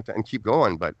 discount and keep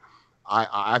going. But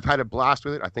I've had a blast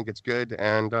with it. I think it's good,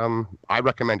 and I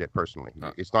recommend it personally.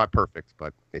 It's not perfect,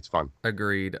 but it's fun.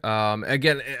 Agreed.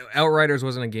 Again, Outriders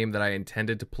wasn't a game that I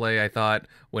intended to play. I thought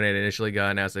when it initially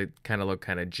got announced, it kind of looked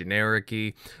kind of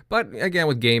generic-y. But again,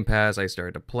 with Game Pass, I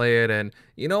started to play it, and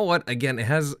you know what? Again, it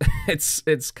has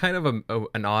it's kind of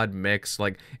an odd mix.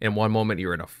 Like in one moment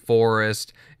you're in a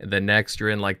forest, and the next you're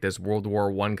in like this World War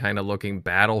I kind of looking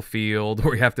battlefield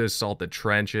where you have to assault the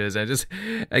trenches, and just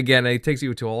again, it takes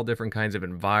you to all different kinds kinds of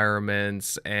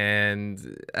environments,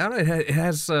 and I don't know, it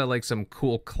has like some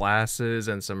cool classes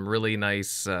and some really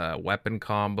nice weapon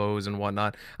combos and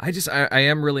whatnot. I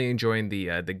am really enjoying the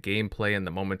gameplay and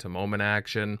the moment-to-moment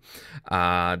action.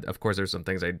 Of course, there's some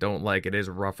things I don't like. It is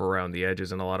rough around the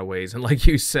edges in a lot of ways, and like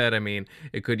you said, I mean,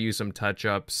 it could use some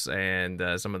touch-ups, and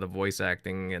some of the voice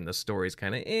acting and the story's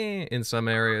kind of in some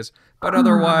areas, but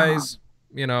otherwise,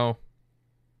 you know,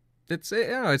 it's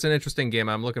an interesting game.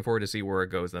 I'm looking forward to see where it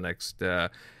goes the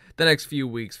next few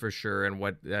weeks for sure, and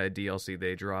what DLC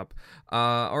they drop.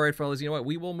 All right, fellas, you know what?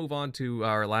 We will move on to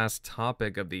our last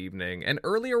topic of the evening. And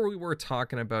earlier we were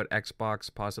talking about Xbox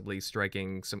possibly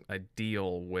striking a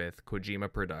deal with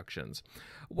Kojima Productions.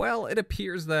 Well, it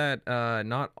appears that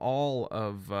not all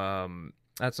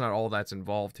that's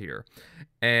involved here.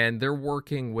 And they're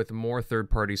working with more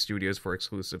third-party studios for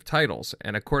exclusive titles.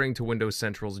 And according to Windows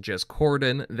Central's Jez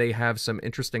Corden, they have some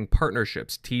interesting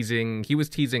partnerships. He was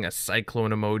teasing a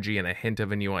cyclone emoji and a hint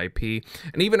of a new IP.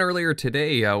 And even earlier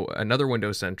today, another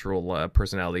Windows Central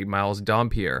personality, Miles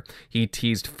Dompierre, he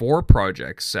teased 4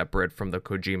 projects separate from the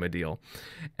Kojima deal.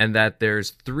 And that there's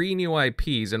 3 new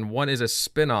IPs, and one is a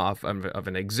spin-off of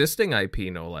an existing IP,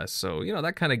 no less. So, you know,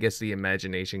 that kind of gets the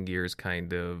imagination gears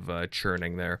kind of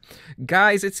churning there.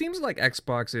 Guys, it seems like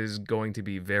Xbox is going to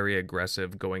be very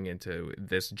aggressive going into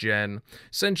this gen.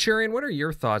 Centurion, what are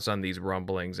your thoughts on these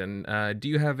rumblings? And do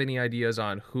you have any ideas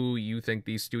on who you think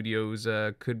these studios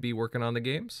could be working on the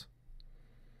games?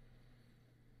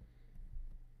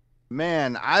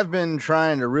 Man, I've been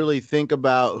trying to really think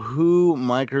about who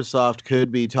Microsoft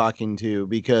could be talking to,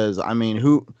 because, I mean,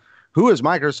 who has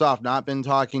Microsoft not been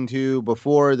talking to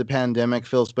before the pandemic?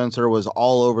 Phil Spencer was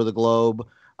all over the globe.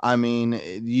 I mean,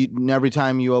 every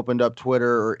time you opened up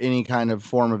Twitter or any kind of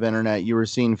form of internet, you were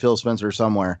seeing Phil Spencer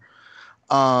somewhere.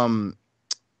 I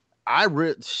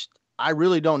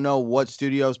really don't know what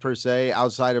studios per se,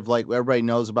 outside of, like, everybody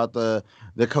knows about the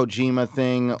Kojima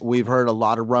thing. We've heard a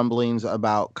lot of rumblings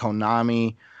about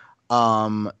Konami.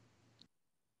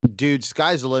 Dude,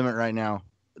 sky's the limit right now.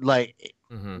 Like,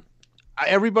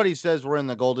 everybody says we're in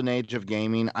the golden age of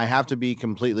gaming. I have to be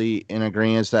completely in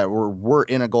agreement that we're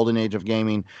in a golden age of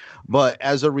gaming. But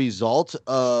as a result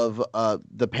of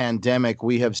the pandemic,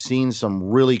 we have seen some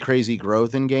really crazy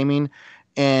growth in gaming,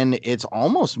 and it's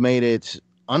almost made it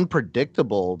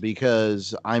unpredictable,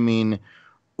 because, I mean,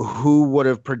 who would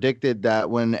have predicted that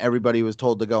when everybody was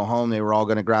told to go home, they were all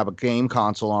going to grab a game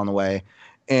console on the way?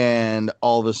 And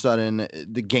all of a sudden,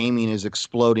 the gaming is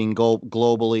exploding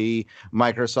globally.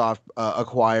 Microsoft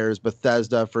acquires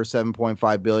Bethesda for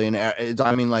 $7.5 billion.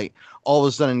 I mean, like, all of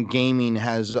a sudden, gaming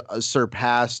has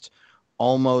surpassed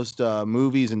almost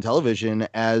movies and television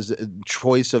as a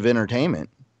choice of entertainment.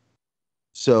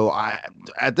 So,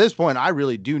 at this point, I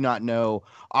really do not know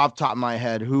off the top of my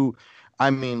head who. I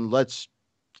mean,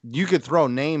 you could throw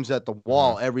names at the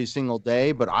wall every single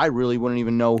day, but I really wouldn't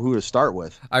even know who to start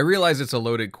with. I realize it's a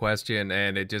loaded question,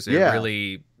 and it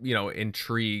really, you know,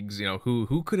 intrigues, you know,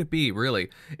 who could it be, really?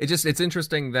 It's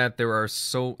interesting that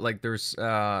there's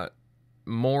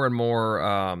more and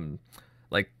more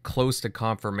like close to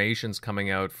confirmations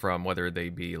coming out from whether they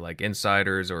be like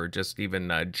insiders or just even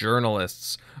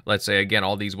journalists. Let's say, again,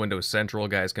 all these Windows Central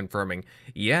guys confirming,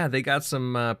 yeah, they got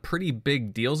some pretty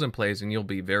big deals in place, and you'll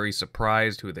be very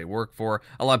surprised who they work for.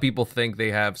 A lot of people think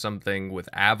they have something with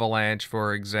Avalanche,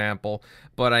 for example,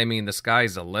 but I mean, the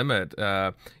sky's the limit.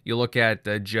 You look at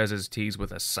Jez's tease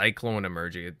with a cyclone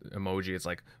emoji, it's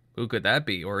like, who could that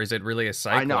be? Or is it really a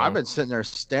cyclone? I know, I've been sitting there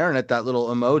staring at that little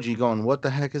emoji going, what the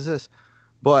heck is this?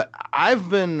 But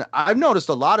I've noticed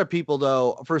a lot of people,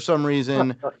 though, for some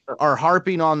reason, are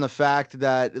harping on the fact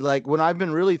that, like, when I've been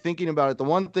really thinking about it, the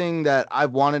one thing that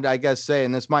I've wanted, I guess, say,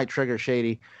 and this might trigger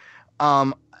Shady,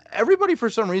 everybody for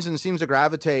some reason seems to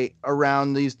gravitate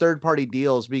around these third-party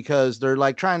deals, because they're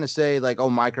like trying to say, like,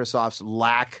 oh, Microsoft's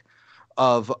lack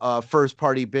of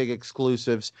first-party big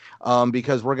exclusives,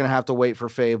 because we're going to have to wait for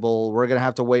Fable, we're going to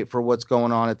have to wait for what's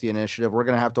going on at the Initiative, we're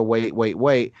going to have to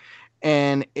wait.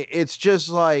 And it's just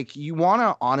like, you want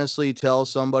to honestly tell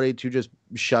somebody to just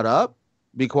shut up,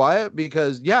 be quiet,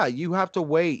 because, yeah, you have to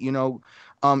wait. You know,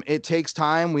 it takes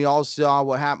time. We all saw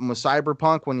what happened with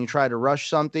Cyberpunk when you try to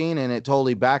rush something and it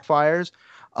totally backfires.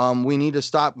 We need to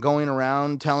stop going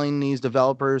around telling these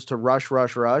developers to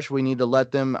rush. We need to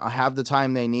let them have the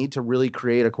time they need to really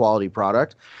create a quality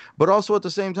product. But also at the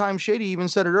same time, Shady even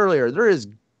said it earlier, there is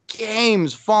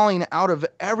games falling out of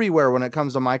everywhere when it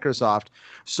comes to Microsoft.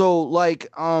 So like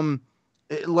I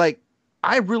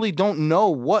really don't know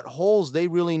what holes they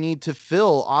really need to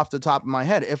fill off the top of my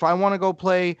head. If I want to go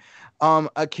play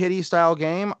A kiddie style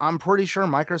game, I'm pretty sure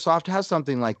Microsoft has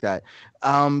something like that.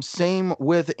 Same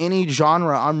with any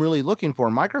genre I'm really looking for.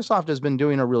 Microsoft has been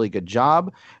doing a really good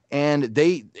job, and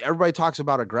everybody talks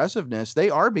about aggressiveness.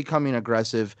 They are becoming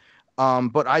aggressive,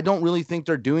 but I don't really think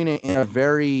they're doing it in a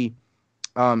very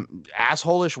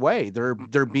asshole-ish way.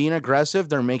 They're being aggressive,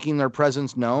 they're making their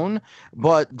presence known,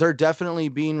 but they're definitely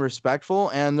being respectful,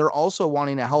 and they're also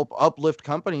wanting to help uplift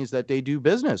companies that they do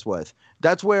business with.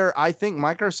 That's where I think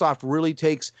Microsoft really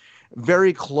takes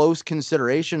very close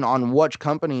consideration on which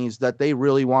companies that they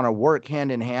really want to work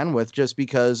hand in hand with, just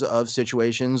because of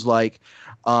situations like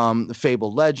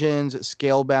Fable Legends,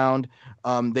 Scalebound.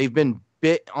 They've been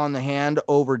bit on the hand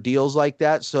over deals like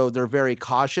that, so they're very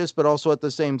cautious, but also at the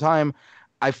same time,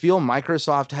 I feel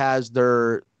Microsoft has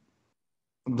their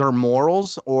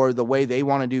morals or the way they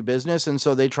want to do business, and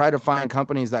so they try to find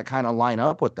companies that kind of line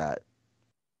up with that.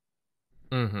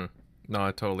 Mm-hmm. No,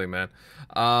 totally, man.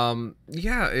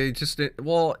 Yeah,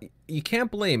 well, you can't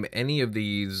blame any of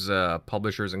these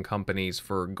publishers and companies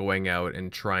for going out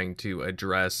and trying to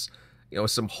address,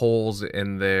 some holes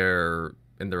in their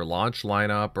launch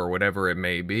lineup or whatever it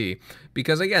may be,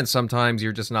 because again, sometimes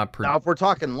you're just not now if we're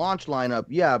talking launch lineup,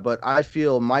 yeah, but I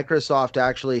feel Microsoft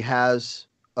actually has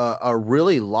a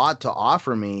really lot to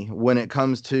offer me when it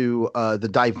comes to the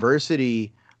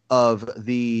diversity of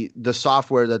the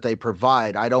software that they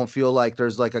provide. I don't feel like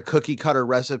there's like a cookie cutter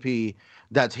recipe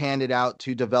that's handed out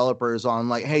to developers on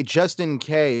like, hey, just in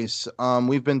case,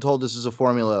 we've been told this is a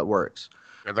formula that works.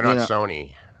 Yeah, they're not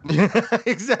Sony.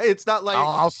 Exactly. It's not like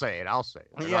I'll say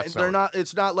it. They're not.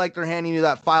 It's not like they're handing you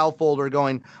that file folder,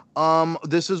 going,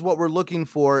 this is what we're looking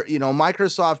for.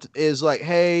 Microsoft is like,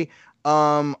 hey,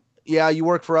 yeah, you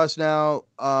work for us now.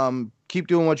 Keep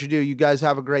doing what you do. You guys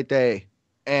have a great day.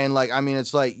 And like, I mean,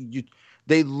 it's like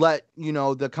they let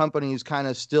the companies kind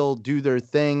of still do their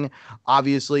thing.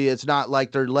 Obviously, it's not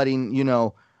like they're letting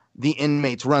the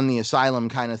inmates run the asylum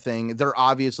kind of thing. They're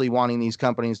obviously wanting these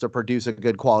companies to produce a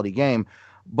good quality game.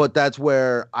 But that's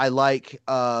where I like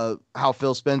how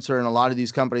Phil Spencer and a lot of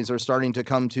these companies are starting to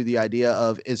come to the idea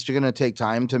of it's going to take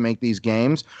time to make these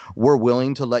games. We're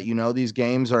willing to let you know these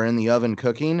games are in the oven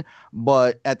cooking,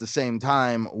 but at the same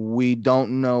time, we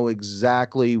don't know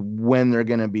exactly when they're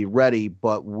going to be ready,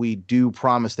 but we do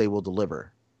promise they will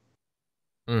deliver.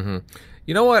 Mm-hmm.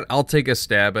 You know what? I'll take a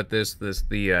stab at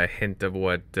the hint of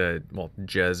what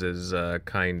Jez is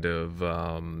kind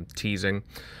of teasing.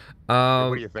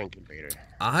 What do you think, Invader?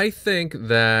 I think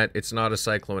that it's not a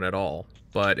Cyclone at all,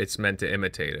 but it's meant to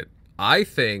imitate it. I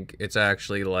think it's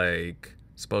actually like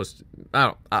supposed to,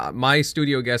 I don't my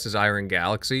studio guess is Iron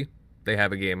Galaxy. They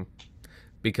have a game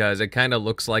because it kind of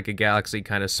looks like a Galaxy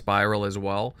kind of spiral as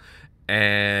well.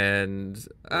 And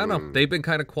I don't know, they've been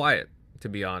kind of quiet, to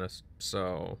be honest.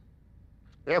 So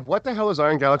yeah, what the hell has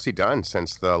Iron Galaxy done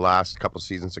since the last couple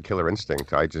seasons of Killer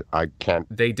Instinct? I can't.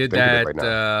 They did that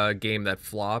right game that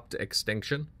flopped,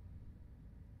 Extinction.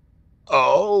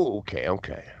 Oh,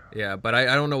 okay. Yeah, but I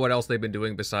don't know what else they've been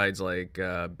doing besides like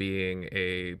being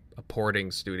a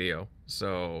porting studio.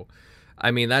 So,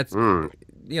 I mean that's and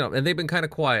they've been kind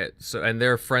of quiet. So, and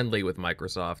they're friendly with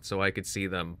Microsoft, so I could see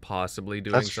them possibly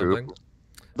doing something. True.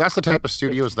 That's the type of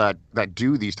studios that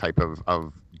do these type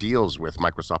of deals with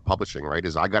Microsoft Publishing, right?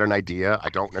 Is I got an idea, I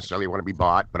don't necessarily want to be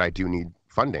bought, but I do need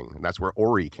funding, and that's where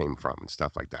Ori came from and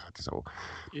stuff like that. So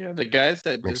yeah, the guys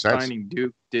that did Finding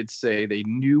Duke did say they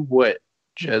knew what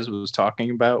Jez was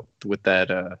talking about with that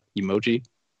emoji,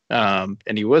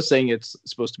 and he was saying it's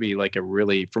supposed to be like a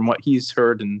really, from what he's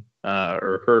heard and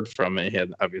or heard from it, he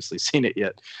hadn't obviously seen it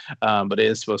yet, but it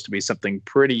is supposed to be something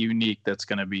pretty unique that's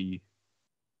going to be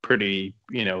pretty,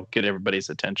 get everybody's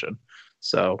attention.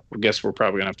 So I guess we're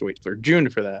probably gonna have to wait for June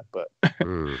for that, but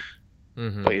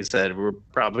But he said we're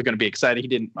probably going to be excited. He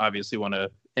didn't obviously want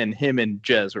to, and him and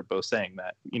Jez were both saying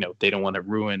that, they don't want to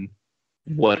ruin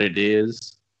what it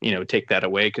is, take that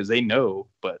away because they know,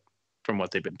 but from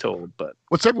what they've been told. But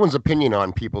what's everyone's opinion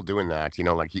on people doing that?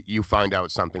 Like you find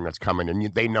out something that's coming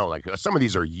and they know, like some of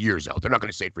these are years out. They're not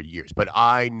going to say it for years, but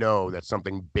I know that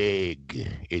something big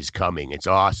is coming. It's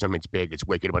awesome. It's big. It's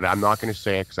wicked, but I'm not going to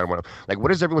say it because I don't want to, like,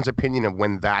 what is everyone's opinion of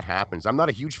when that happens? I'm not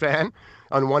a huge fan.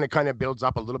 On one, it kind of builds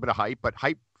up a little bit of hype, but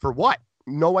hype for what?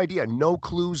 No idea. No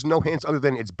clues, no hints other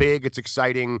than it's big, it's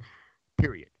exciting,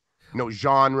 period. No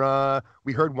genre.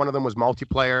 We heard one of them was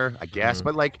multiplayer, I guess,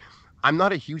 but like, I'm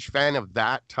not a huge fan of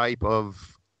that type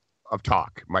of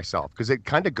talk myself because it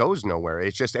kind of goes nowhere.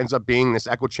 It just ends up being this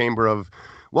echo chamber of,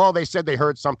 well, they said they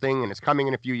heard something and it's coming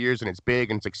in a few years and it's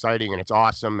big and it's exciting and it's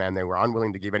awesome and they were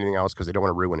unwilling to give anything else because they don't want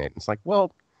to ruin it. It's like,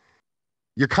 well,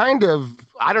 you're kind of,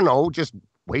 I don't know, just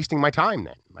wasting my time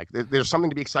then. Like there's something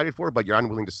to be excited for, but you're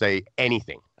unwilling to say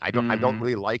anything. I don't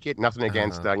really like it. Nothing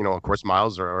against of course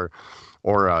Miles or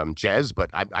Jez, but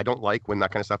I don't like when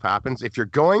that kind of stuff happens. If you're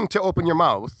going to open your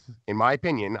mouth, in my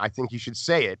opinion, I think you should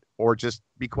say it or just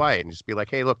be quiet and just be like,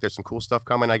 hey, look, there's some cool stuff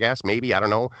coming, I guess. Maybe, I don't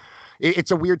know.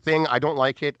 It's a weird thing. I don't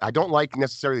like it. I don't like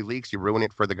necessarily leaks. You ruin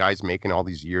it for the guys making all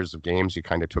these years of games. You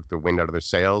kind of took the wind out of their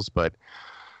sails, but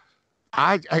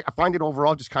I find it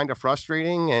overall just kind of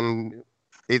frustrating, and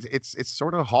it's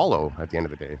sort of hollow at the end of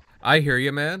the day. I hear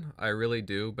you, man. I really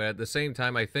do. But at the same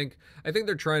time, I think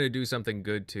they're trying to do something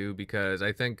good too, because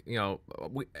I think,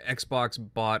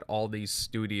 Xbox bought all these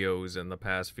studios in the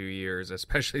past few years,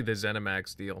 especially the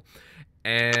ZeniMax deal.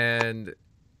 And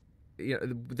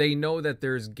they know that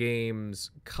there's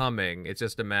games coming. It's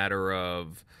just a matter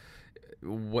of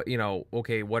what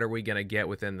are we going to get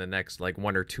within the next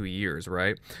 1 or 2 years,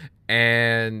 right?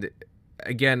 And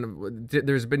again,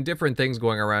 there's been different things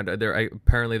going around.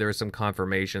 Apparently there are some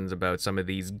confirmations about some of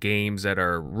these games that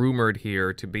are rumored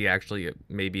here to be actually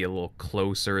maybe a little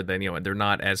closer than, they're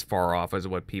not as far off as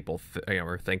what people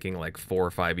are thinking, 4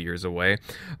 or 5 years away.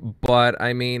 But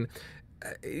I mean,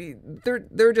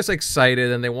 they're just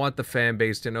excited, and they want the fan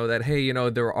base to know that, hey,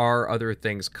 there are other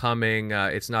things coming.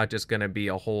 It's not just going to be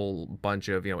a whole bunch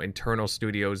of internal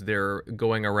studios. They're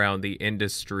going around the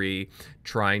industry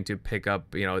trying to pick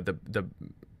up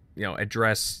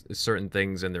address certain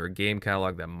things in their game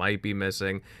catalog that might be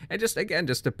missing, and just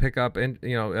to pick up and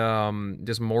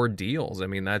just more deals. I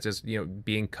mean, that's just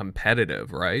being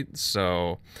competitive, right?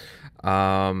 So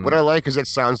what I like is it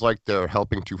sounds like they're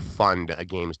helping to fund a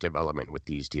game's development with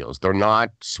these deals. They're not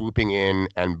swooping in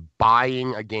and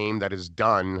buying a game that is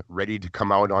done, ready to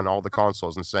come out on all the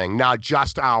consoles and saying, "Now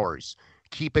just ours.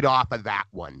 Keep it off of that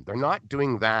one." They're not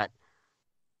doing that.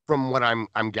 From what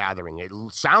I'm gathering, it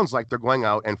sounds like they're going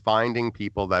out and finding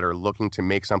people that are looking to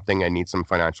make something and need some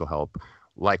financial help,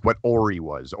 like what Ori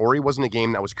was. Ori wasn't a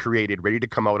game that was created, ready to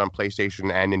come out on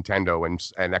PlayStation and Nintendo,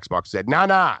 and Xbox said,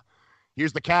 nah,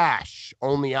 here's the cash,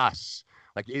 only us.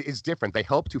 It's different. They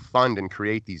help to fund and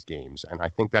create these games, and I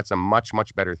think that's a much,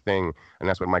 much better thing, and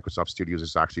that's what Microsoft Studios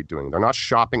is actually doing. They're not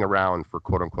shopping around for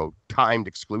quote-unquote timed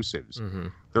exclusives. Mm-hmm.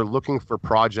 They're looking for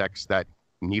projects that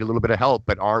need a little bit of help,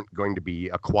 but aren't going to be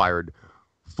acquired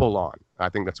full on. I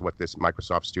think that's what this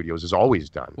Microsoft Studios has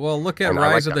always done. Well, look at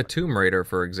Rise of the Tomb Raider,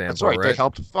 for example. That's right. They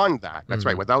helped fund that. That's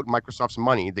right. Without Microsoft's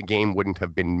money, the game wouldn't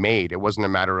have been made. It wasn't a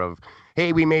matter of,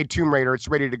 hey, we made Tomb Raider, it's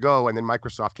ready to go, and then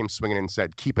Microsoft came swinging in and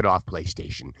said, keep it off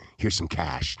PlayStation. Here's some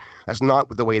cash. That's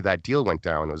not the way that deal went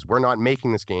down. It was, we're not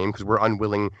making this game because we're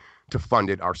unwilling to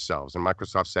fund it ourselves. And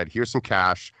Microsoft said, here's some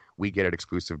cash. We get it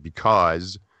exclusive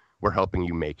because we're helping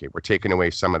you make it. We're taking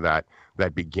away some of that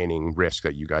beginning risk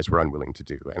that you guys were unwilling to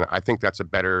do. And I think that's a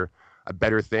better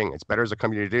thing. It's better as a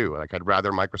company to do. I'd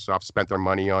rather Microsoft spent their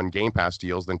money on Game Pass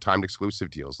deals than timed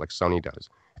exclusive deals like Sony does.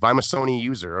 If I'm a Sony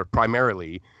user,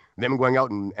 primarily, them going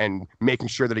out and making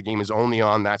sure that a game is only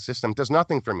on that system does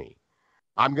nothing for me.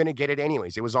 I'm going to get it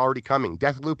anyways. It was already coming.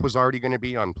 Deathloop was already going to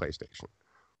be on PlayStation.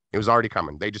 It was already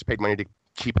coming. They just paid money to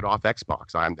keep it off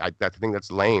Xbox. I think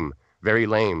that's lame. Very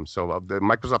lame. So of the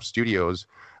Microsoft Studios,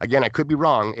 again, I could be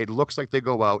wrong. It looks like they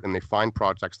go out and they find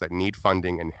projects that need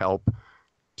funding and help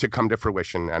to come to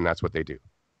fruition, and that's what they do.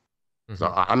 Mm-hmm.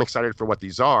 So I'm excited for what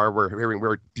these are. We're hearing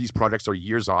where these projects are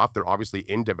years off. They're obviously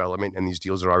in development, and these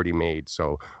deals are already made.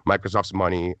 So Microsoft's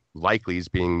money likely is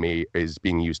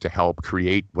being used to help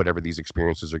create whatever these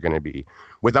experiences are going to be,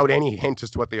 without any hint as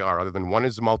to what they are, other than one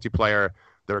is multiplayer.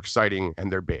 They're exciting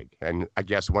and they're big. And I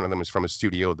guess one of them is from a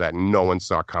studio that no one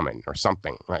saw coming or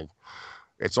something.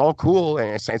 It's all cool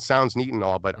and it sounds neat and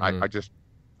all, but I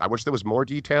wish there was more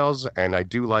details. And I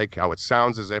do like how it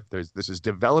sounds as if this is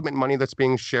development money that's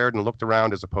being shared and looked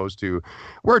around, as opposed to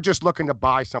we're just looking to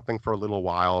buy something for a little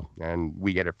while and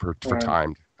we get it for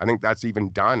time. I think that's even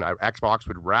done. Xbox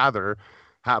would rather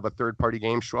have a third-party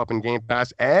game show up in Game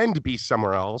Pass and be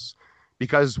somewhere else.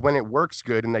 Because when it works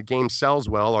good and that game sells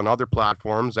well on other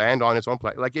platforms and on its own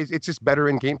it's just better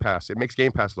in Game Pass. It makes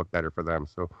Game Pass look better for them.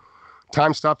 So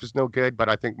time stuff is no good, but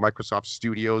I think Microsoft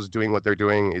Studios doing what they're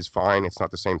doing is fine. It's not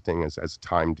the same thing as a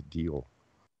timed deal.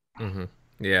 Mm-hmm.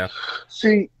 Yeah.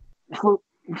 See,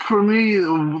 for me,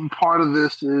 part of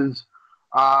this is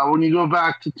when you go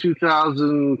back to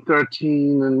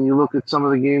 2013 and you look at some of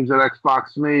the games that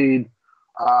Xbox made.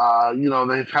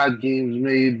 They've had games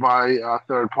made by a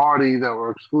third party that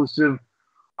were exclusive.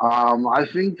 I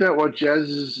think that what Jez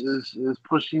is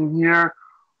pushing here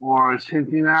or is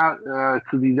hinting at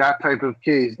could be that type of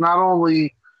case. Not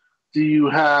only do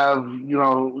you have,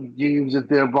 games that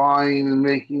they're buying and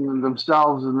making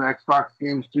themselves in the Xbox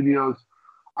Game Studios,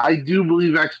 I do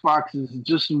believe Xbox is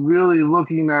just really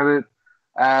looking at it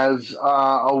as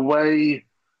a way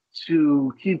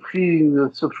to keep feeding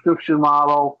the subscription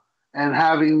model and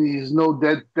having these no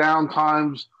dead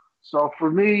downtimes. So for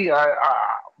me,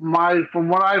 from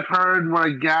what I've heard, what I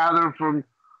gather from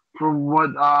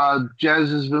what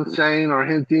Jez has been saying or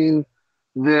hinting,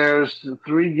 there's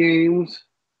 3 games,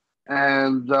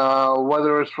 and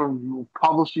whether it's from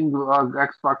publishing,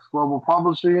 Xbox Global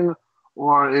Publishing,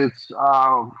 or it's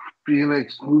being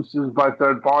exclusive by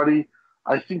third party.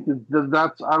 I think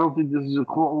that's. I don't think this is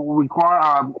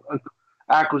require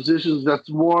acquisitions. That's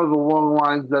more along the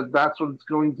lines that that's what it's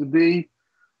going to be,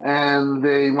 and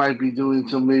they might be doing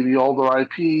some maybe older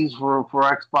IPs for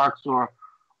Xbox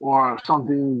or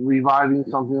something, reviving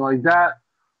something like that.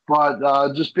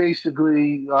 But just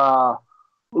basically, the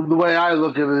way I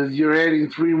look at it is you're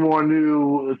adding 3 more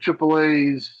new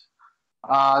AAAs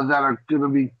that are going to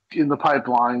be in the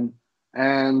pipeline.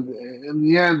 And in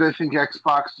the end, I think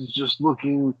Xbox is just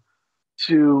looking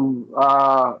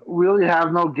to really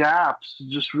have no gaps,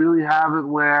 just really have it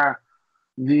where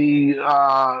the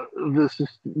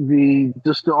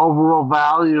overall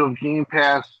value of Game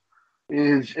Pass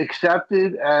is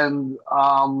accepted and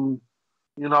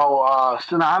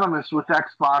synonymous with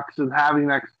Xbox, and having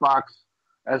Xbox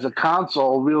as a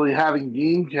console, really having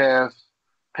Game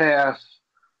Pass,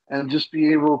 and just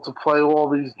be able to play all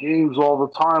these games all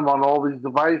the time on all these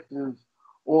devices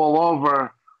all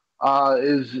over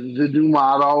is the new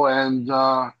motto. And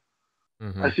I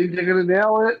think they're going to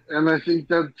nail it. And I think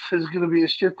that there's going to be a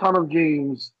shit ton of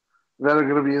games that are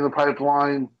going to be in the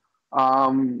pipeline.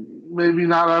 Maybe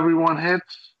not everyone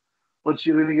hits, but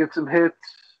you're going to get some hits,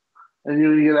 and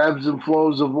you're going to get ebbs and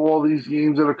flows of all these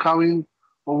games that are coming.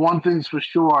 But one thing's for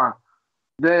sure,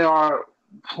 they are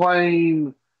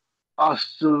playing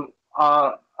absolute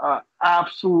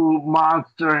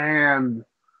monster hand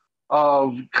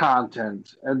of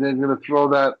content, and they're going to throw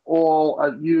that all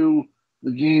at you,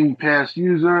 the Game Pass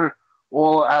user,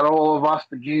 all of us,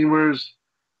 the gamers.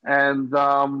 And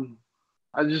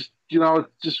I just, it's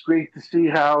just great to see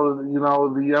how,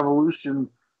 the evolution,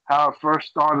 how it first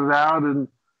started out, and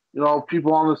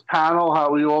people on this panel, how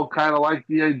we all kind of like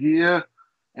the idea,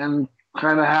 and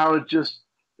kind of how it just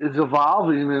is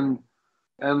evolving.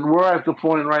 And we're at the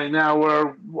point right now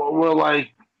where we're like,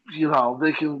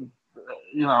 they can,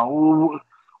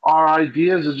 our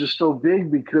ideas are just so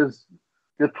big because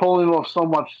they're pulling off so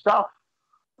much stuff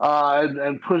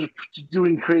and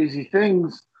doing crazy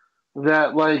things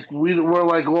that we're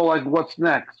like, well, like what's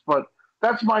next? But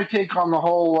that's my take on the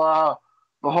whole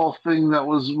thing that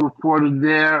was reported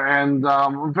there, and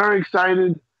I'm very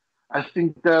excited. I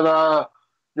think that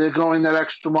they're going that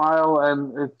extra mile,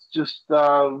 and it's just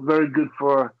very good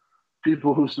for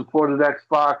people who supported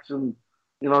Xbox and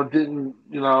didn't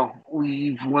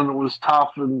leave when it was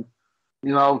tough, and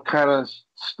kind of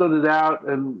stood it out.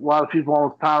 And a lot of people on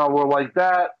this panel were like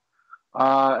that,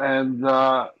 and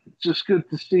just good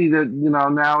to see that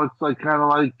now it's like kind of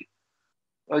like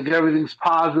everything's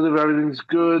positive, everything's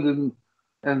good,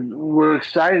 and we're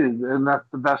excited, and that's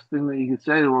the best thing that you can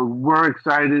say. We're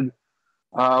excited.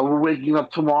 We're waking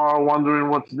up tomorrow wondering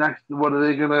what's next. What are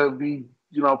they going to be,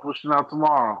 pushing out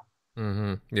tomorrow?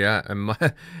 Yeah. And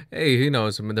hey, who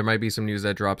knows? I mean, there might be some news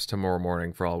that drops tomorrow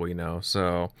morning for all we know.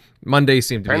 So Monday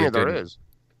seemed to be a good... there is.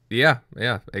 Yeah,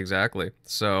 exactly.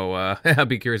 So I'll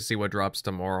be curious to see what drops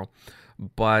tomorrow.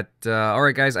 But all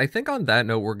right, guys, I think on that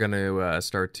note, we're going to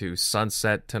start to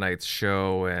sunset tonight's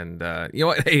show. And you know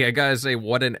what? Hey, I got to say,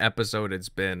 what an episode it's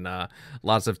been.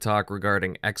 Lots of talk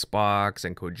regarding Xbox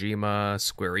and Kojima,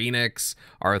 Square Enix,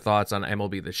 our thoughts on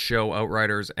MLB The Show,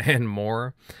 Outriders, and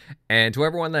more. And to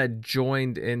everyone that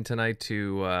joined in tonight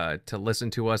to listen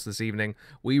to us this evening,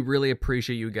 we really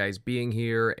appreciate you guys being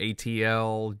here.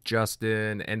 ATL,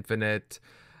 Justin, Infinite,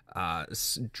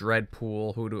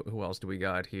 Dreadpool, who else do we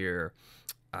got here?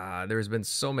 There's been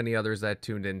so many others that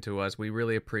tuned into us. We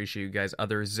really appreciate you guys.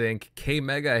 Other Zinc, K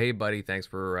Mega, hey buddy, thanks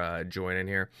for joining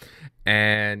here.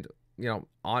 And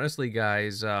honestly,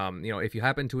 guys, if you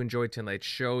happen to enjoy tonight's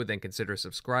show, then consider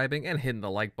subscribing and hitting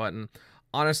the like button.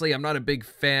 Honestly, I'm not a big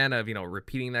fan of,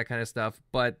 repeating that kind of stuff,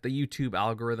 but the YouTube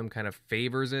algorithm kind of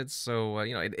favors it. So,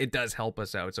 it does help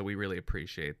us out. So we really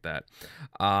appreciate that.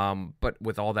 But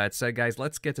with all that said, guys,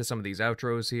 let's get to some of these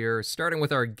outros here, starting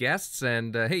with our guests.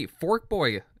 And hey, Fork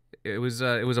Boy, it was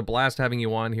a blast having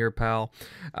you on here, pal.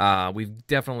 We've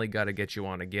definitely got to get you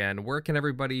on again. Where can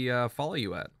everybody follow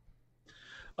you at?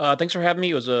 Thanks for having me.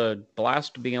 It was a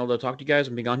blast being able to talk to you guys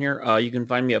and being on here. You can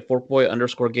find me at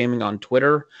forkboy_gaming on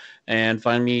Twitter, and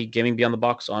find me Gaming Beyond the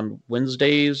Box on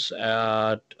Wednesdays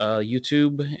at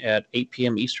YouTube at 8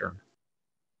 p.m. Eastern.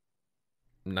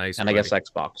 Nice. And I buddy.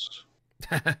 guess Xbox.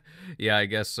 Yeah, I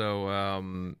guess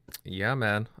so. Yeah,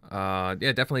 man. Yeah,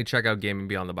 definitely check out Gaming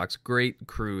Beyond the Box. Great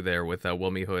crew there with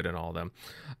Wilmy Hood and all them.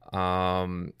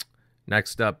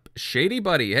 Next up, Shady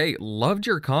Buddy. Hey, loved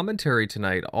your commentary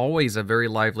tonight. Always a very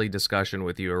lively discussion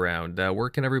with you around. Where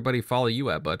can everybody follow you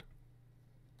at, bud?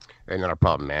 Hey, not a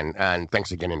problem, man. And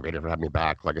thanks again, Invader, for having me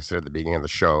back. Like I said at the beginning of the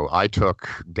show, I took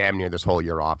damn near this whole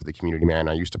year off of the community, man.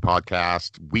 I used to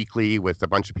podcast weekly with a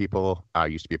bunch of people. I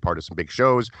used to be a part of some big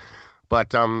shows.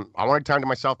 But I wanted time to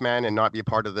myself, man, and not be a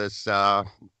part of this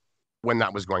when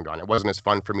that was going on. It wasn't as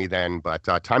fun for me then, but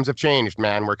times have changed,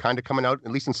 man. We're kind of coming out,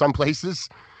 at least in some places,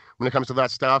 when it comes to that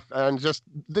stuff. And just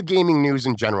the gaming news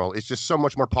in general is just so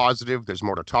much more positive. There's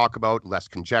more to talk about, less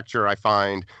conjecture, I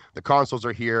find. The consoles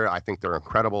are here. I think they're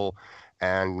incredible.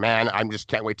 And, man, I just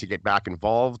can't wait to get back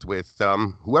involved with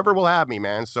whoever will have me,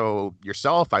 man. So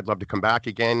yourself, I'd love to come back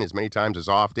again as many times as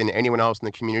often. Anyone else in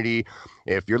the community,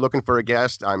 if you're looking for a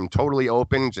guest, I'm totally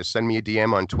open. Just send me a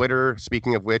DM on Twitter.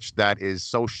 Speaking of which, that is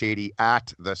so shady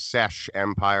at the Sesh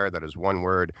Empire. That is one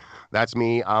word. That's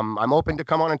me. I'm open to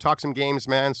come on and talk some games,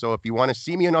 man. So if you want to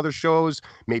see me in other shows,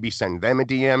 maybe send them a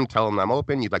DM. Tell them I'm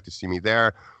open. You'd like to see me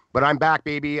there. But I'm back,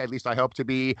 baby. At least I hope to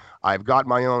be. I've got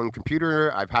my own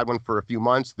computer. I've had one for a few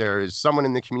months. There is someone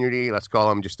in the community, let's call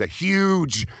him just a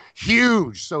huge,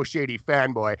 So Shady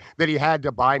fanboy, that he had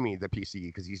to buy me the PC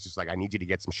because he's just like, I need you to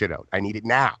get some shit out. I need it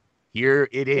now. Here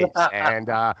it is. And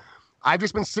I've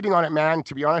just been sitting on it, man.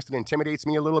 To be honest, it intimidates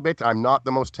me a little bit. I'm not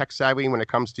the most tech savvy when it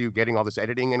comes to getting all this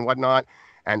editing and whatnot.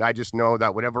 And I just know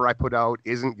that whatever I put out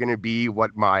isn't going to be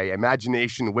what my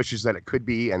imagination wishes that it could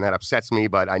be. And that upsets me.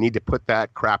 But I need to put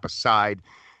that crap aside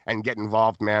and get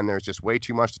involved, man. There's just way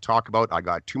too much to talk about. I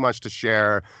got too much to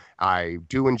share. I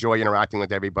do enjoy interacting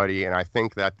with everybody. And I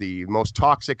think that the most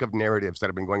toxic of narratives that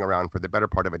have been going around for the better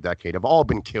part of a decade have all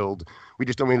been killed. We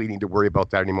just don't really need to worry about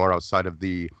that anymore outside of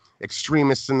the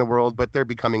extremists in the world. But they're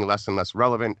becoming less and less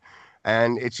relevant.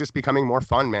 And it's just becoming more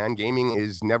fun, man. Gaming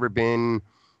has never been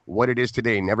what it is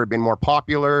today, never been more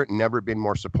popular, never been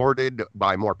more supported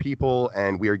by more people,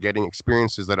 and we are getting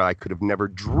experiences that I could have never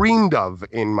dreamed of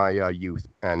in my youth.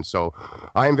 And so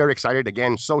I am very excited.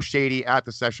 Again, so shady at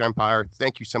the Sesh Empire.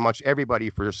 Thank you so much, everybody,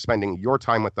 for spending your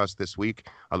time with us this week.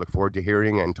 I look forward to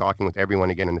hearing and talking with everyone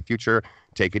again in the future.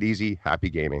 Take it easy. Happy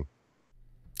gaming.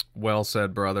 Well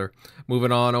said, brother.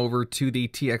 Moving on over to the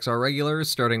TXR regulars,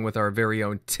 starting with our very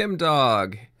own Tim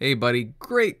Dog. Hey, buddy.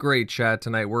 Great chat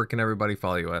tonight. Where can everybody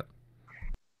follow you at?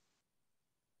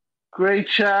 Great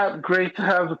chat. Great to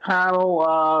have the panel.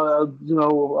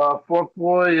 Fork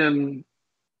Boy and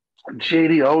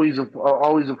Shady, always a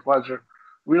pleasure.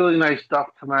 Really nice stuff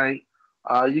tonight.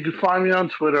 You can find me on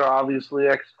Twitter, obviously,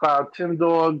 xCloud Tim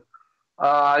Dog.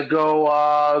 I go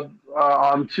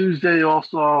on Tuesday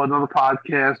also another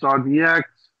podcast, RDX,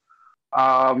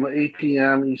 8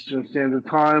 p.m. Eastern Standard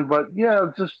Time. But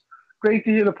yeah, just great to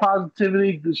hear the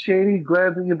positivity. The Shady,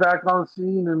 glad that you're back on the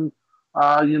scene, and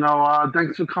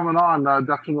thanks for coming on.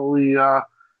 Definitely add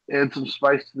some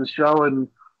spice to the show, and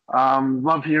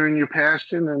love hearing your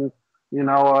passion, and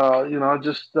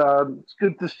it's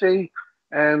good to see.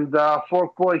 And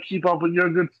Fork Boy, keep up with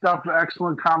your good stuff.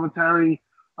 Excellent commentary.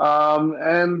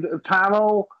 And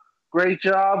panel, great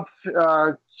job.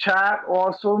 Chat,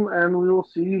 awesome. And we will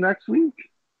see you next week.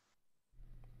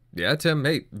 Yeah, Tim,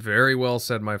 hey, very well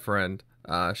said, my friend.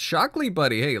 Shockley,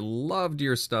 buddy, hey, loved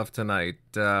your stuff tonight.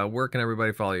 Where can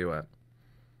everybody follow you at?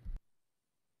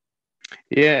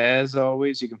 Yeah, as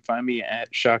always, you can find me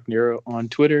at Shock Nero on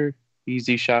Twitter,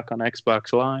 Easy Shock on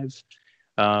Xbox Live.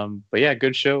 But yeah,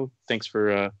 good show. Thanks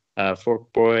for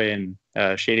Fork Boy and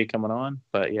Shady coming on.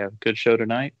 But yeah, good show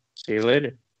tonight. See you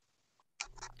later.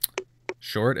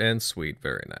 Short and sweet,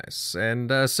 very nice.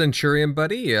 And Centurion,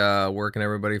 buddy, where can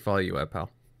everybody follow you at, pal?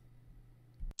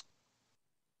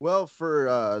 Well,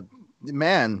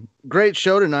 great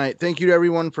show tonight. Thank you to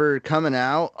everyone for coming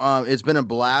out. It's been a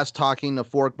blast talking to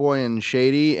Fork Boy and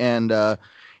Shady and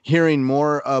hearing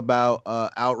more about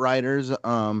Outriders.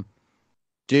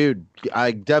 Dude,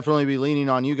 I definitely be leaning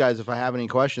on you guys if I have any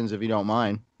questions, if you don't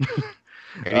mind.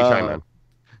 Anytime, man.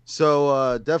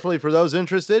 So definitely for those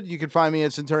interested, you can find me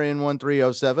at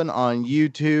Centurion1307 on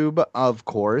YouTube, of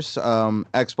course,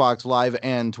 Xbox Live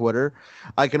and Twitter.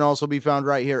 I can also be found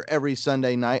right here every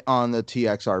Sunday night on the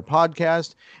TXR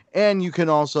podcast. And you can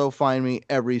also find me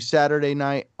every Saturday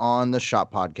night on the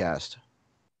Shop podcast.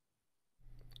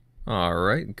 All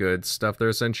right, good stuff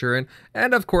there, Centurion.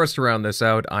 And of course, to round this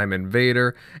out, I'm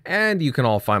Invader, and you can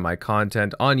all find my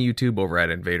content on YouTube over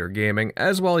at Invader Gaming.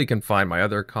 As well, you can find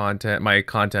my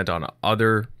content on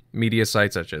other media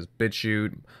sites such as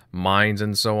BitChute, Minds,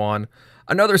 and so on.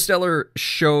 Another stellar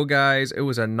show, guys. It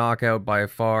was a knockout by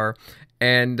far.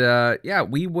 And yeah,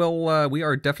 we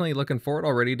are definitely looking forward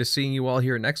already to seeing you all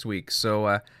here next week.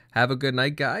 So have a good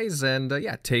night, guys, and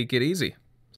yeah, take it easy.